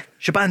 Yeah.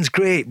 Siobhan's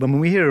great. When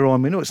we hear her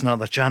on, we know it's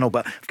another channel,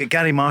 but I've got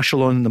Gary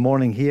Marshall on in the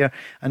morning here,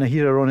 and I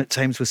hear her on at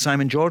times with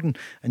Simon Jordan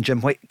and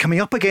Jim White.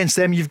 Coming up against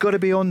them, you've got to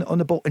be on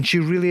the ball, and she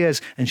really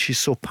is, and she's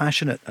so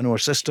passionate. I know her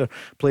sister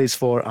plays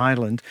for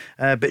Ireland,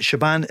 but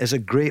Siobhan is a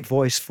great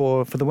voice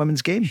for the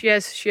women's game. She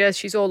is.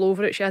 She's all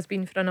over it. She has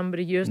been for a number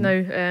of years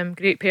now.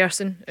 Great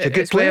person. She's a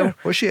good player. Well.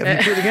 Was she? Have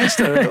you played against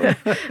her?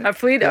 I've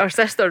played her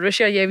sister,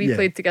 Russia. We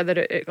played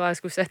together at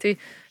Glasgow City.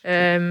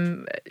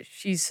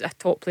 She's a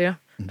top player.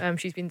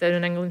 She's been down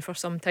in England for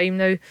some time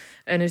now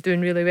and is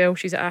doing really well.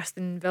 She's at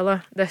Aston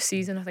Villa this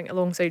season, I think,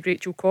 alongside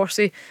Rachel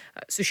Corsie.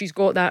 So she's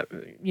got that,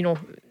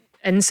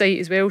 insight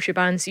as well.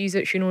 Siobhan sees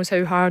it. She knows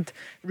how hard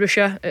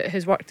Russia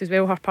has worked as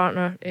well. Her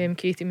partner,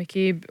 Katie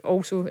McCabe,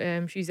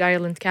 also, she's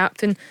Ireland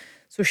captain.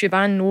 So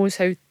Siobhan knows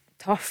how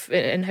tough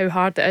and how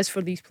hard it is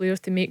for these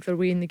players to make their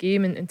way in the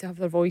game and to have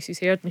their voices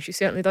heard, and she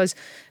certainly does.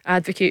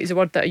 Advocate is a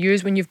word that I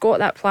use. When you've got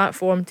that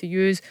platform to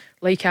use,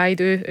 like I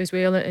do as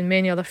well, and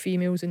many other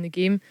females in the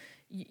game,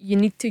 you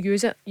need to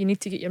use it. You need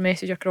to get your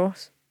message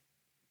across.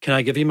 Can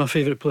I give you my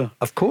favourite player?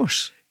 Of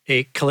course.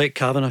 Colette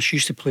Kavanagh. She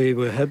used to play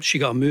with Hibs. She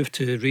got a move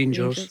to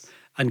Rangers.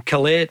 And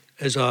Colette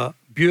is a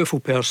beautiful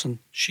person.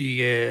 She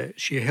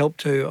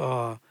helped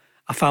out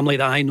a family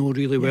that I know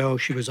really well.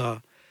 She was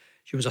a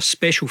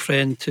special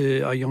friend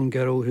to a young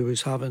girl who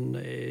was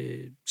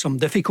having some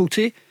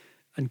difficulty,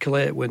 and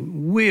Colette went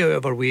way out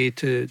of her way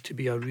to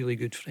be a really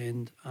good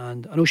friend.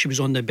 And I know she was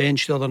on the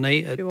bench the other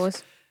night at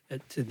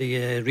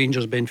the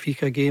Rangers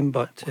Benfica game,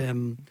 but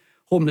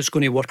hoping it's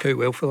going to work out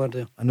well for her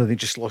there. I know they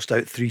just lost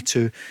out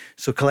 3-2.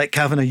 So Colette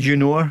Kavanagh, you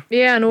know her?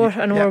 Yeah, I know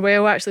her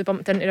well. I actually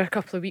bumped into her a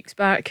couple of weeks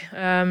back.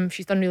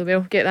 She's done really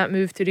well. Get that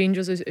move to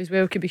Rangers as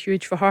well could be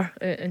huge for her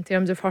in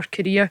terms of her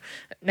career.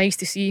 Nice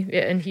to see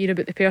and hear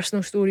about the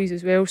personal stories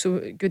as well.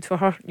 So good for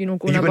her, going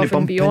above and beyond. You're going to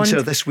bump into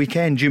her this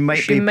weekend. She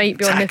might be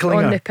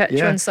on the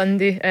pitch on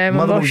Sunday. I'm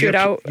not sure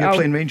you're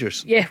playing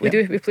Rangers. Yeah, we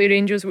do. We play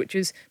Rangers, which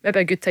is maybe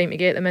a good time to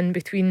get them in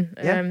between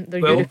their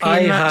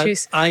European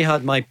matches. I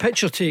had my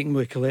picture taken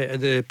with Colette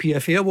at the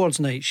PFA Awards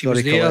night. She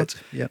was there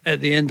at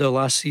the end of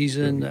last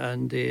season,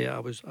 and I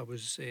was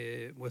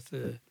with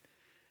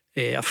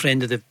a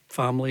friend of the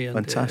family, and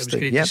it was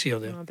great to see her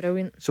there. Oh,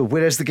 brilliant. So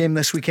where is the game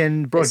this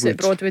weekend? Broadwood?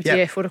 It's at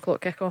Broadwood, 4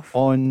 o'clock kick-off.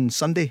 On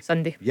Sunday?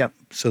 Yep,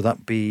 so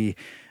that'd be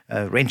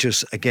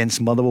Rangers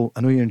against Motherwell.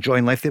 I know you're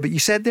enjoying life there, but you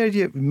said there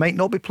you might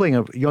not be playing.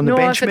 Are you on the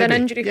bench? No, I've had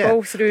an injury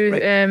call through.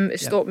 Right. It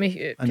stopped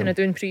me kind of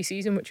doing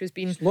pre-season, which has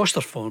been lost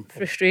their form,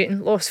 frustrating.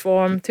 Lost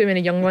form. Too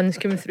many young ones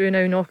coming through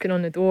now, knocking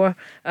on the door.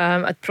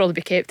 I'd probably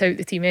be kept out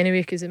the team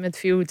anyway, because the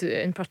midfield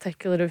in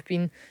particular have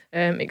been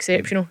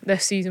exceptional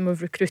this season.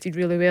 We've recruited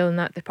really well in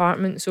that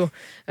department, so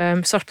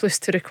surplus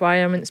to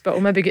requirements, but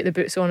we'll maybe get the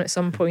boots on at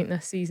some point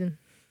this season.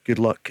 Good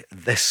luck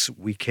this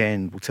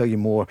weekend. We'll tell you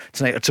more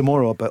tonight or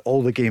tomorrow about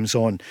all the games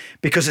on,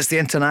 because it's the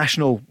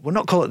international. We'll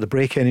not call it the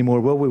break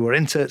anymore, will we? We're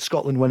into it.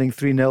 Scotland winning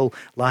 3-0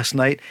 last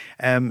night.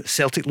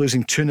 Celtic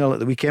losing 2-0 at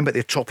the weekend, but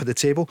they're top of the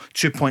table,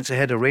 2 points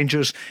ahead of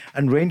Rangers.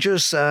 And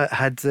Rangers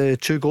had the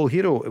 2-goal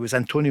hero. It was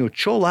Antonio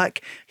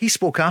Cholak. He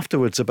spoke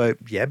afterwards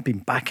about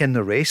being back in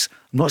the race.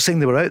 I'm not saying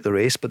they were out the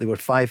race, but they were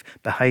 5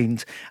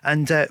 behind.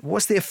 And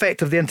what's the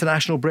effect of the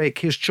international break?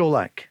 Here's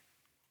Cholak.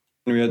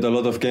 We had a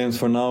lot of games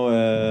for now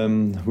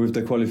with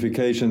the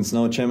qualifications,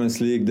 now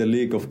Champions League, the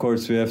league. Of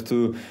course, we have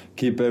to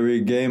keep every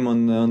game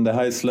on the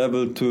highest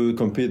level to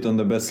compete on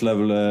the best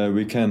level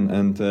we can.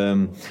 And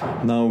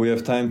now we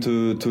have time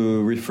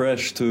to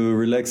refresh, to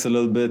relax a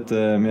little bit,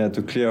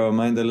 to clear our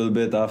mind a little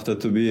bit after,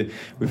 to be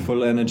with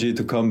full energy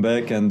to come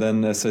back. And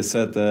then, as I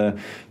said,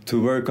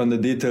 to work on the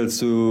details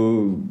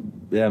to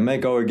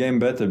make our game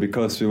better,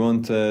 because we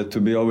want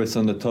to be always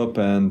on the top,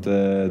 and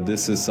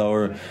this is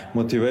our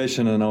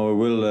motivation and our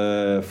will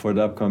for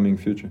the upcoming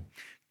future.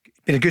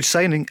 Been a good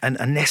signing and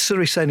a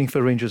necessary signing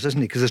for Rangers, isn't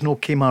it? Because there's no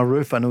Kemar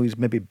Roof. I know he's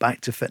maybe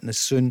back to fitness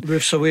soon.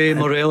 Roof's away.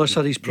 Morelos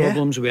had his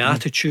problems with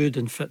attitude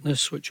and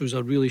fitness, which was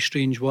a really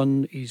strange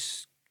one.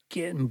 He's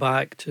getting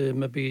back to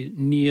maybe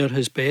near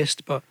his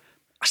best, but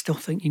I still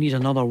think he needs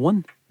another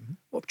one.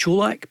 Well,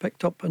 Cholak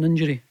picked up an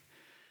injury,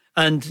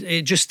 and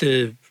just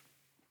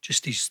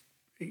his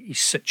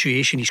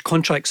situation, his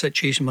contract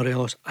situation,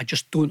 Morelos, I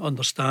just don't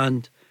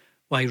understand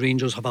why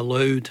Rangers have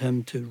allowed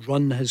him to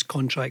run his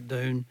contract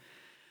down.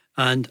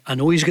 And I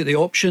know he's got the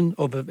option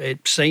of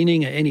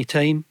signing at any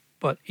time,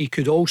 but he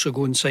could also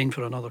go and sign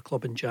for another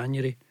club in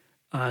January.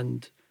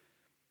 And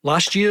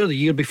last year, the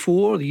year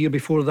before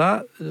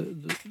that,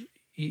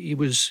 he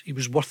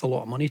was worth a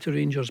lot of money to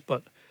Rangers.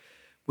 But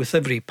with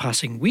every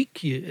passing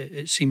week,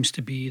 it seems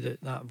to be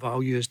that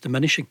value is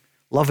diminishing.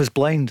 Love is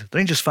blind. The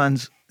Rangers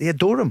fans, they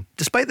adore him,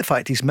 despite the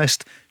fact he's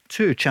missed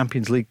 2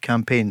 Champions League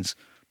campaigns,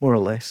 more or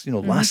less,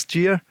 last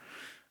year,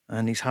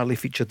 and he's hardly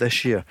featured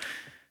this year.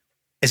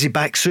 Is he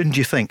back soon, do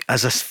you think,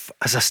 as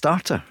a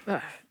starter?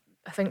 I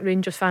think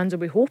Rangers fans will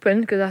be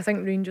hoping, because I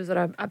think Rangers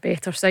are a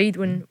better side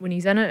when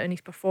he's in it and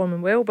he's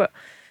performing well. But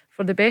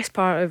for the best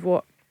part of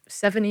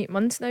 7-8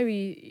 months now,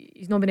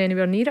 he's not been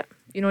anywhere near it.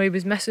 He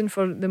was missing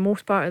for the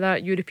most part of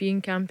that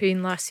European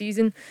campaign last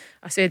season.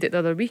 I said it the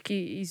other week,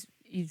 he's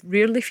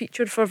rarely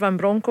featured for Van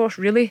Bronckhorst,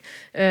 really,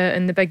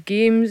 in the big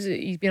games.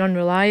 He's been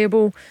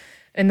unreliable,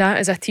 and that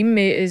as a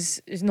teammate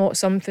is not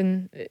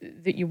something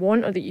that you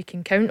want or that you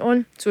can count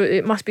on. So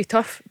it must be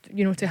tough,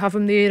 to have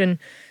him there and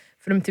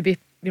for him to be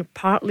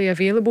partly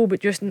available but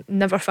just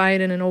never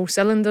firing in all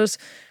cylinders.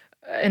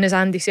 And as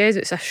Andy says,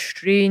 it's a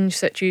strange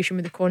situation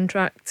with the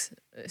contract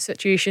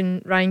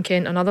situation. Ryan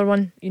Kent, another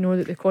one,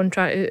 that the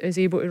contract is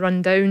able to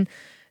run down,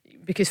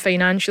 because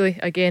financially,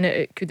 again,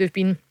 it could have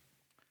been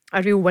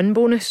a real win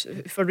bonus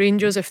for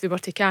Rangers if they were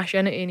to cash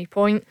in at any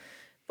point.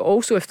 But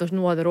also, if there's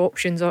no other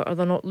options or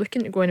they're not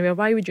looking to go anywhere,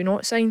 why would you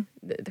not sign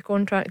the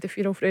contract if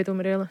you're Alfredo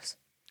Morelos?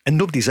 And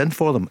nobody's in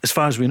for them, as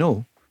far as we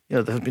know.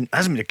 there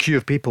hasn't been a queue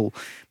of people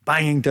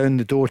banging down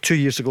the door. 2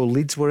 years ago,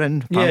 Leeds were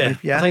in. I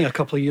think a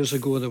couple of years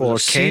ago there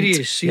was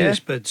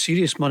a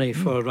serious money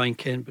for Ryan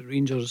Kent, but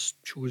Rangers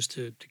chose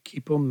to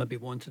keep him. Maybe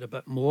wanted a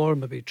bit more,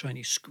 maybe trying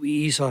to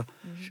squeeze a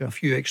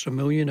few extra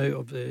million out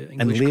of the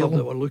English club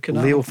that we're looking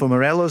at. Leo for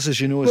Morelos, as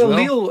you know, as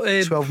well.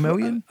 Leo, 12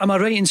 million. Am I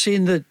right in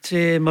saying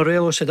that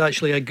Morelos had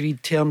actually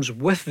agreed terms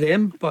with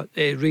them, but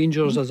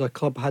Rangers as a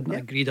club hadn't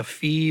agreed a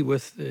fee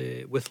with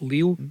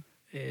Leo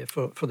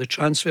for the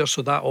transfer,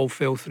 so that all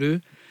fell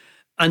through.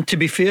 And to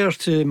be fair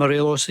to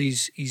Morelos,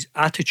 his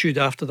attitude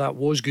after that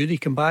was good. He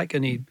came back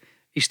and he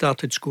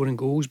started scoring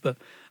goals, but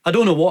I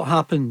don't know what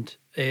happened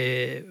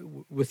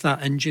with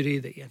that injury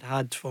that he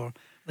had for,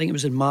 I think it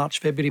was in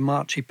February,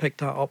 March, he picked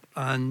that up,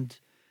 and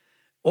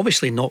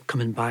obviously not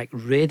coming back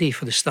ready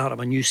for the start of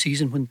a new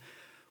season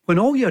when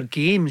all your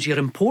games, your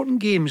important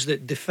games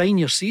that define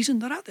your season,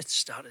 they're at the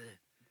start of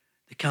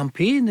the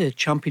campaign, the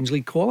Champions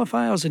League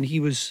qualifiers, and he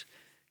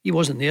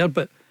wasn't there.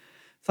 But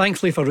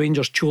thankfully for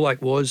Rangers,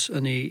 Cholak was,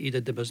 and he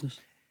did the business.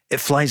 It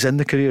flies in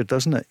the career,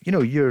 doesn't it?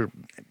 You're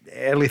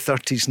early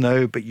 30s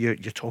now, but you're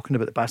talking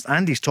about the past.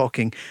 Andy's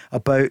talking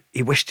about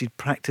he wished he'd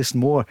practiced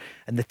more,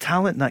 and the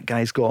talent that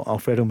guy's got,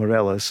 Alfredo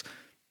Morelos,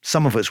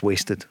 some of it's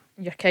wasted.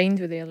 You're kind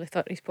with the early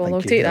 30s, Paul.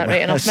 I'll take that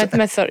right enough. Mid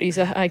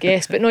 30s, I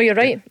guess. But no, you're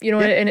right.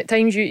 And at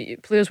times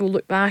players will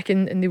look back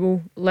and they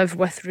will live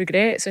with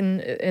regrets,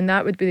 and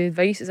that would be the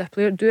advice as a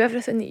player. Do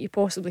everything that you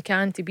possibly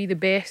can to be the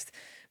best,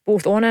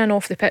 both on and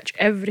off the pitch,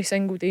 every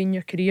single day in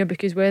your career,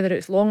 because whether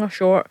it's long or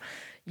short,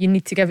 you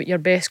need to give it your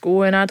best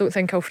go, and I don't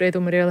think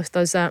Alfredo Morelos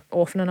does that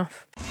often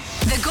enough.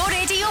 The Go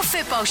Radio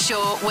Football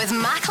Show with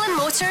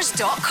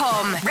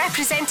MacklinMotors.com,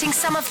 representing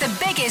some of the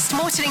biggest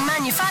motoring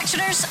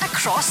manufacturers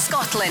across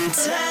Scotland.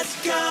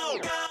 Let's go!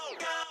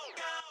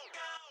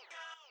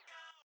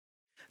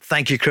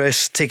 Thank you,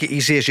 Chris. Take it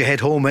easy as you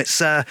head home. It's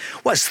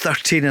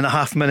 13 and a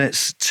half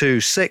minutes to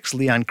 6.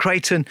 Leanne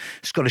Crichton,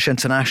 Scottish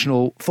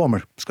international,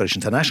 former Scottish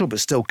international, but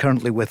still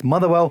currently with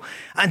Motherwell.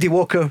 Andy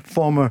Walker,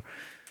 former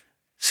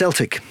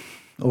Celtic.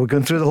 Oh, we're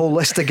going through the whole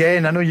list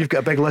again. I know you've got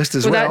a big list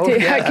as well.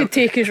 That could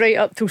take us right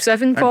up till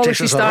 7, Paul, if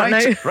you start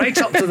now. Right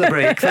up to the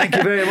break. Thank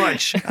you very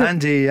much,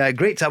 Andy.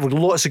 Great to have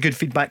lots of good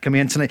feedback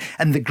coming in tonight,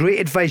 and the great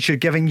advice you're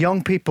giving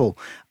young people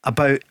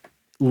about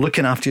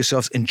looking after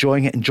yourselves,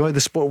 enjoying it, enjoy the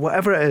sport,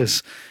 whatever it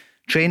is.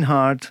 Train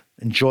hard,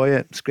 enjoy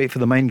it. It's great for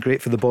the mind,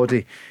 great for the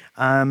body.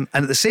 And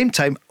at the same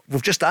time,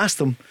 we've just asked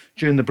them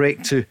during the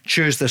break to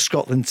choose their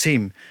Scotland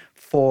team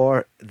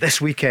for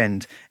this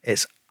weekend.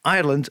 It's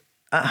Ireland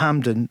at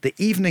Hampden, the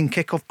evening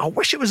kickoff. I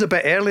wish it was a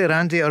bit earlier,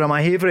 Andy, or am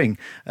I havering?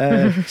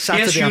 Saturday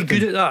yes, you're afternoon.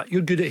 good at that.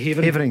 You're good at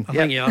havering. I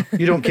think you are.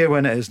 You don't care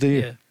when it is, do you?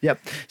 Yeah.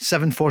 Yep.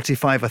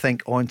 7:45, I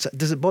think.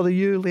 Does it bother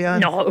you,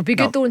 Leanne? No, it'll be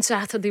good though on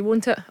Saturday,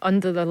 won't it?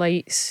 Under the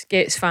lights,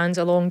 gets fans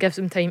along, gives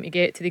them time to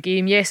get to the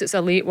game. Yes, it's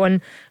a late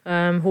one.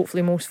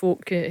 Hopefully most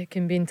folk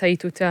can be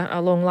entitled to a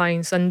long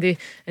lying Sunday,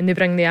 and they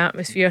bring the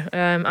atmosphere.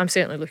 I'm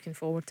certainly looking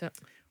forward to it.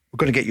 We're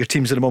going to get your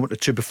teams in a moment or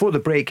two. Before the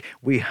break,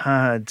 we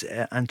had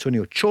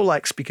Antonio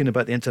Cholak speaking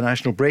about the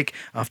international break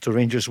after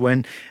Rangers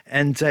win.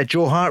 And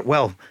Joe Hart,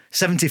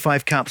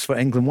 75 caps for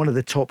England, one of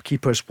the top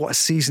keepers. What a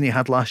season he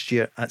had last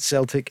year at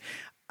Celtic.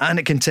 And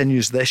it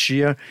continues this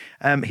year.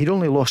 He'd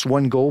only lost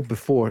 1 goal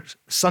before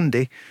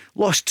Sunday,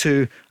 lost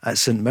 2 at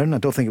St Mirren. I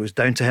don't think it was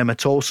down to him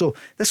at all. So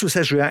this was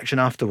his reaction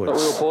afterwards.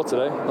 We were poor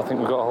today. I think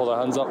we've got to hold our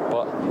hands up,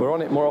 but we're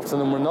on it more often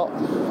than we're not.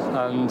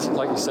 And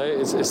like you say,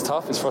 it's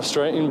tough, it's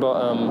frustrating,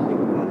 but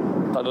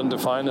that doesn't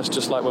define us.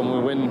 Just like when we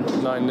win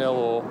 9-0,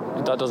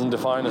 or that doesn't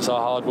define us.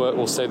 Our hard work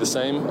will stay the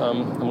same,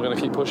 and we're going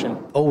to keep pushing.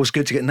 Always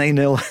good to get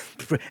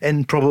 9-0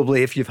 in,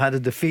 probably, if you've had a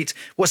defeat.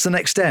 What's the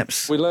next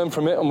steps? We learn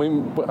from it and we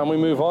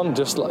move on.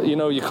 Just like,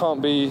 you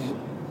can't be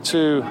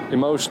too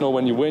emotional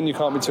when you win. You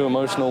can't be too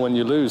emotional when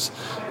you lose.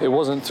 It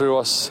wasn't through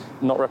us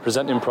not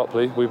representing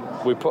properly.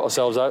 We put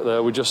ourselves out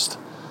there. We just,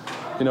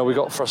 we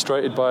got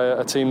frustrated by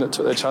a team that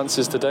took their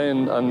chances today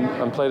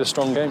and played a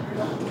strong game.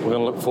 We're going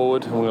to look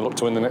forward and we're going to look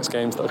to win the next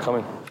games that are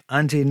coming.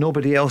 Andy,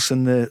 nobody else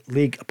in the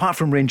league, apart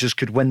from Rangers,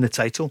 could win the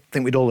title. I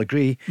think we'd all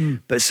agree.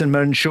 But St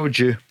Mirren showed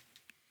you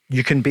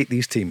can beat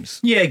these teams.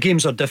 Yeah,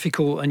 games are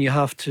difficult and you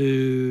have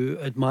to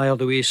admire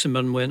the way St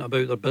Mirren went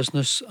about their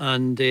business.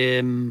 And,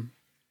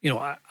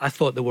 I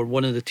thought they were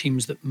one of the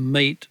teams that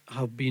might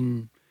have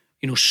been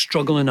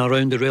struggling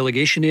around the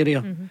relegation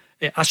area.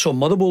 I saw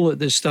Motherwell at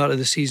the start of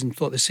the season,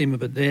 thought the same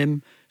about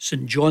them.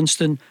 St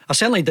Johnstone. I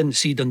certainly didn't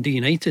see Dundee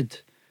United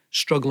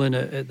struggling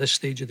at this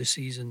stage of the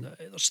season.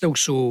 There's still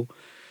so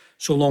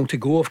long to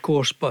go, of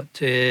course, but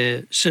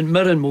St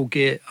Mirren will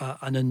get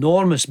an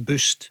enormous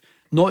boost,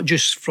 not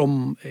just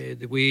from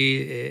the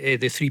way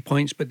the 3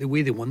 points, but the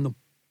way they won them.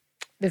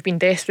 They've been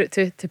desperate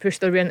to push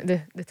their way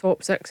into the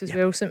top 6 as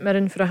well, St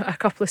Mirren, for a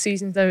couple of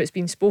seasons now. It's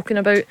been spoken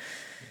about.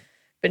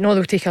 But no,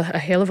 they'll take a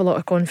hell of a lot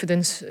of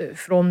confidence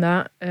from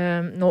that.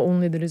 Not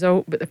only the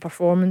result, but the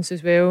performance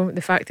as well.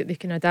 The fact that they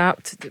can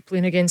adapt to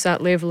playing against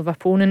that level of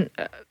opponent.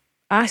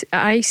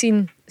 I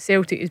seen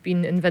Celtic as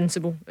being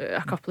invincible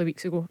a couple of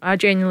weeks ago. I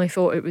genuinely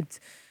thought it would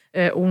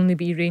only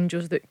be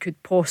Rangers that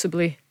could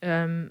possibly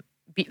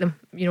beat them,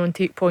 and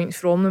take points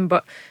from them.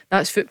 But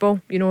that's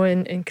football,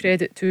 and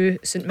credit to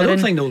St Mirren. I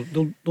don't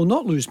think they'll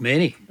not lose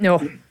many.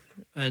 No.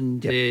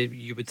 And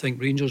you would think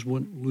Rangers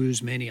won't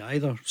lose many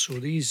either. So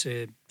these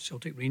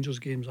Celtic Rangers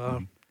games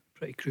are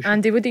pretty crucial.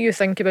 Andy, what do you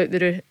think about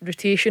the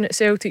rotation at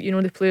Celtic?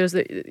 The players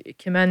that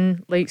come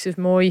in, likes of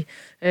Moy,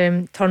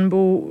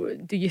 Turnbull.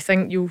 Do you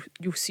think you'll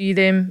see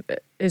them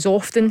as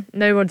often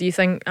now, or do you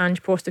think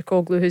Ange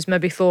Postecoglou has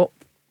maybe thought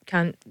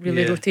can't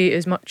really rotate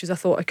as much as I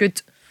thought I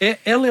could?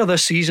 Earlier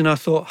this season I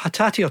thought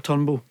Hatate or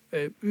Turnbull,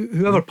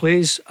 whoever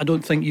plays, I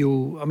don't think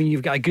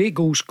you've got a great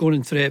goal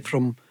scoring threat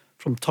from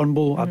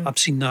Turnbull. I've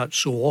seen that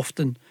so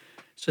often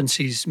since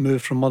he's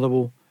moved from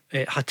Motherwell.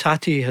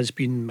 Hatate has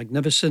been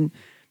magnificent.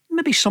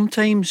 Maybe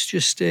sometimes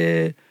just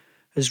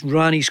has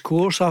ran his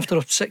course after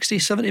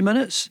 60-70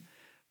 minutes.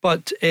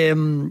 But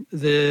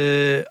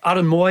the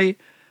Aaron Moy,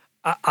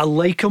 I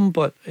like him,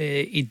 but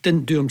he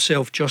didn't do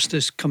himself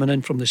justice coming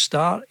in from the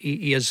start.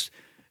 He has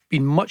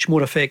been much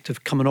more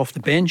effective coming off the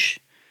bench,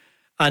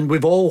 and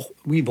we've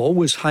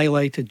always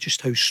highlighted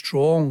just how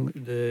strong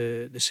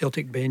the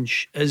Celtic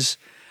bench is.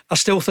 I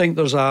still think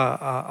there's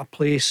a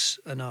place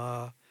in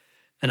a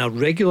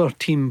regular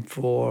team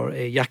for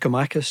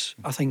Giakoumakis.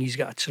 I think he's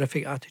got a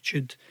terrific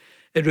attitude.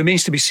 It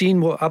remains to be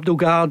seen what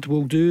Abdelgard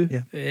will do.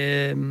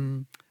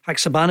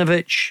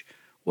 Haksabanovic,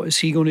 what is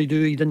he going to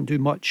do? He didn't do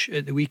much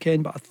at the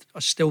weekend, but I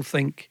still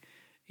think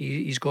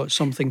he's got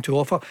something to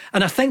offer.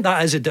 And I think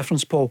that is a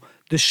difference, Paul.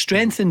 The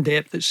strength and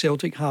depth that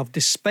Celtic have,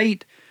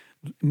 despite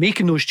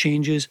making those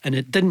changes and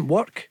it didn't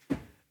work,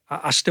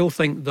 I still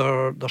think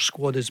their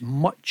squad is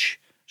much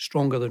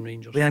stronger than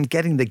Rangers. And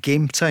getting the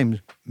game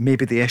time may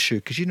be the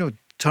issue, because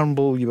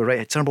Turnbull, you were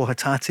right, Turnbull,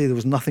 Hatate, there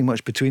was nothing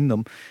much between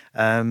them.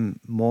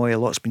 Moy, a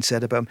lot's been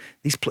said about him.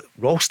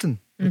 Ralston,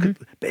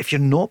 but if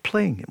you're not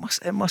playing,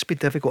 it must be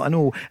difficult. I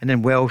know. And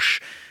then Welsh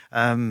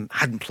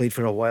hadn't played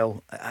for a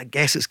while. I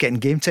guess it's getting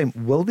game time.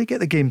 Will they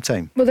get the game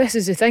time? Well, this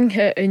is the thing,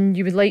 and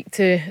they would like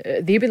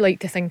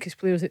to think as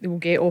players that they will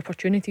get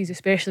opportunities,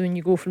 especially when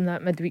you go from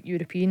that midweek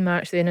European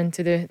match then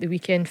into the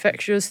weekend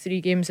fixtures, 3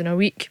 games in a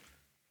week.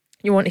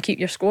 You want to keep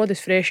your squad as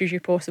fresh as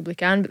you possibly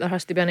can, but there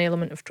has to be an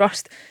element of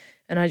trust.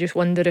 And I just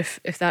wonder if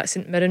that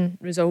St Mirren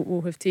result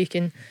will have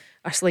taken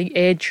a slight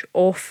edge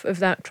off of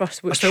that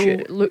trust, which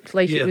looked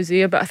like it was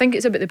there. But I think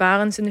it's about the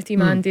balance in the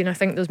team, Andy, and I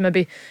think there's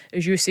maybe,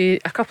 as you say,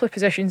 a couple of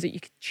positions that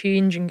you could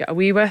change and get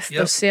away with.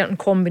 There's certain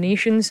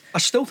combinations. I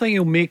still think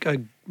he'll make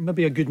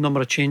maybe a good number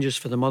of changes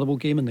for the Motherwell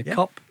game in the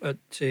Cup at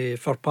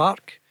Fir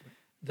Park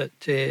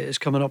that is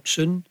coming up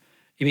soon.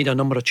 He made a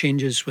number of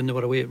changes when they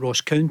were away at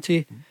Ross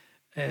County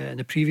in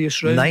the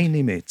previous round. 9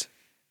 he made.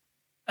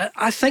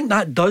 I think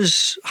that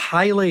does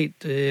highlight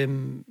the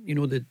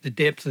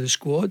depth of the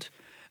squad,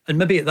 and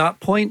maybe at that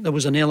point there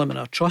was an element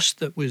of trust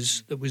that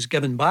was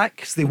given back.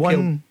 Because they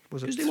won,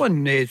 was it? Because they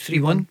won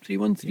 3-1,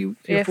 3-1,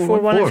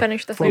 4-1 and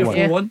finished, I think.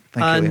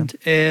 4-1.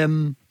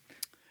 And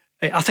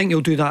I think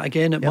he'll do that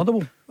again at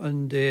Motherwell,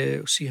 and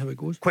we'll see how it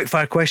goes. Quick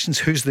fire questions.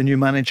 Who's the new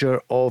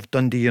manager of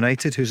Dundee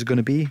United? Who's it going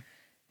to be?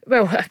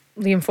 Well,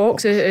 Liam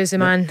Fox is the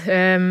man.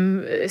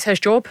 It's his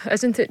job,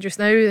 isn't it? Just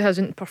now, he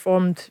hasn't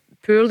performed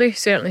poorly.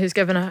 Certainly has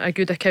given a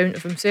good account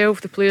of himself.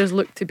 The players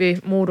look to be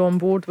more on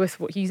board with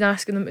what he's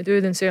asking them to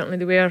do than certainly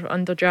they were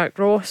under Jack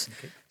Ross.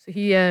 So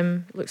he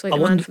looks like the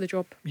man for the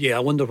job. Yeah, I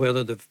wonder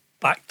whether they've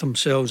backed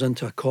themselves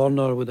into a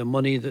corner with the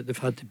money that they've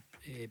had to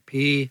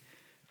pay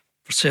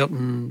for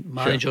certain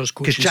managers,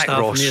 coaching Jack staff.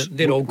 Ross,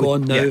 they're all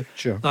gone now. Yeah,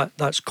 sure.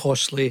 That's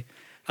costly.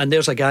 And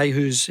there's a guy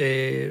who's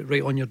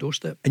right on your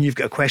doorstep. And you've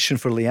got a question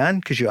for Leanne,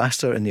 because you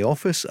asked her in the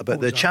office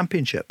about the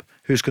championship.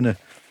 Who's going to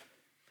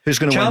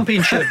win?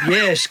 Championship,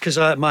 yes, because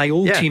my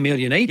old team, Ayr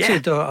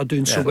United, are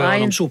doing so well.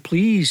 And I'm so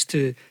pleased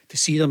to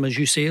see them, as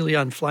you say,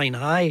 Leanne, flying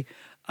high.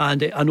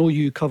 And I know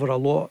you cover a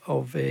lot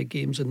of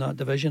games in that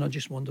division. I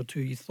just wondered who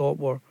you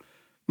thought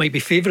might be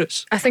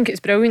favourites. I think it's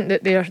brilliant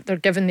that they're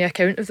giving the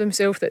account of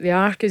themselves that they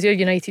are, because Ayr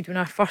United, when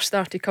I first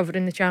started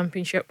covering the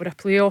championship, were a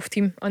playoff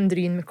team under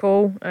Ian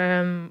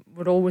McCall.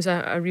 Were always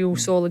a real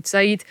solid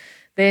side.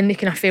 Then they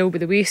kind of fell by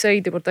the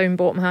wayside. They were down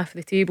bottom half of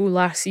the table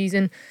last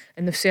season,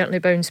 and they've certainly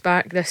bounced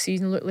back this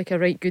season. Look like a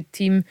right good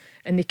team,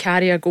 and they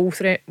carry a goal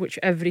threat, which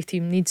every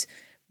team needs.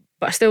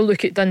 But I still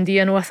look at Dundee.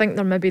 I think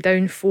they're maybe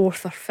down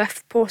 4th or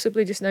 5th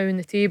possibly just now in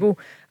the table.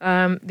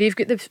 They've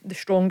got the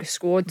strongest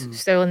squad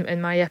still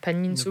in my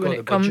opinion. So when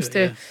it comes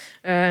to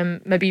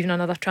maybe even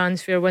another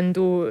transfer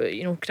window,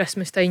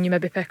 Christmas time, you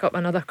maybe pick up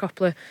another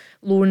couple of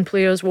loan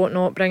players,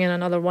 whatnot, bring in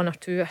another 1 or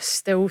 2. I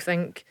still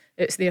think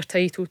it's their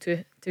title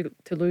to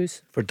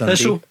lose. For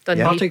Dundee.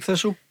 Dundee. Partick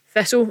Thistle.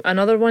 Thistle,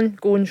 another one,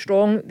 going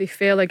strong. They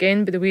fell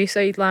again by the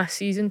wayside last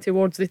season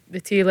towards the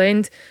tail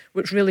end,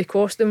 which really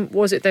cost them.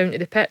 Was it down to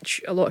the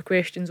pitch? A lot of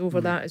questions over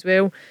that as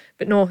well.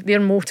 But no, they're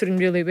motoring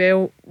really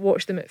well.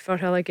 Watched them at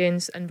Firhill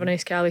against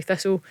Inverness Cally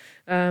Thistle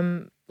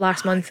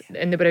last month,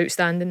 and they were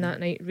outstanding that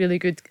night. Really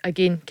good.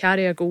 Again,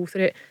 carry a goal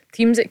threat.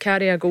 Teams that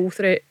carry a goal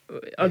threat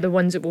are the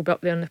ones that will be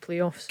up there in the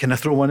playoffs. Can I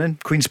throw one in?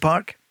 Queen's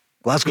Park?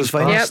 Glasgow's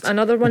finest. Yep,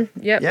 another one.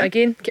 Yep, Yeah.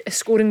 again,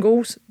 scoring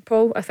goals,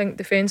 Paul. I think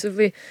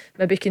defensively,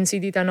 maybe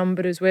conceded a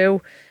number as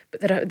well.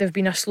 But they've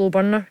been a slow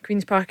burner,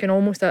 Queen's Park, and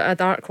almost a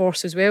dark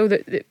horse as well.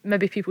 That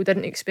maybe people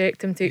didn't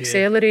expect them to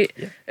accelerate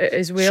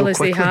as well as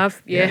quickly. they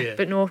have. Yeah,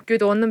 but no,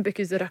 good on them,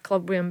 because they're a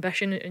club with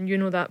ambition, and you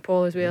know that,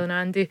 Paul, as well, and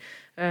Andy.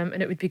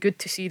 And it would be good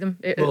to see them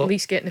at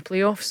least get in the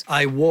playoffs.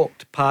 I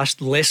walked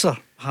past Lesser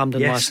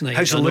Hampden last night.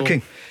 How's it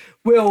looking?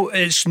 Well,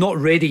 it's not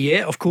ready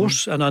yet, of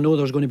course, and I know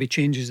there's going to be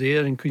changes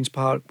there, and Queen's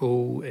Park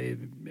will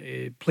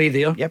play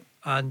there,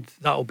 and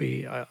that'll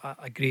be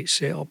a great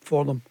setup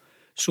for them.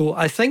 So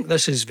I think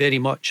this is very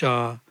much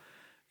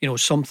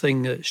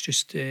something that's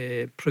just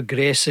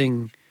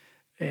progressing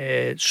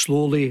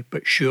slowly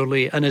but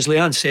surely. And as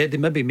Leanne said, they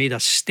maybe made a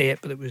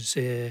step that was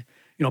a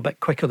bit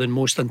quicker than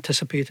most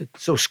anticipated.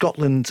 So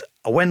Scotland,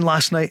 a win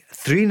last night,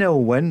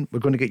 3-0 win. We're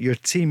going to get your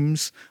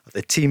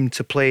the team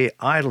to play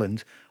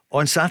Ireland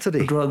on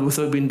Saturday.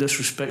 Without being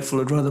disrespectful,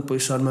 I'd rather play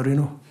San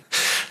Marino.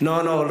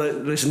 No,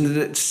 listen,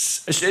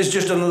 it's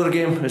just another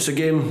game. It's a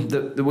game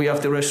that we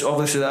have to rest.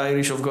 Obviously the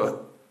Irish have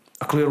got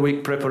a clear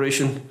week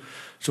preparation,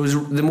 so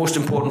the most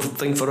important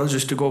thing for us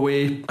is to go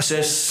away,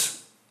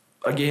 assess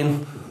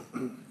again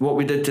what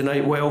we did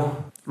tonight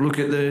well, look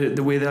at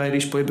the way the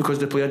Irish play, because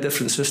they play a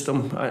different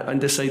system,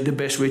 and decide the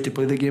best way to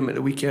play the game at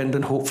the weekend,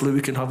 and hopefully we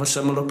can have a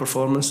similar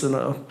performance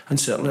and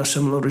certainly a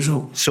similar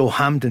result. So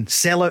Hampden,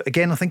 sell-out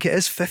again, I think it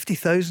is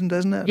 50,000,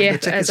 isn't it? Yeah, The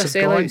tickets it's a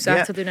have gone. sellout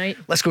Saturday night.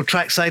 Let's go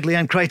trackside.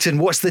 Leanne Crichton,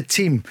 what's the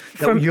team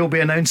that you'll be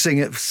announcing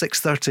at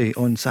 6:30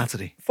 on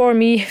Saturday? For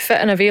me,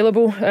 fit and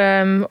available.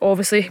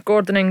 Obviously,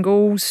 Gordon in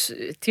goals.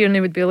 Tierney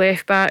would be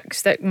left back,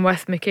 sticking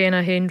with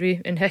McKenna, Hendry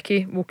and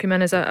Hickey. Will come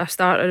in as a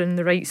starter on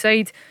the right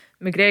side.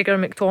 McGregor,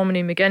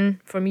 McTominay, McGinn,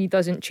 for me,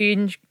 doesn't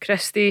change.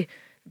 Christie,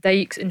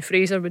 Dykes and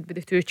Fraser would be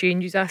the two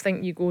changes. I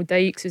think you go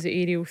Dykes as an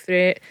aerial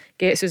threat,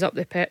 gets us up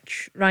the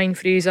pitch. Ryan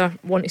Fraser,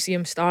 want to see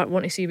him start,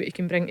 want to see what he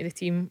can bring to the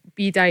team,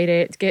 be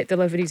direct, get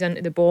deliveries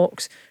into the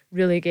box,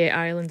 really get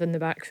Ireland in the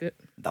back foot.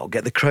 That'll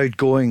get the crowd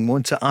going,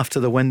 won't it, after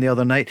the win the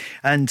other night?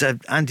 And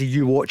Andy,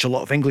 you watch a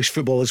lot of English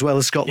football as well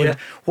as Scotland. Yeah.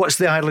 What's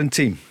the Ireland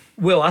team?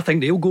 Well, I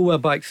think they'll go with a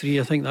back three.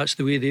 I think that's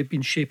the way they've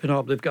been shaping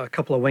up. They've got a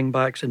couple of wing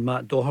backs in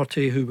Matt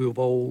Doherty, who we've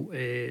all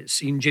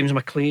seen. James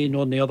McLean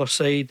on the other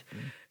side.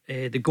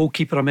 The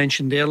goalkeeper I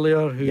mentioned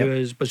earlier, who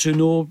is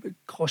Bazzuno,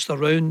 cost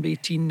around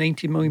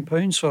 18-19 million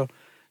pounds for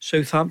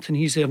Southampton.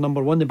 He's their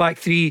number one. The back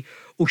three,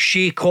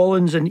 O'Shea,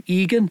 Collins and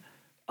Egan.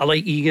 I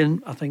like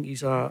Egan. I think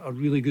he's a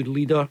really good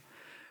leader.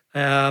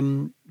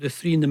 The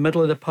three in the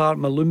middle of the park,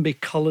 Malumbi,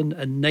 Cullen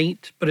and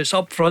Knight. But it's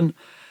up front.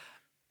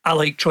 I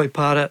like Troy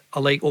Parrott, I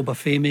like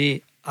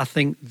Obafemi. I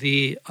think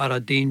they are a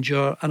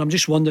danger, and I'm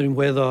just wondering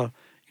whether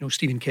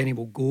Stephen Kenny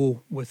will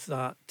go with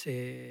that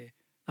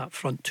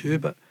front two.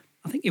 But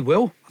I think he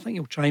will. I think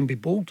he'll try and be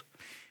bold.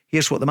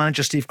 Here's what the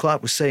manager Steve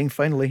Clarke was saying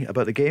finally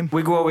about the game.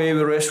 We go away,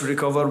 we rest, we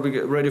recover, we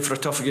get ready for a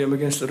tough game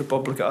against the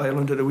Republic of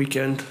Ireland at the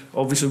weekend.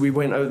 Obviously we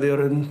went out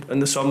there in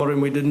the summer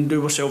and we didn't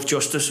do ourselves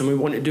justice, and we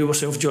want to do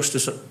ourselves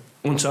justice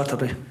on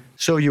Saturday.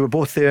 So you were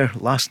both there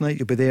last night,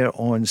 you'll be there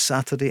on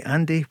Saturday.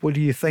 Andy, what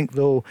do you think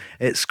though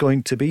it's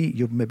going to be?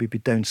 You'll maybe be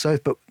down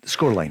south, but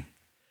scoreline?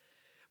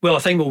 Well, I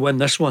think we'll win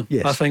this one.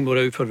 Yes. I think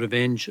we're out for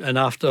revenge, and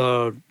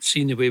after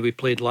seeing the way we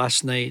played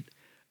last night,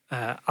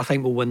 I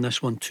think we'll win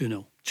this one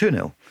 2-0.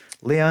 2-0.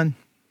 Leanne?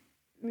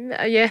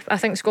 Yeah, I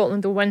think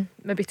Scotland will win,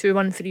 maybe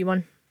 2-1,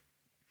 3-1.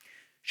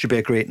 Should be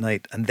a great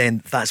night. And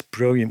then that's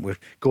brilliant. We'll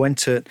go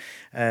into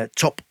it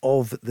top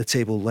of the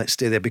table. Let's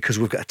stay there because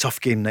we've got a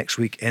tough game next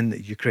week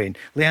in Ukraine.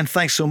 Leanne,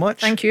 thanks so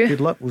much. Thank you. Good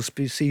luck. We'll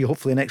see you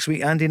hopefully next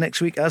week. Andy next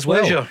week as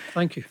well. Pleasure.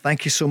 Thank you.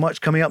 Thank you so much.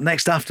 Coming up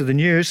next after the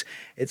news,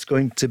 it's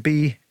going to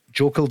be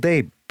Joe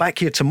Kildare. Back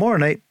here tomorrow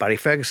night, Barry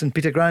Ferguson,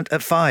 Peter Grant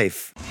at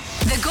 5.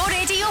 The Go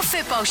Radio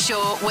Football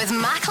Show with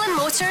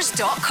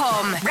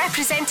MacklinMotors.com,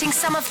 representing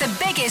some of the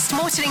biggest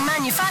motoring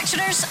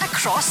manufacturers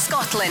across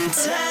Scotland.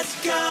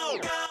 Let's go!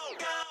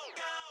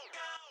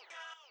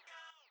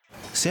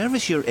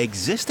 Service your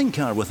existing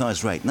car with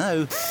us right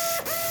now,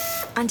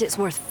 and it's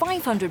worth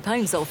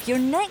 £500 off your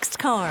next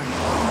car.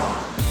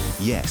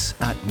 Yes,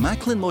 at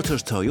Macklin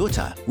Motors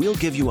Toyota, we'll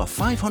give you a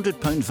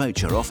 £500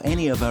 voucher off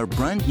any of our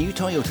brand new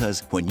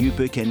Toyotas when you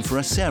book in for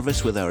a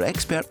service with our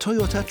expert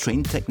Toyota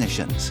trained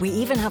technicians. We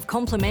even have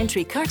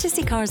complimentary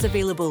courtesy cars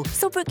available,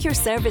 so book your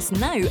service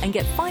now and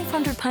get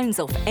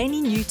 £500 off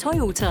any new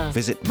Toyota.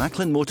 Visit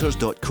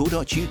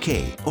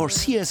macklinmotors.co.uk or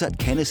see us at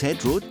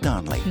Kennishead Road,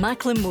 Darnley.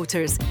 Macklin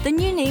Motors, the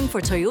new name for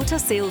Toyota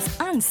sales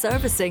and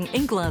servicing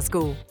in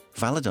Glasgow.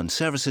 Valid on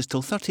services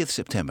till 30th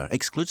September.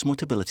 Excludes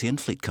Motability and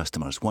fleet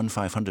customers. One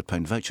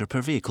 £500 voucher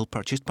per vehicle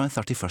purchased by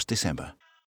 31st December.